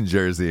Simpson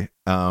jersey.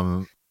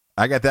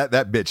 I got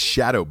that bitch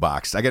shadow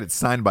boxed. I got it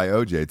signed by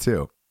OJ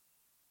too.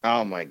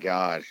 Oh my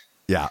god.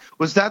 Yeah.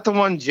 Was that the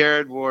one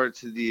Jared wore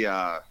to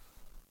the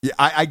Yeah,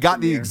 I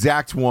got the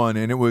exact one,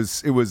 and it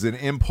was an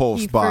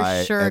impulse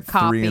buy at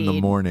 3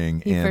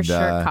 a.m. He for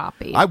sure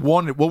copied. I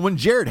wanted. Well, when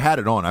Jared had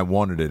it on, I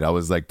wanted it. I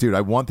was like, dude,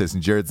 I want this,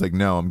 and Jared's like,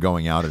 no, I'm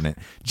going out in it.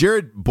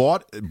 Jared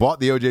bought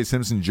the O.J.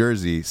 Simpson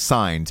jersey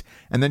signed,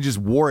 and then just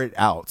wore it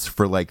out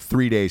for like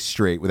 3 days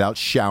straight without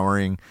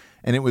showering,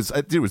 and it was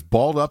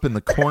balled up in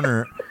the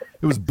corner.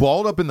 It was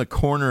balled up in the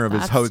corner of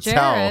his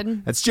hotel.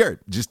 Jared. That's Jared.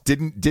 Just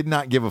did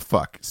not give a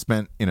fuck.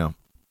 Spent,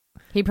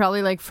 He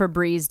probably like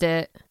Febrezed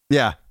it.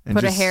 Yeah. And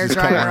put a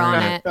hairdryer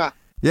on it.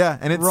 Yeah,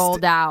 and it's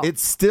rolled out.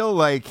 It's still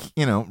like,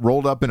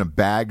 rolled up in a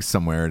bag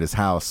somewhere at his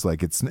house.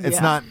 Like it's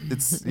not.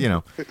 It's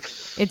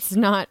It's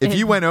not. If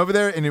you went over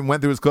there and it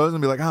went through his clothes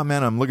and be like, oh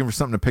man, I'm looking for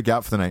something to pick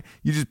out for the night,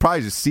 you just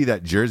probably see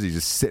that jersey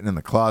just sitting in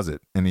the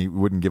closet, and he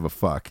wouldn't give a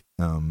fuck.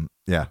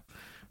 Yeah,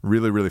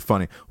 really, really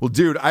funny. Well,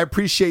 dude, I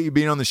appreciate you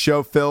being on the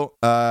show, Phil.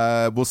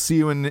 We'll see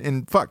you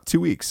in 2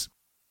 weeks.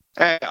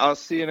 Hey, I'll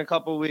see you in a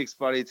couple of weeks,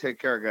 buddy. Take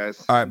care,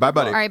 guys. All right, bye,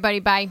 buddy. All right, buddy,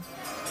 bye.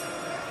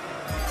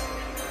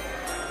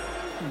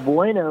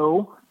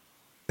 Bueno.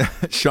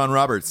 Sean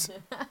Roberts.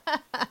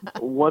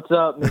 What's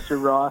up,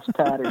 Mr. Ross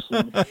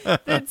Patterson?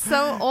 That's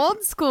so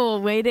old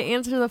school way to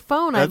answer the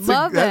phone. I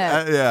love it.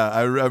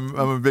 I'm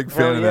a big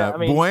fan of that. I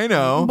mean,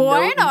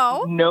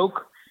 Bueno.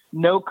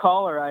 No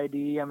caller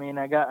ID. I mean,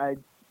 I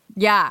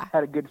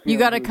had a good feeling. You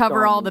got to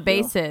cover all the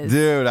bases.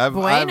 Dude, I've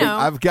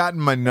gotten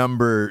my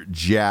number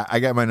I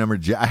got my number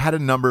I had a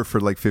number for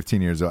like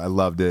 15 years ago. I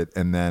loved it,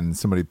 and then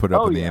somebody put it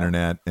up on the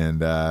internet,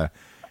 and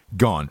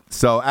gone.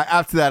 So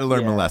after that, I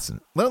learned my lesson.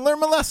 Learn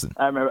my lesson.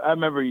 I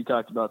remember you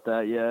talked about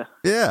that.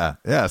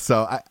 Yeah.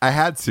 So I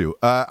had to.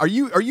 Are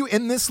you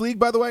in this league,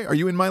 by the way? Are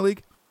you in my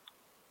league?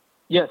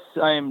 Yes,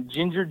 I am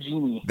Ginger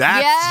Genie.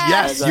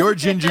 Yes, you're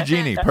Ginger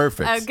Genie.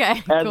 Perfect.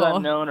 Okay, As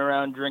I'm known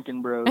around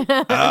Drinking Bros.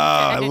 Oh,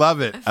 I love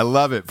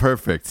it.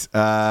 Perfect.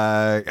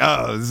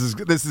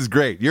 This is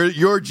great.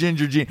 You're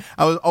Ginger Genie.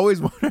 I was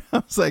always wondering. I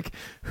was like,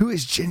 who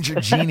is Ginger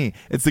Genie?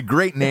 It's a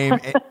great name,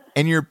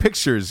 and your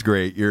picture is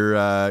great.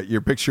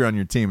 Your picture on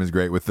your team is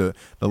great with the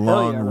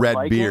long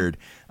red beard.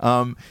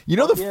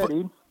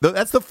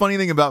 That's the funny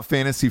thing about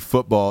fantasy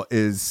football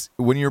is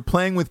when you're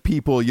playing with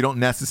people you don't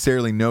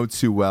necessarily know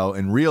too well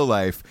in real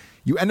life,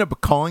 you end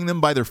up calling them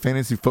by their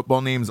fantasy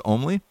football names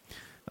only.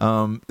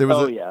 So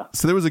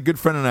there was a good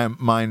friend of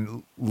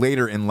mine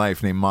later in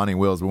life named Monty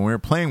Wills. When we were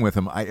playing with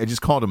him, I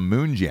just called him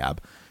Moon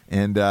Jab.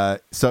 And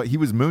so he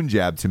was Moon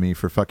Jab to me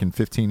for fucking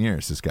 15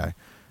 years, this guy.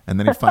 And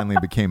then he finally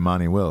became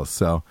Monty Wills.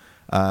 So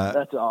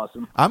that's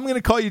awesome. I'm going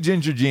to call you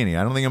Ginger Genie.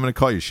 I don't think I'm going to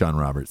call you Sean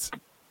Roberts.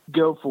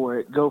 Go for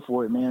it,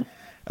 man.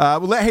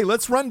 Hey,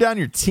 let's run down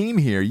your team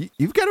here.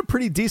 You've got a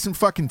pretty decent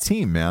fucking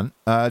team, man.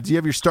 Do you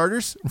have your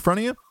starters in front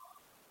of you?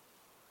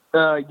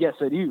 Yes,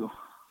 I do.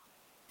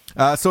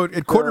 So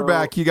at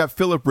quarterback, you got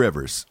Phillip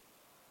Rivers.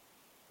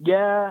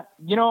 Yeah,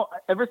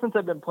 ever since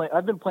I've been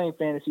playing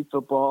fantasy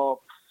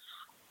football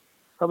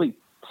probably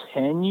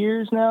 10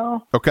 years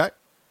now. Okay.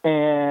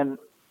 And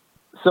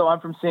so I'm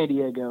from San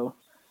Diego.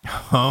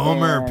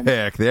 Homer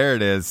pick. There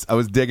it is. I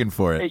was digging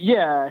for it.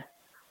 Yeah.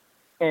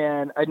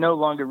 And I no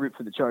longer root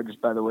for the Chargers,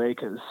 by the way,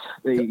 because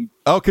they...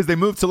 Oh, because they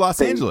moved to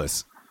Los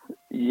Angeles.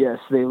 Yes,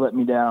 they let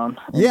me down.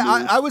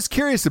 Yeah, I was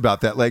curious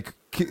about that. Like,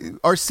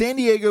 are San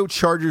Diego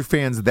Charger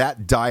fans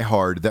that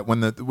diehard that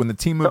when the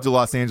team moved to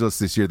Los Angeles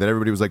this year, that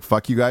everybody was like,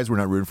 fuck you guys, we're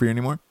not rooting for you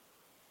anymore?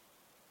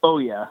 Oh,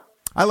 yeah.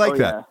 I like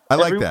that. Yeah. I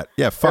like that.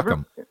 Yeah, fuck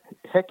them.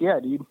 Heck yeah,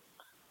 dude.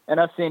 And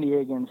us San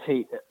Diegans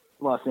hate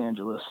Los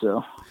Angeles,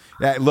 so...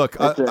 Yeah, look,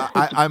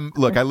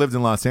 I lived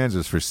in Los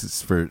Angeles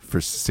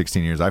for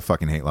 16 years. I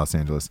fucking hate Los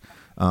Angeles.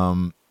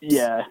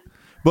 Yeah.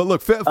 But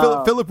look,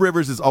 Phillip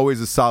Rivers is always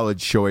a solid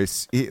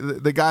choice.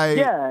 The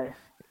guy,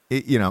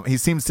 he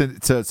seems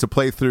to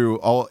play through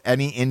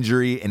any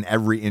injury and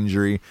every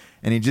injury,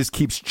 and he just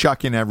keeps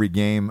chucking every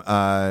game.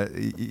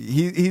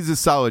 He's a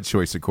solid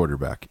choice at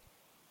quarterback.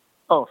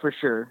 Oh, for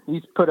sure.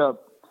 He puts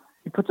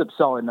up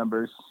solid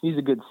numbers. He's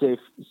a good safe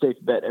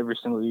bet every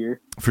single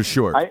year. For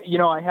sure.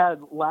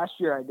 Last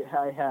year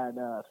I had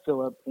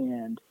Phillip,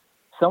 and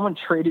someone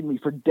traded me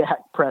for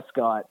Dak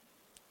Prescott.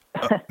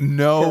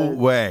 No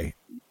way.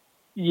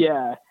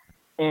 Yeah,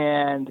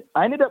 and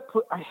I ended up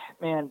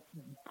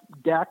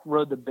Dak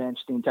rode the bench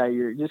the entire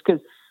year just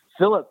because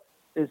Phillip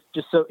is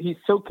just he's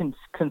so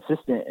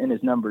consistent in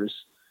his numbers,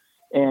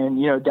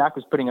 and Dak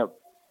was putting up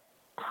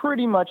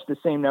pretty much the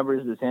same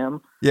numbers as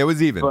him. Yeah, it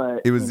was even.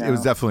 But, it was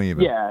definitely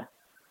even.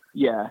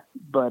 Yeah,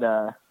 but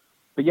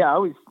yeah, I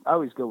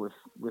always go with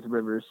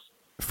Rivers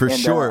for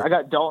sure. I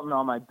got Dalton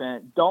on my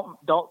bench.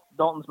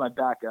 Dalton's my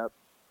backup.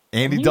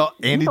 Andy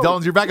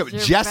Dalton's your backup.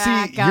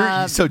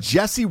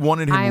 Jesse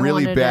wanted him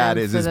really bad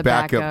as his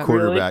backup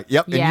quarterback. Really?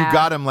 Yep, and you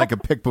got him like a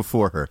pick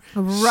before her.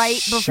 Right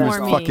before me. She was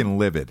fucking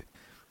livid.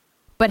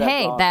 But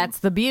hey, awesome. That's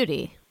the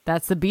beauty.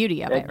 That's the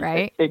beauty of it,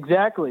 right?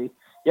 Exactly.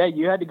 Yeah,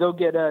 you had to go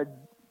get a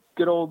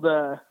good old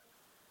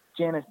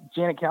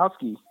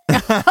Janikowski.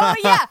 Oh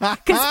yeah,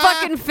 because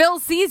fucking Phil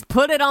C's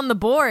put it on the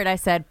board. I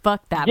said,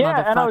 "Fuck that motherfucker."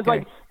 Yeah, and I was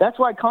like, that's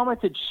why I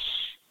commented.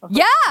 Shh.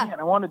 Yeah. Like,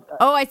 man, I wanted.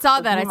 I saw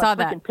that. I saw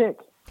that. Pick.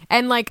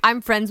 And like, I'm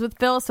friends with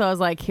Phil, so I was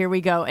like, here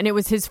we go. And it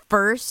was his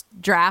first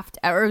draft,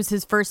 or it was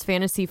his first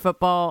fantasy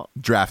football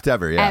draft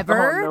ever. Yeah.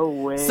 Ever. Oh, no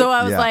way. So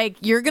I was like,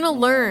 you're going to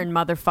learn,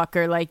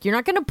 motherfucker. Like, you're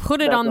not going to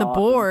put it on the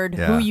board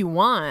who you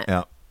want.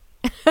 Yeah.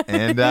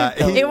 And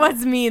it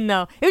was mean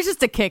though. It was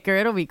just a kicker.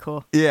 It'll be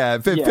cool. Yeah,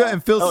 and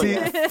Phil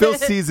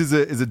Sees is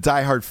a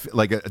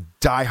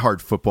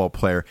diehard football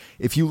player.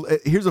 If you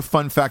here's a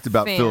fun fact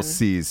about Phil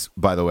Sees,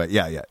 by the way.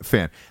 Yeah,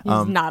 fan.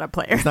 He's not a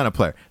player. He's not a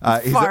player.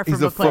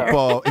 He's a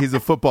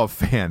football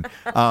fan.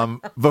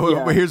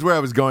 But here's where I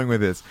was going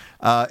with this.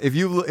 If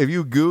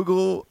you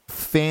Google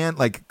fan,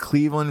 like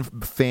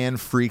Cleveland fan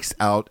freaks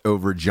out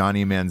over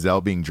Johnny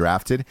Manziel being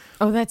drafted.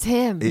 Oh, that's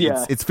him.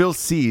 It's Phil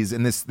Sees,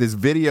 and this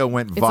video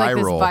went viral. Like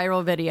this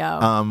viral video.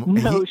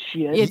 No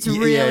shit. It's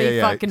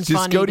really fucking funny.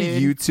 Just go to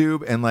dude.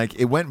 YouTube and like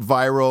it went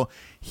viral.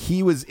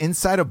 He was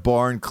inside a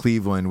bar in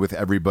Cleveland with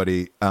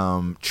everybody,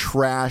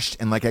 trashed,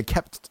 and like I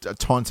kept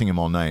taunting him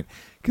all night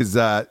because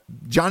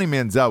Johnny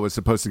Manziel was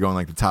supposed to go in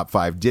like the top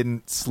 5,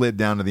 slid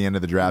down to the end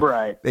of the draft.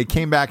 Right. They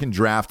came back and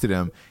drafted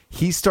him.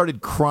 He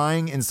started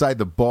crying inside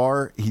the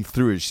bar. He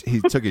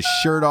took his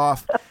shirt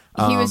off.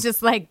 He was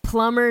just like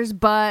plumber's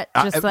butt,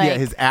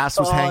 his ass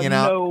was hanging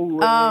out. No way.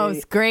 Oh,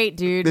 it's great,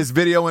 dude. This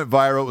video went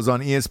viral. It was on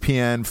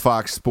ESPN,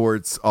 Fox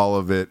Sports, all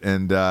of it,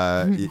 and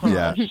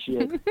yeah,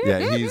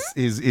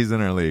 he's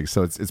in our league,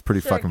 so it's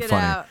pretty fucking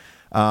funny.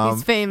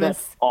 He's famous.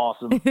 That's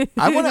awesome.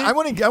 I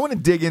want to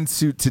dig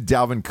into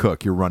Dalvin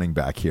Cook, your running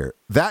back here.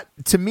 That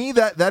to me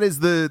that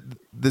is the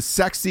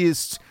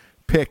sexiest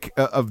pick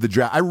of the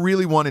draft. I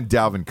really wanted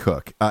Dalvin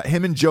Cook.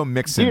 Him and Joe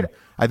Mixon, dude,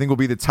 I think will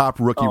be the top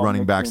rookie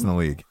running backs in the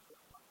league.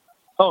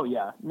 Oh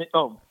yeah.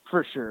 Oh,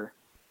 for sure.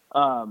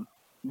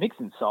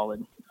 Mixon's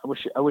solid. I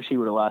wish he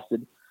would have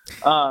lasted.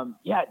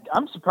 Yeah,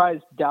 I'm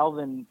surprised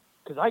Dalvin,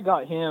 because I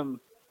got him.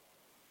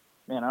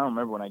 Man, I don't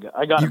remember when I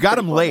got. You got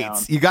him late.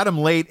 Down. You got him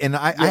late, and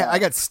I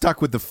got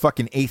stuck with the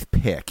fucking 8th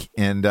pick,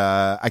 and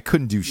I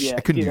couldn't do shit. I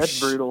couldn't do that's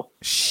brutal.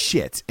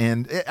 Shit.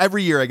 And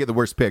every year I get the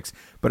worst picks,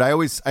 but I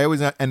always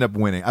end up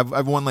winning.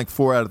 I've won like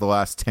 4 out of the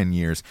last 10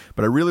 years,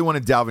 but I really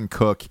wanted Dalvin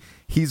Cook.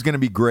 He's going to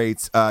be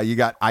great. You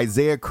got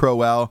Isaiah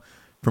Crowell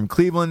from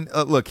Cleveland.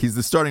 Look, he's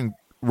the starting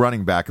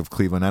running back of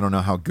Cleveland. I don't know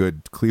how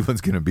good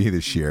Cleveland's going to be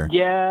this year.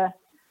 Yeah.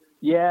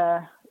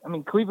 I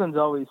mean, Cleveland's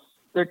always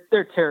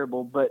they're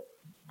terrible, but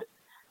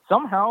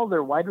somehow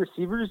their wide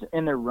receivers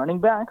and their running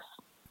backs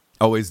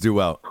always do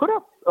well. Put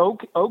up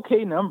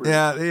okay numbers.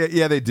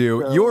 Yeah, they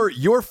do. So,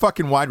 your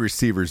fucking wide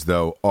receivers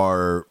though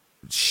are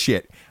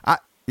shit.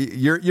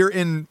 You're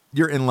in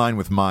line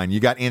with mine. You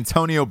got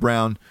Antonio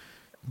Brown,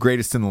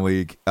 greatest in the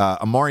league.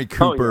 Amari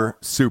Cooper,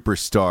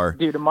 superstar.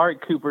 Dude, Amari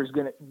Cooper's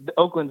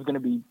Oakland's gonna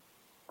be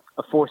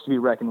a force to be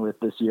reckoned with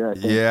this year, I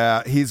think.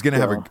 Yeah, he's gonna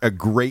have a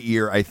great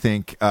year, I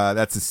think.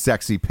 That's a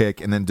sexy pick.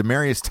 And then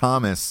Demaryius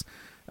Thomas.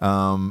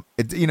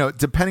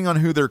 Depending on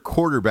who their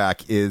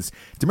quarterback is,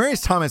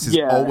 Demaryius Thomas is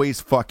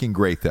always fucking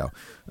great, though.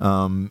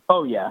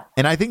 Oh yeah,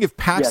 and I think if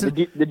Paxton,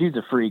 the dude's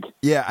a freak.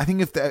 Yeah, I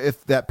think if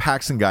that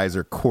Paxton guy's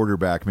our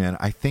quarterback, man,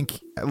 I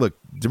think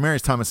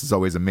Demaryius Thomas is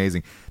always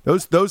amazing.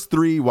 Those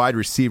 3 wide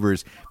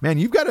receivers, man,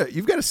 you've got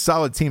a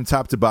solid team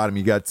top to bottom.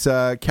 You got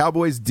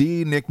Cowboys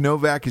D, Nick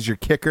Novak is your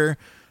kicker.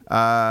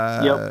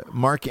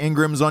 Mark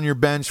Ingram's on your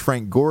bench.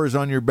 Frank Gore's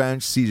on your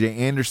bench. CJ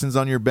Anderson's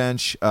on your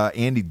bench.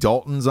 Andy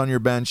Dalton's on your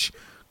bench.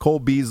 Cole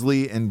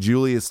Beasley and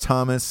Julius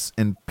Thomas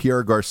and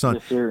Pierre Garçon.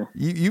 Yes, sir.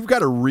 You've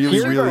got a really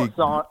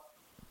Garçon,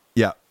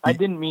 yeah. I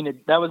didn't mean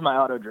it. That was my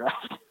auto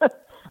draft.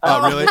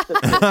 Oh, really?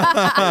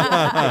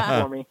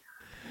 For me.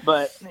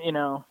 But,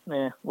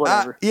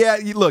 whatever.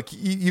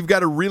 You've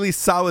got a really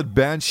solid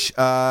bench.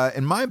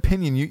 In my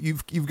opinion,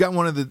 you've got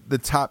one of the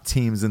top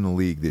teams in the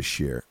league this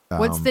year.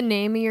 What's the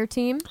name of your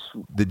team?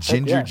 The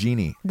Ginger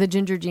Genie. The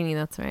Ginger Genie,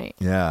 that's right.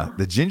 Yeah,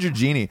 the Ginger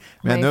Genie.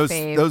 Man,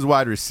 those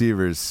wide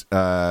receivers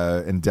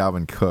and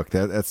Dalvin Cook,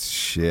 that's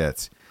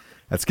shit.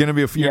 That's gonna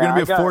be you're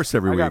gonna be a force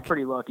every week. I got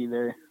pretty lucky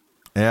there.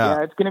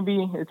 Yeah, it's gonna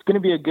be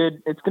a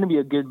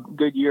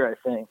good year, I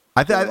think.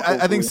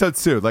 I think so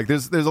too. Like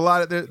there's a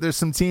lot of there's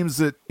some teams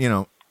that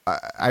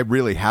I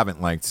really haven't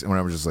liked when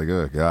I was just like,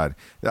 oh god.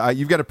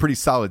 You've got a pretty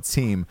solid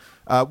team.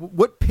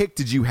 What pick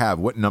did you have?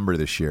 What number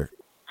this year?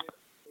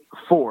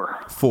 4.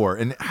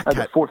 And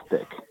the 4th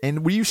pick.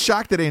 And were you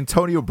shocked that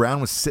Antonio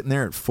Brown was sitting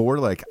there at 4?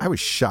 Like I was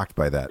shocked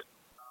by that.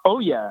 Oh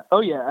yeah.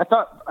 I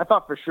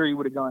thought for sure he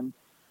would have gone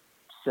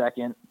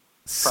second.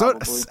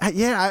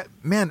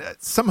 Man,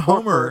 some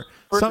homer,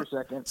 first or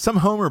second. Some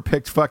homer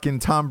picked fucking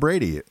Tom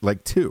Brady at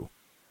like 2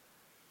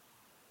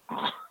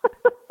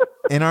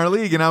 in our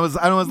league, and I was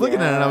looking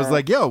at it, and I was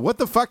like, yo, what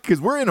the fuck? Because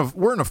we're in a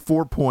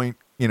 4-point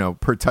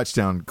per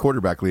touchdown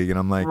quarterback league, and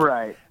I'm like,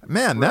 right,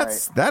 man,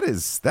 that's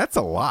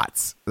a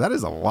lot. That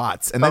is a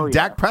lot. And then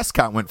Dak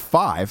Prescott went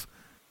 5.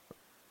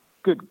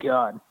 Good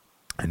God,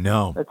 I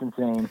know, that's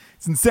insane.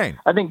 It's insane.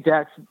 I think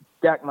Dak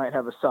might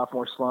have a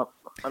sophomore slump.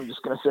 I'm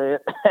just gonna say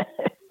it.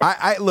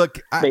 I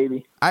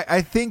maybe.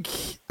 I think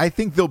I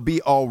think they'll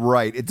be all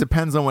right. It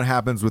depends on what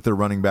happens with their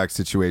running back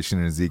situation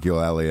and Ezekiel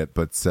Elliott,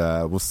 but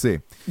we'll see.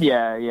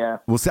 Yeah.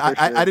 We'll see.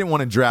 I didn't want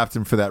to draft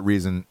him for that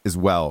reason as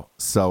well.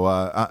 So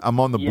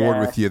I'm on the board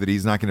with you that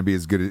he's not going to be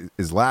as good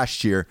as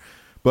last year.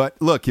 But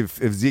look,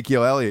 if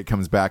Ezekiel Elliott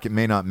comes back, it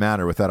may not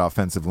matter with that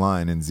offensive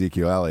line and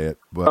Ezekiel Elliott,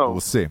 but we'll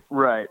see.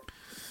 Right.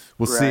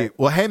 We'll see.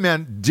 Well, hey,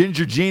 man,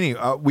 Ginger Genie,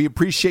 we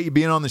appreciate you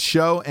being on the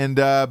show, and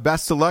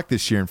best of luck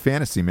this year in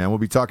fantasy, man. We'll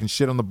be talking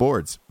shit on the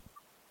boards.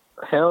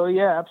 Hell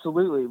yeah,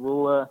 absolutely.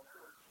 We'll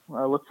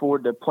I look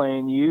forward to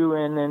playing you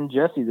and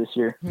Jesse this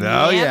year.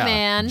 Oh, yeah.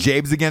 Man.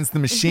 Jabes against the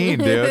machine,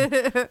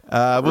 dude.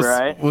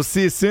 We'll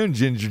see you soon,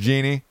 Ginger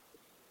Genie.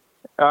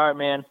 All right,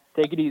 man.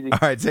 Take it easy. All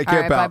right, take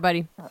care, pal. Bye,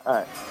 buddy. All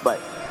right, bye.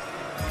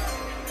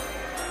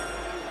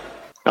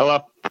 Hello.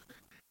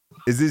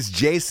 Is this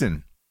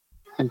Jason?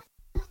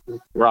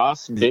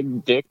 Ross,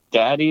 Big Dick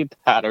Daddy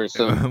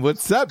Patterson.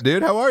 What's up,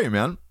 dude? How are you,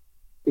 man?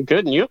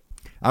 Good, and you?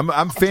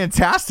 I'm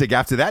fantastic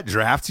after that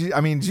draft.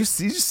 Did you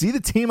see the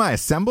team I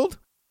assembled?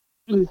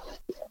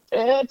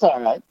 It's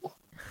all right.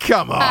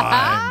 Come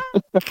on.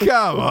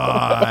 Come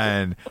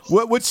on.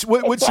 What's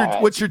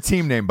your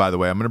team name, by the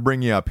way? I'm going to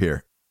bring you up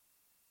here.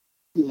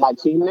 My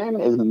team name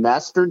is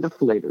Master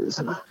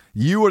Deflators.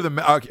 You were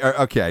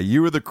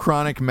You were the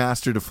chronic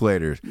Master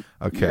Deflators.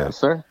 Okay. Yes,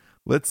 sir.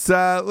 Let's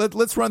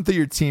run through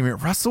your team here.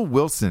 Russell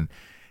Wilson.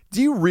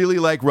 Do you really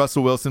like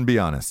Russell Wilson? Be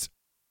honest.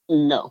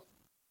 No.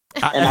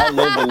 And I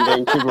live in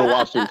Vancouver,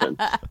 Washington.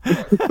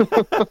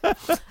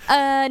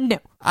 No.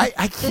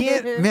 I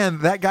can't, man.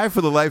 That guy, for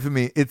the life of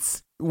me,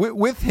 it's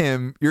with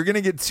him. You're going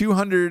to get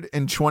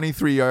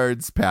 223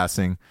 yards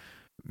passing,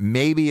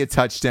 maybe a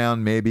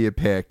touchdown, maybe a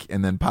pick,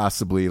 and then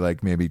possibly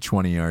like maybe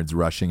 20 yards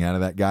rushing out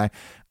of that guy.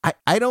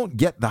 I don't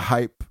get the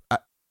hype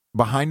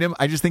behind him.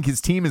 I just think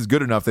his team is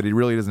good enough that he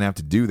really doesn't have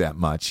to do that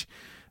much.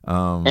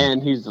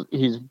 And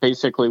he's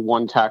basically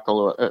one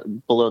tackle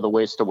below the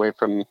waist away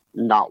from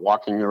not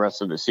walking the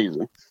rest of the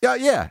season.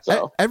 Yeah.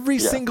 So, every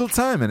single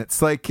time, and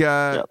it's like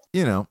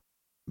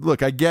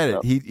look, I get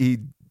it.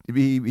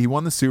 He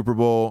won the Super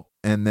Bowl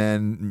and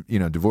then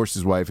divorced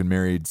his wife and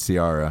married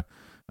Ciara.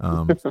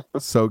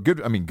 So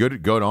good. I mean,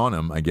 good on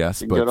him, I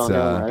guess. But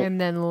right?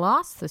 And then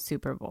lost the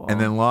Super Bowl.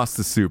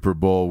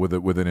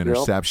 with an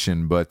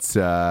interception. But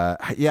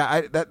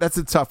that's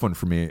a tough one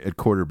for me at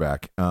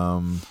quarterback.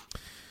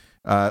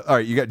 All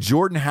right, you got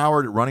Jordan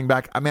Howard at running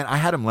back. I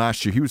had him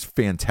last year. He was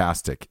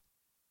fantastic.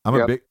 I'm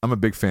a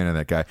big fan of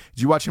that guy.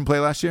 Did you watch him play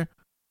last year?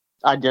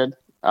 I did,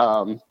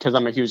 because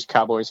I'm a huge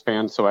Cowboys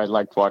fan, so I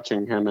liked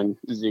watching him and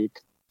Zeke.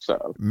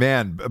 So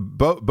man,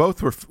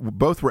 both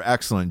were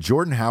excellent.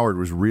 Jordan Howard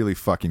was really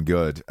fucking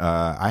good.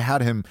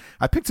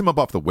 I picked him up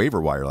off the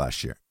waiver wire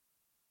last year.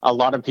 A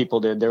lot of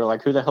people did. They were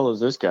like, "Who the hell is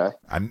this guy?"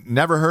 I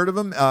never heard of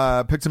him.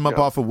 Picked him up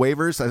off of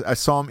waivers. I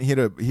saw him. He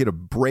had a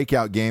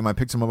breakout game. I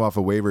picked him up off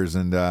of waivers,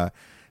 and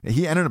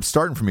he ended up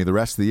starting for me the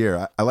rest of the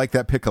year. I like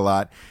that pick a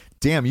lot.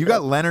 Damn, you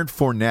got Leonard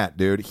Fournette,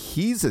 dude.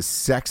 He's a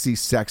sexy,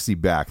 sexy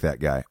back. That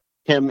guy.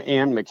 Him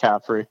and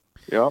McCaffrey.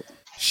 Yep.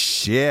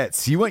 Shit.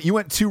 So you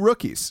went two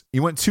rookies.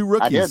 You went two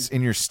rookies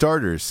in your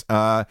starters.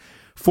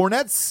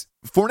 Fournette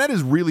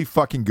is really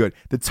fucking good.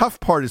 The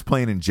tough part is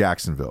playing in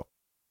Jacksonville.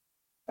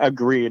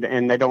 Agreed,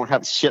 and they don't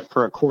have shit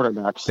for a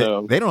quarterback,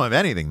 so they don't have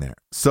anything there.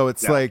 So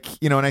it's like,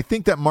 and I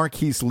think that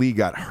Marquise Lee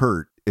got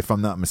hurt, if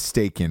I'm not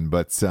mistaken,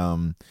 but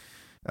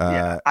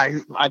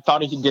I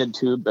thought he did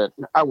too, but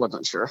I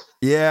wasn't sure.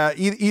 Yeah,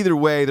 either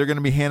way, they're going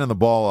to be handing the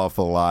ball off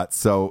a lot.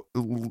 So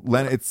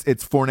it's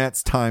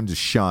Fournette's time to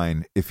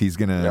shine if he's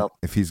gonna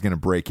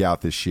break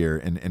out this year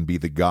and be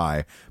the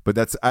guy. But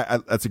that's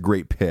a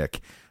great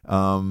pick.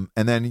 And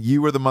then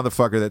you were the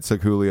motherfucker that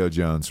took Julio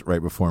Jones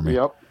right before me.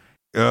 Yep.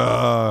 I'm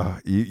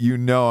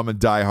a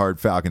diehard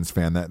Falcons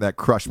fan. That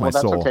crushed my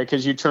soul. Well, that's okay,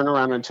 because you turned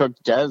around and took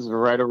Dez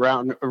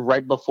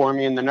right before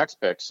me in the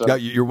next pick. So yeah,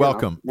 you're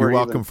welcome. You're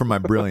welcome for my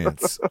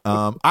brilliance.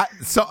 All right.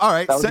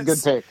 That was a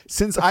good pick.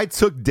 Since I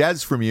took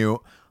Dez from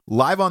you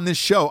live on this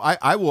show,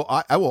 I will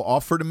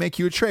offer to make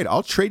you a trade.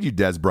 I'll trade you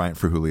Dez Bryant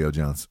for Julio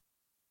Jones.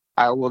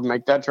 I will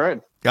make that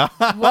trade. Wow!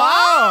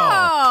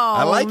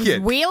 I like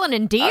it. Wheeling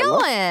and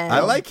dealing.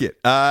 I like it.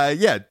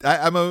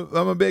 I'm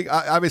a big.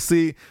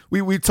 Obviously,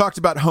 we talked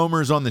about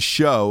homers on the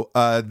show.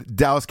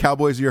 Dallas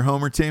Cowboys are your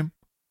homer team.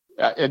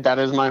 That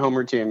is my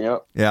homer team.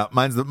 Yep. Yeah,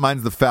 mine's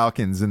the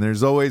Falcons, and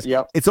there's always.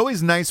 Yep. It's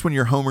always nice when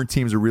your homer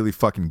teams are really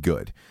fucking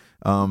good.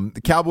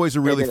 The Cowboys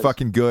are really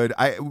fucking good.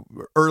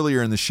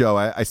 Earlier in the show,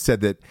 I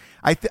said that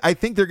I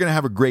think they're going to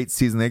have a great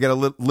season. They got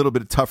a little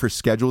bit of tougher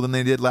schedule than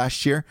they did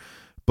last year.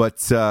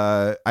 But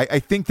I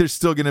think they're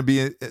still going to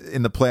be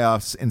in the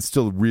playoffs and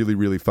still really,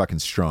 really fucking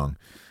strong.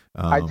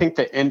 I think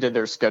the end of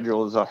their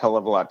schedule is a hell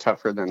of a lot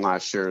tougher than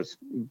last year's.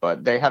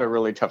 But they had a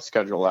really tough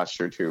schedule last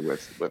year, too,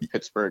 with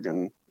Pittsburgh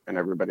and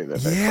everybody.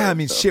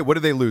 Shit, what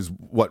did they lose?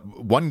 What,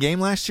 one game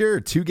last year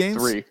or two games?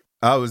 3.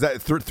 Oh, was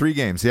that 3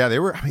 games? Yeah, they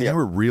were. They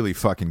were really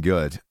fucking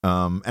good.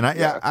 And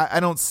I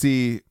don't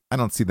see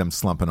them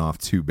slumping off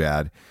too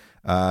bad.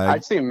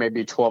 I'd see him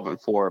maybe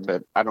 12-4,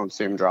 but I don't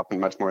see him dropping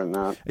much more than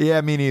that.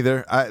 Yeah, me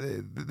neither.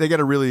 They got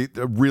a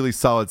really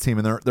solid team,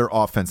 and their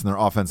offense and their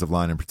offensive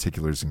line in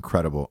particular is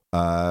incredible.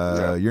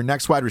 Your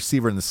next wide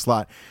receiver in the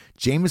slot,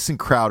 Jamison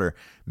Crowder.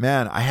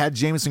 Man, I had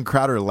Jamison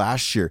Crowder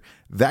last year.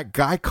 That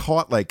guy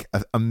caught like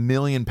a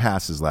million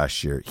passes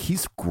last year.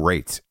 He's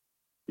great.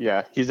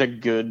 Yeah, he's a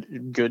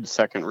good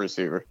second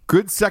receiver.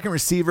 Good second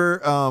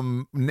receiver.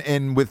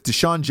 And with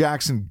Deshaun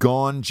Jackson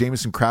gone,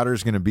 Jamison Crowder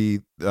is going to be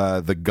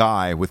the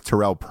guy with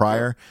Terrell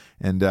Pryor.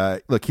 And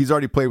look, he's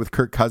already played with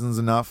Kirk Cousins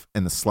enough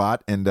in the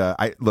slot. And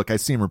I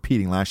see him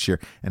repeating last year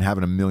and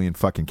having a million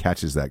fucking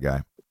catches. That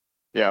guy.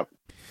 Yeah.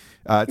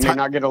 May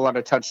not get a lot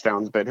of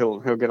touchdowns, but he'll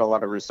get a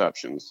lot of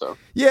receptions. So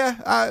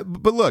yeah,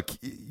 but look,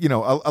 you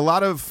know, a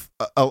lot of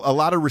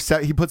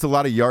he puts a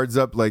lot of yards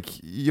up. Like,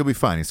 you'll be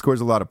fine. He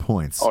scores a lot of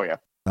points. Oh yeah.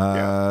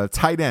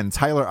 Tight end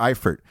Tyler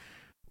Eifert.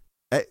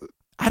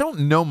 I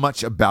don't know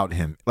much about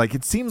him. Like,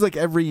 it seems like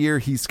every year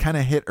he's kind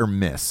of hit or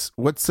miss.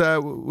 What's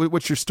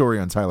your story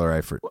on Tyler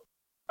Eifert?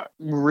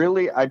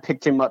 Really, I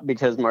picked him up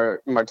because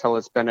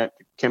Martellus Bennett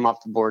came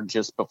off the board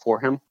just before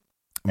him.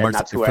 And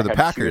that's who for I the had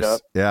Packers. Up.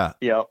 Yeah.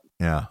 Yep.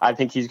 Yeah. I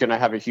think he's going to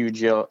have a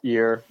huge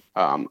year.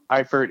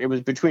 Eifert, it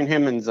was between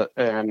him and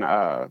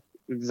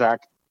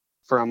Zach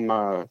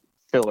from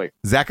Philly.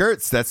 Zach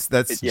Ertz.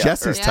 That's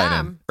Jesse's tight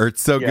end. Ertz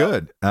so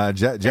good.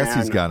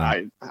 Jesse's got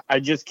him. I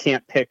just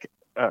can't pick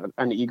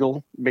an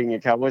Eagle, being a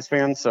Cowboys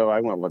fan, so I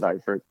went with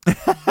Eifert.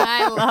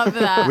 I love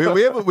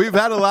that. We've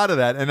had a lot of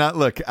that, and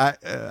look,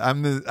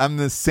 I'm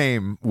the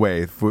same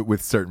way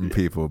with certain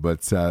people,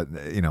 but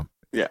you know.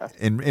 Yeah.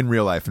 In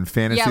real life, in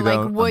fantasy,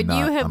 though, would you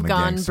have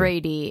gone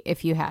Brady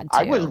if you had to?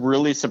 I was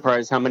really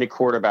surprised how many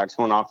quarterbacks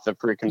went off the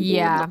freaking board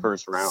in the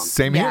first round.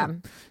 Same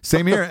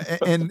here.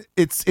 And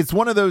it's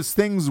one of those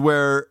things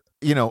where,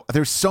 you know,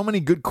 there's so many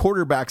good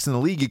quarterbacks in the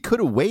league. You could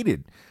have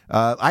waited.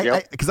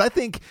 Because I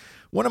think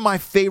one of my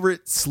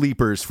favorite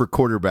sleepers for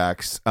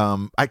quarterbacks,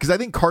 because I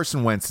think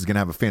Carson Wentz is going to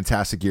have a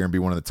fantastic year and be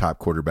one of the top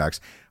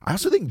quarterbacks. I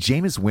also think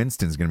Jameis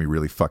Winston is going to be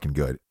really fucking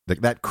good.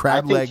 Like that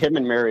crab leg. I think him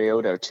and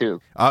Mariota too.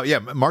 Oh yeah,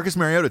 Marcus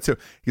Mariota too,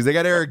 because they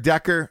got Eric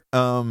Decker.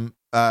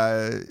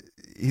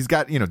 He's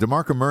got, you know,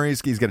 DeMarco Murray.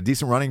 He's got a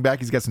decent running back.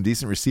 He's got some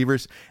decent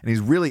receivers, and he's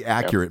really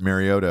accurate,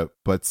 Mariota.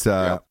 But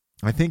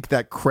I think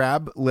that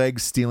crab leg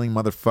stealing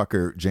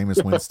motherfucker,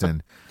 Jameis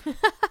Winston,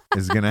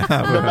 is going to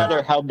have. No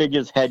matter how big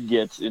his head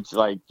gets, it's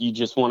like you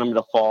just want him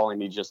to fall,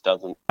 and he just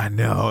doesn't. I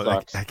know.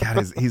 That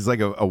guy he's like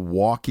a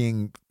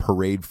walking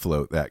parade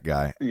float, that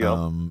guy.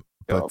 Yep.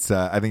 But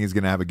I think he's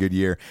going to have a good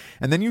year.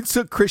 And then you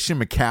took Christian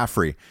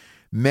McCaffrey.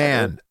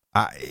 Man,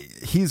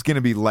 he's going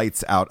to be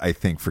lights out, I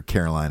think, for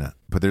Carolina.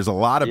 But there's a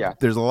lot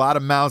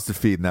of mouths to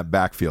feed in that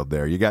backfield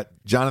there. You got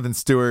Jonathan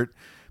Stewart,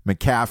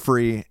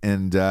 McCaffrey,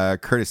 and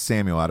Curtis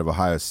Samuel out of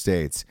Ohio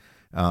State.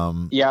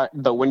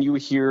 But when you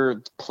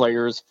hear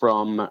players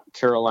from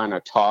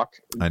Carolina talk,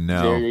 I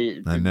know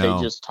they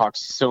just talk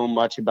so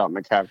much about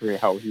McCaffrey,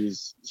 how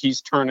he's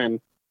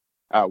turning.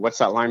 What's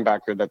that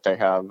linebacker that they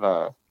have?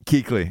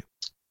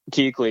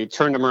 Kuechly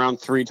turned him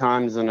around 3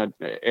 times in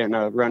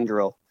a run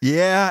drill.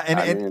 Yeah,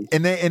 and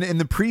in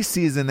the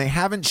preseason they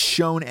haven't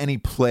shown any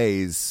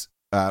plays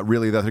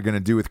really that they're going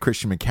to do with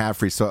Christian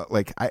McCaffrey. So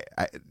like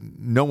I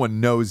no one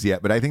knows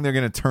yet, but I think they're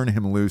going to turn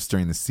him loose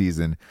during the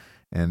season.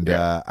 And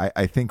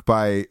I think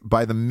by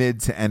the mid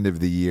to end of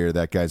the year,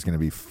 that guy's going to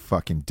be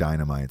fucking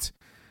dynamite.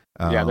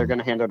 They're going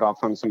to hand it off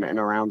on some in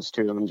rounds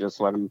to him and just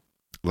let him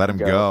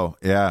go.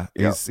 Yeah,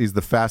 he's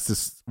the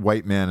fastest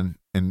white man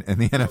in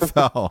the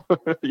NFL.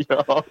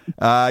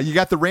 You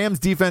got the Rams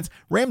defense.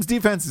 Rams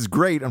defense is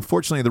great.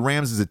 Unfortunately, the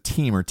Rams as a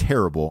team are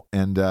terrible.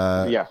 And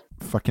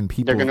fucking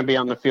people. They're going to be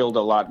on the field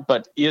a lot.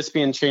 But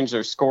ESPN changed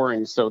their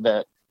scoring so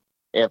that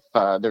if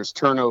there's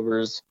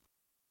turnovers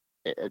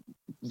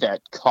that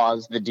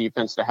cause the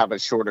defense to have a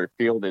shorter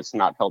field, it's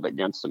not held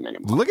against them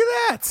anymore. Look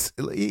at that.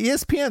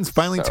 ESPN's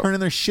finally turning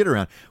their shit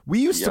around. We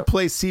used to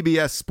play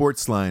CBS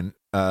Sportsline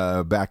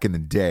back in the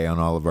day on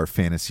all of our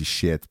fantasy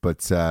shit,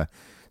 but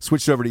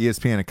switched over to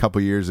ESPN a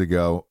couple years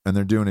ago, and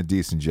they're doing a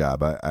decent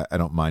job. I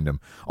don't mind them.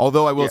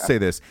 Although I will say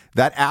this,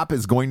 that app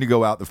is going to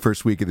go out the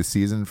first week of the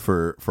season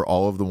for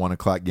all of the 1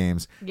 o'clock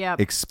games.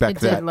 Yep. Expect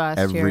that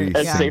every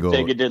single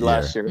year. It did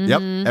last year.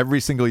 Yep,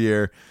 every single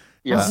year.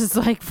 It's just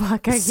like,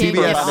 fuck, I can't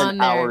get on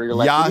there.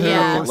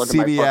 Yahoo,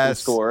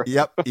 CBS,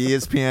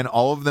 ESPN,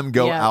 all of them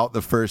go out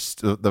for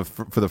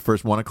the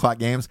first 1 o'clock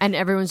games. And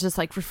everyone's just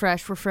like,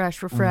 refresh.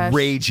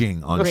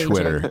 Raging on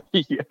Twitter.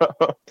 Just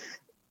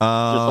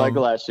like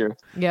last year.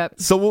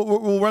 Yep. So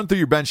we'll run through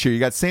your bench here. You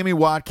got Sammy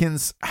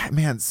Watkins.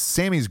 Man,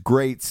 Sammy's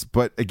great,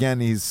 but again,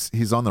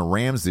 he's on the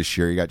Rams this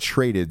year. He got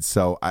traded,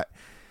 so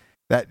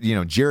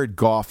Jared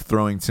Goff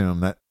throwing to him.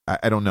 That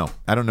I don't know.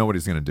 I don't know what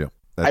he's going to do.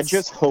 I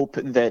just hope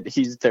that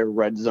he's their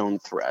red zone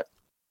threat.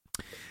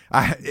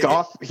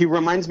 Goff, he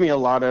reminds me a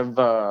lot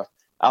of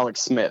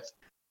Alex Smith.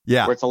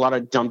 Yeah. Where it's a lot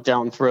of dump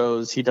down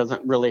throws. He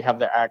doesn't really have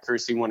the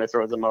accuracy when he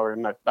throws them over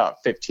in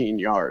about 15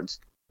 yards.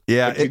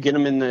 Yeah, if you get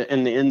him in the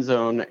end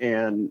zone,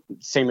 and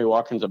Sammy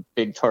Watkins a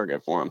big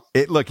target for him.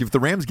 Look, if the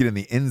Rams get in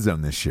the end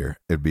zone this year,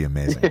 it'd be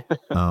amazing.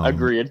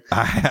 Agreed.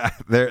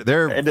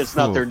 They're and it's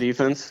not their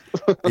defense.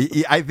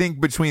 I think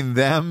between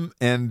them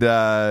and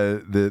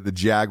the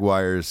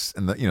Jaguars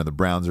and the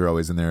Browns are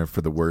always in there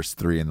for the worst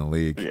 3 in the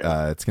league.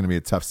 Yeah. It's going to be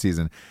a tough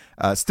season.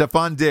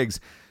 Stephon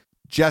Diggs,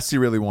 Jesse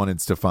really wanted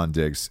Stephon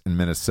Diggs in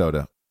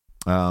Minnesota.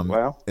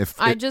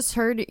 I just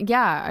heard,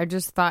 I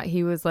just thought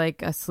he was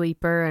like a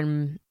sleeper,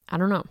 and I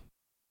don't know.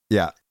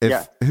 Yeah.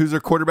 Who's their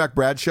quarterback?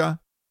 Bradshaw?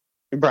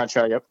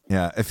 Bradshaw, yep.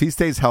 Yeah. If he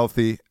stays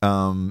healthy,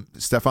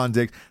 Stephon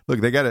Diggs.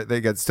 Look, they got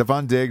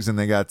Stephon Diggs and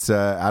they got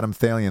Adam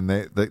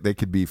Thielen. They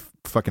could be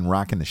fucking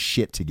rocking the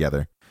shit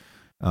together.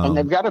 And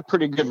they've got a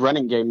pretty good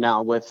running game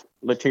now with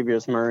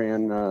Latavius Murray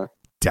and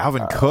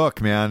Dalvin Cook,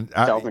 man.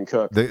 Dalvin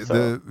Cook.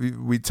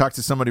 We talked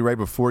to somebody right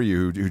before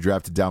you who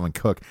drafted Dalvin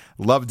Cook.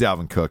 Love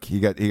Dalvin Cook. He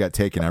got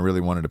taken. I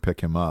really wanted to pick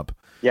him up.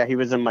 Yeah, he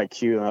was in my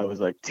queue. I was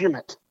like, damn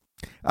it.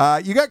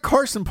 You got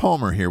Carson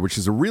Palmer here, which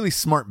is a really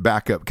smart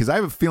backup because I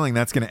have a feeling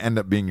that's going to end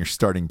up being your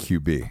starting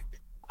QB.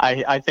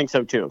 I think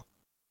so too.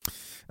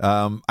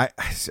 I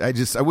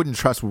wouldn't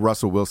trust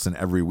Russell Wilson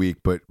every week,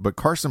 but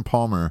Carson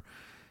Palmer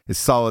is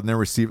solid in their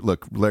receiver.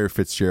 Look, Larry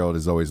Fitzgerald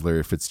is always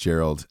Larry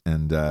Fitzgerald,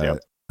 and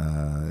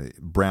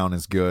Brown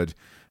is good.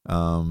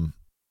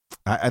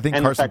 I think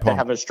and Carson the fact Palmer to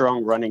have a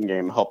strong running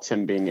game helps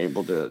him being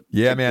able to.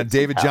 Yeah, man.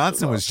 David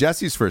Johnson was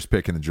Jesse's first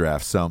pick in the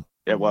draft, so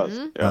it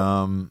was.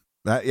 Yeah.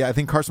 I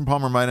think Carson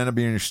Palmer might end up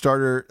being your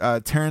starter.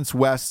 Terrence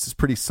West is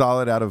pretty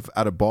solid out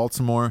of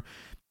Baltimore.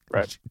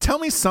 Right. Tell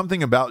me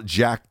something about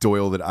Jack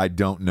Doyle that I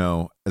don't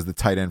know as the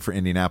tight end for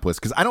Indianapolis,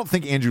 because I don't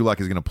think Andrew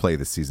Luck is going to play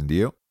this season. Do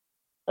you?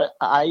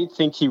 I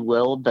think he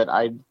will, but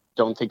I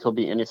don't think he'll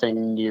be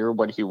anything near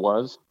what he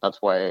was. That's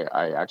why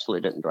I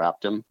actually didn't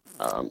draft him.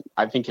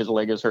 I think his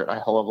leg is hurt a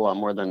hell of a lot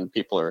more than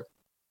people are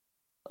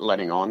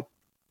letting on.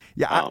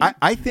 Yeah,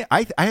 I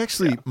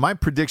think my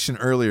prediction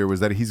earlier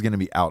was that he's going to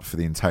be out for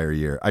the entire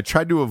year. I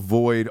tried to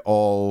avoid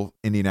all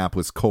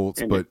Indianapolis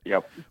Colts, but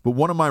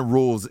one of my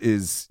rules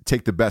is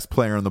take the best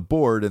player on the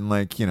board, and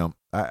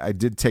I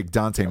did take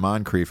Dante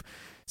Moncrief.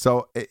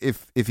 So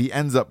if he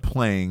ends up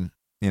playing,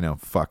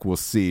 we'll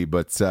see.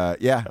 But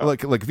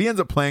look, if he ends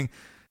up playing,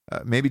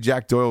 maybe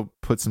Jack Doyle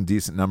put some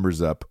decent numbers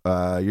up.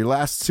 Your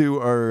last two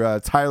are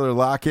Tyler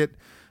Lockett.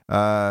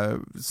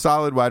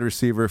 Solid wide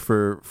receiver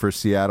for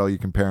Seattle. You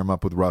can pair him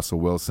up with Russell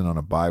Wilson on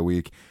a bye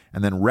week,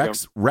 and then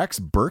Rex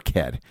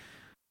Burkhead.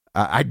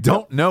 I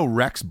don't know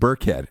Rex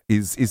Burkhead.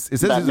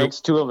 That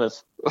makes two of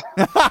us.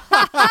 What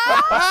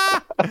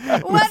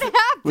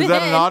happened? Was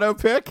that an auto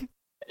pick?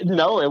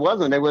 No, it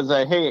wasn't. It was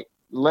a hey.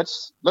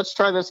 Let's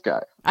try this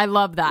guy. I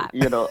love that.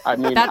 I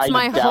mean, that's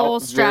my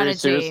whole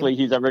strategy. Very seriously,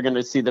 he's ever going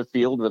to see the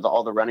field with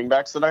all the running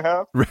backs that I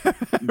have.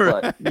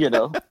 But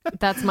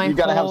that's my. You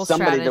got to have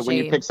somebody strategy. that when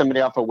you pick somebody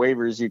off of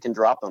waivers, you can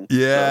drop them.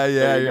 Yeah.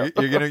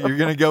 You're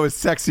gonna go with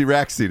Sexy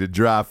Rexy to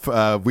drop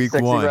week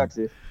Sexy one.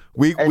 Rexy.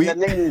 The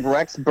name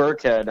Rex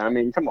Burkhead. I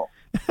mean, come on.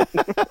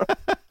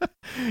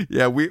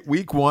 Yeah,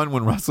 week one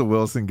when Russell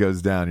Wilson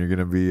goes down, you're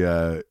gonna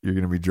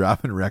be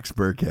dropping Rex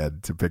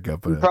Burkhead to pick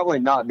up. Probably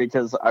not,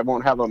 because I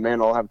won't have a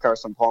man. I'll have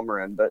Carson Palmer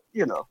in, but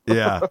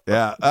yeah.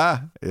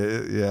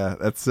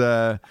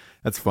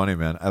 That's funny,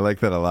 man. I like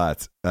that a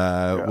lot.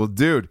 Well,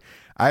 dude,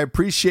 I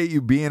appreciate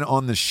you being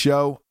on the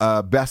show.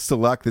 Best of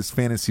luck this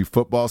fantasy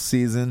football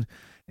season,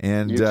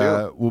 and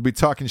we'll be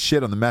talking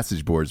shit on the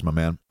message boards, my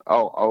man.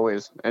 Oh,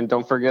 always. And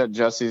don't forget,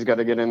 Jesse's got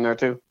to get in there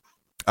too.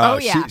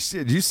 Yeah.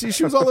 Did you see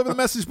she was all over the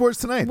message boards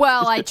tonight?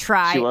 Well, I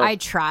tried.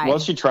 Well,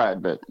 she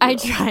tried, but I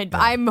tried. But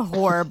I'm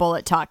horrible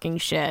at talking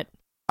shit.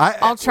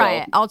 I'll try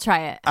it. That's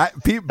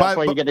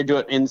why you got to do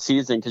it in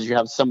season, because you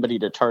have somebody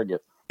to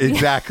target.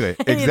 Exactly.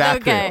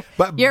 Okay.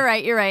 But you're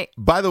right.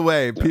 By the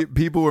way,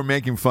 people were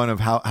making fun of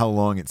how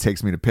long it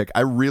takes me to pick.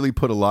 I really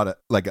put a lot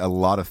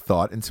of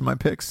thought into my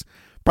picks.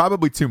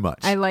 Probably too much.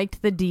 I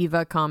liked the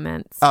diva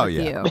comments. Oh,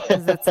 yeah.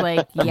 Because it's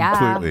like,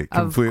 completely.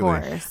 Of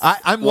course.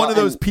 I'm one of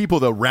those people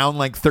though.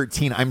 Round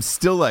 13, I'm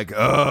still like,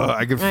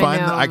 I could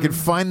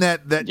find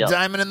that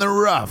diamond in the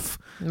rough.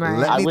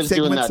 Right. I was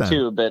doing that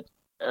too, but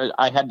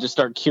I had to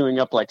start queuing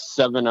up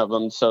 7 of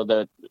them so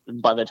that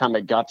by the time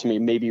it got to me,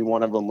 maybe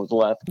one of them was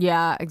left.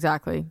 Yeah,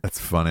 exactly. That's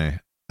funny.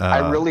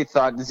 I really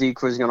thought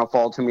Zeke was going to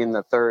fall to me in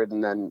the 3rd,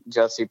 and then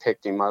Jesse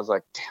picked him. I was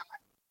like, damn it.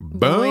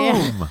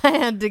 Boom! I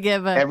had to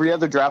give it. Every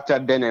other draft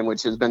I've been in,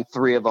 which has been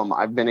 3 of them,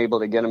 I've been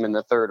able to get him in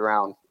the 3rd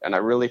round, and I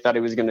really thought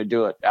he was going to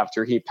do it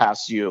after he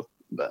passed you.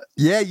 But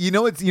yeah,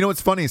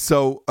 it's funny.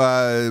 So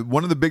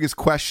one of the biggest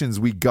questions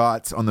we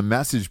got on the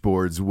message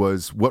boards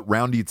was, what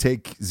round do you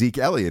take Zeke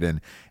Elliott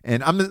in?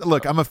 And I'm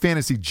a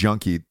fantasy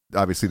junkie,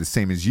 obviously the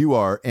same as you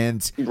are,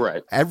 and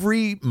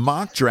every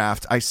mock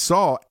draft I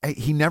saw,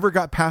 he never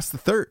got past the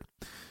 3rd.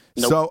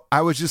 Nope. So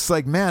I was just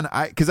like, man,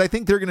 because I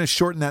think they're going to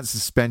shorten that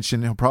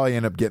suspension. He'll probably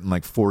end up getting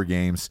 4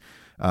 games.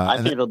 I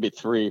think it'll be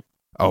 3.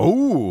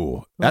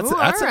 Oh, that's a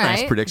right.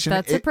 nice prediction.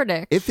 That's a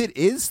prediction. If it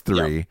is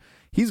 3,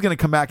 he's going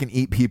to come back and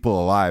eat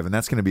people alive, and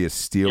that's going to be a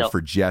steal for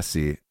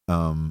Jesse.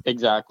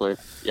 Exactly.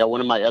 Yeah,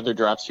 one of my other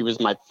drafts, he was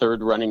my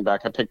third running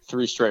back. I picked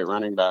 3 straight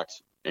running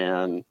backs,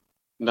 and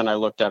then I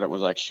looked at it and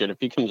was like, shit, if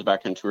he comes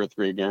back in 2 or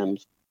 3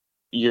 games,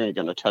 you ain't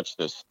going to touch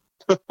this.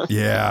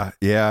 Yeah.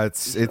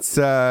 It's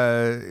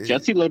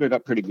Jesse loaded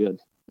up pretty good.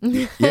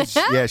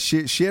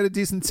 She had a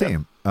decent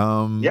team.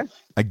 Yeah.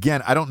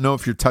 Again, I don't know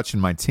if you're touching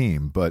my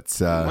team, but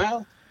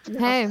well,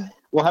 hey,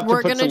 we'll have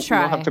we're gonna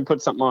try. We'll have to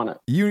put something on it.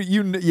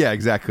 Yeah,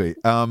 exactly.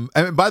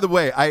 And by the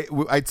way,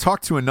 I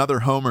talked to another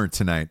homer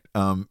tonight.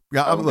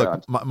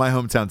 Look, my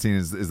hometown team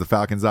is the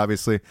Falcons,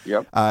 obviously.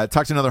 Yep.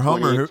 Talked to another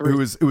homer who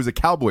was a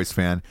Cowboys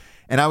fan,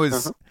 and I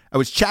was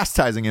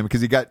chastising him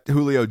because he got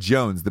Julio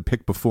Jones the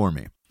pick before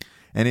me,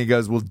 and he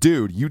goes, "Well,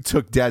 dude, you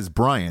took Dez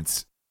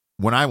Bryant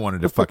when I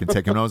wanted to fucking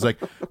take him." And I was like,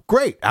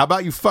 great, how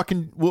about you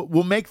fucking,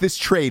 we'll make this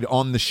trade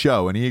on the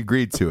show. And he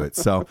agreed to it.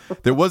 So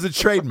there was a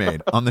trade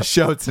made on the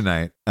show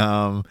tonight.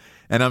 And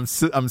I'm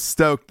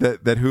stoked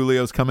that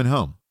Julio's coming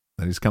home,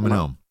 that he's coming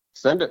home.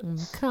 Send it. I'm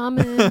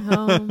coming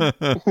home.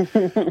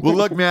 Well,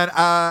 look, man,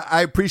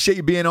 I appreciate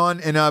you being on,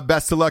 and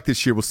best of luck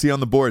this year. We'll see you on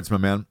the boards, my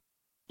man.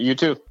 You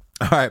too.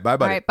 All right, bye,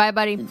 buddy. All right, bye,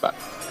 buddy. Bye.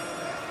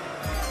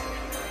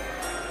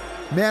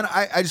 Man,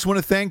 I just want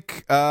to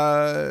thank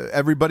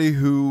everybody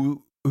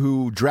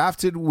who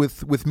drafted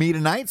with me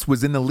tonight,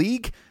 was in the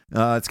league.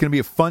 It's going to be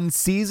a fun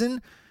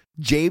season.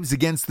 Jabes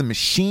against the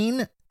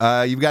machine.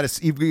 You've got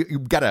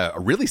a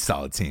really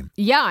solid team.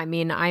 Yeah, I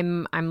mean,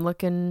 I'm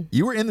looking.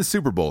 You were in the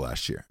Super Bowl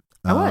last year.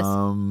 I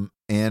was.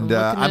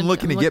 I'm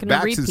looking to get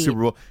back to the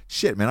Super Bowl.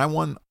 Shit, man, I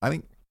won, I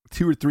think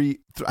 2 or 3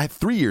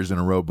 years in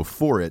a row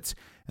before it.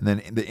 And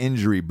then the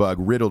injury bug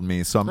riddled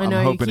me, so I'm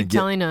hoping to get.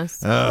 Telling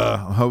us.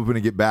 I'm hoping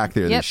to get back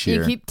there this year.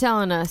 You keep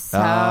telling us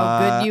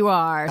how good you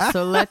are.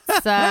 So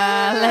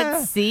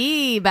let's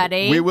see,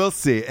 buddy. We will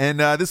see, and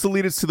this will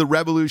lead us to the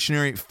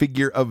revolutionary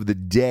figure of the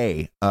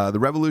day. The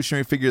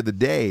revolutionary figure of the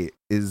day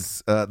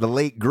is the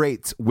late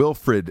great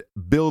Wilfred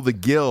Bill the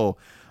Gill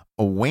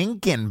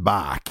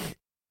Winkenbach.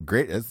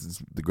 Great,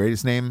 that's the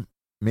greatest name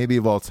maybe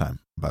of all time.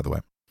 By the way,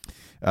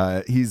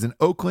 he's an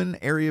Oakland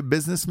area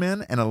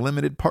businessman and a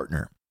limited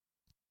partner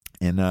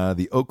in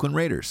the Oakland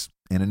Raiders,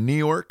 in a New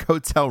York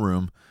hotel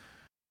room,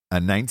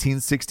 a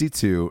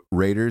 1962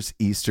 Raiders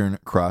Eastern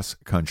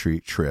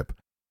cross-country trip.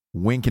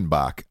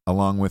 Winkenbach,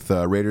 along with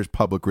Raiders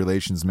public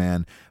relations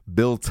man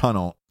Bill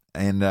Tunnell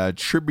and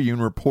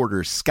Tribune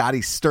reporter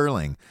Scotty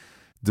Sterling,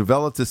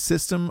 developed a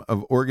system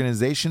of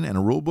organization and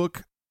a rule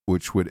book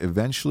which would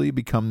eventually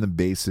become the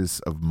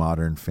basis of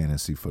modern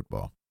fantasy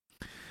football.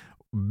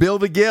 Bill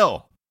the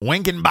Gill,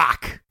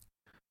 Winkenbach.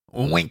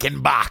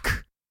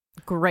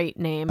 Great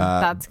name.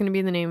 That's going to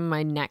be the name of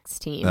my next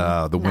team.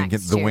 The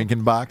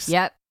Winkenbachs?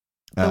 Yep.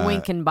 The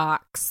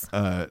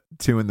Winkenbachs.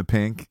 2 in the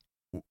pink,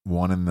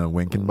 1 in the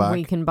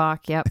Winkenbach.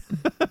 Winkenbach, yep.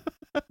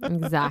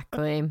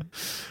 Exactly.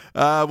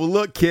 Well,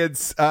 look,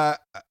 kids, I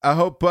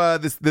hope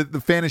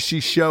the fantasy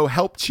show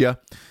helped you.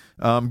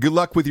 Good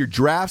luck with your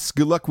drafts.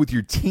 Good luck with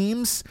your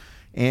teams.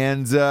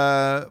 And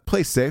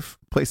play safe.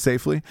 Play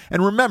safely.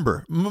 And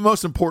remember,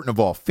 most important of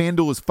all,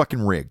 FanDuel is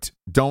fucking rigged.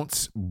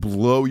 Don't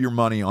blow your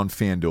money on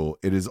FanDuel.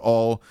 It is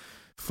all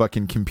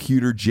fucking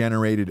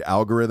computer-generated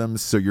algorithms,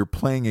 so you're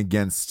playing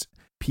against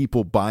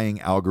people buying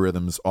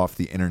algorithms off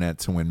the internet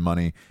to win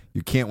money.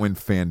 You can't win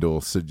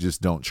FanDuel, so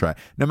just don't try.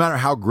 No matter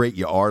how great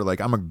you are,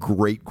 like I'm a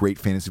great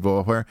fantasy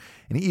football player,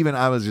 and even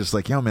I was just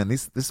like, yo, man,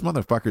 this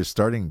motherfucker is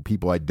starting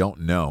people I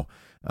don't know.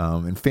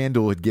 And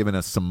FanDuel had given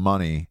us some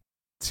money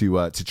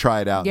to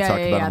try it out and talk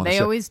about them on the they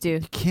show. always do.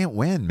 You can't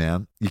win,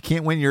 man. You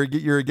can't win.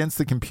 You're against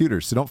the computer,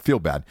 so don't feel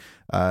bad.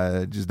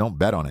 Just don't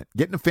bet on it.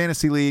 Get in a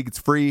fantasy league. It's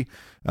free.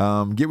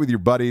 Get with your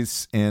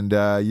buddies, and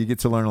you get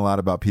to learn a lot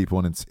about people,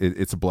 and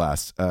it's a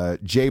blast.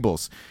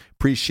 Jables,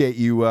 appreciate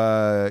you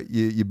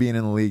being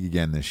in the league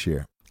again this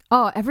year.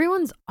 Oh,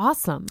 everyone's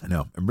awesome. I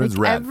know. Everyone's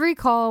rad. Every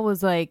call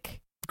was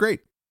like great.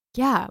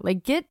 Yeah,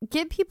 like get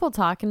people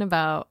talking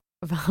about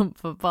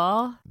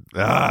football.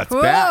 It's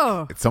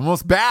back. It's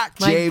almost back,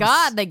 James. My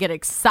God, they get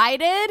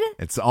excited.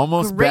 It's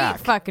almost Great back.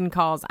 Fucking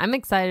calls. I'm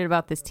excited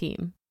about this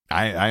team.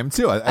 I am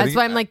too. That's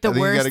why I'm like the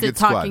worst at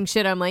talking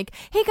shit. I'm like,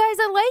 hey guys,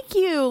 I like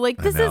you. Like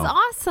this is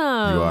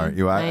awesome.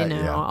 You are. I know.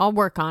 Yeah. I'll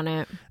work on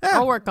it.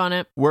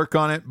 Work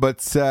on it. But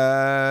it's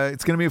going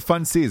to be a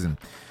fun season.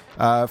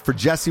 For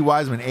Jesse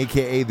Wiseman,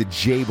 a.k.a. the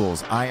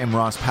Jables, I am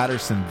Ross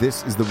Patterson.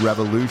 This is The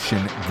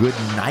Revolution. Good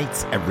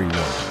night, everyone.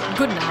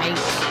 Good night.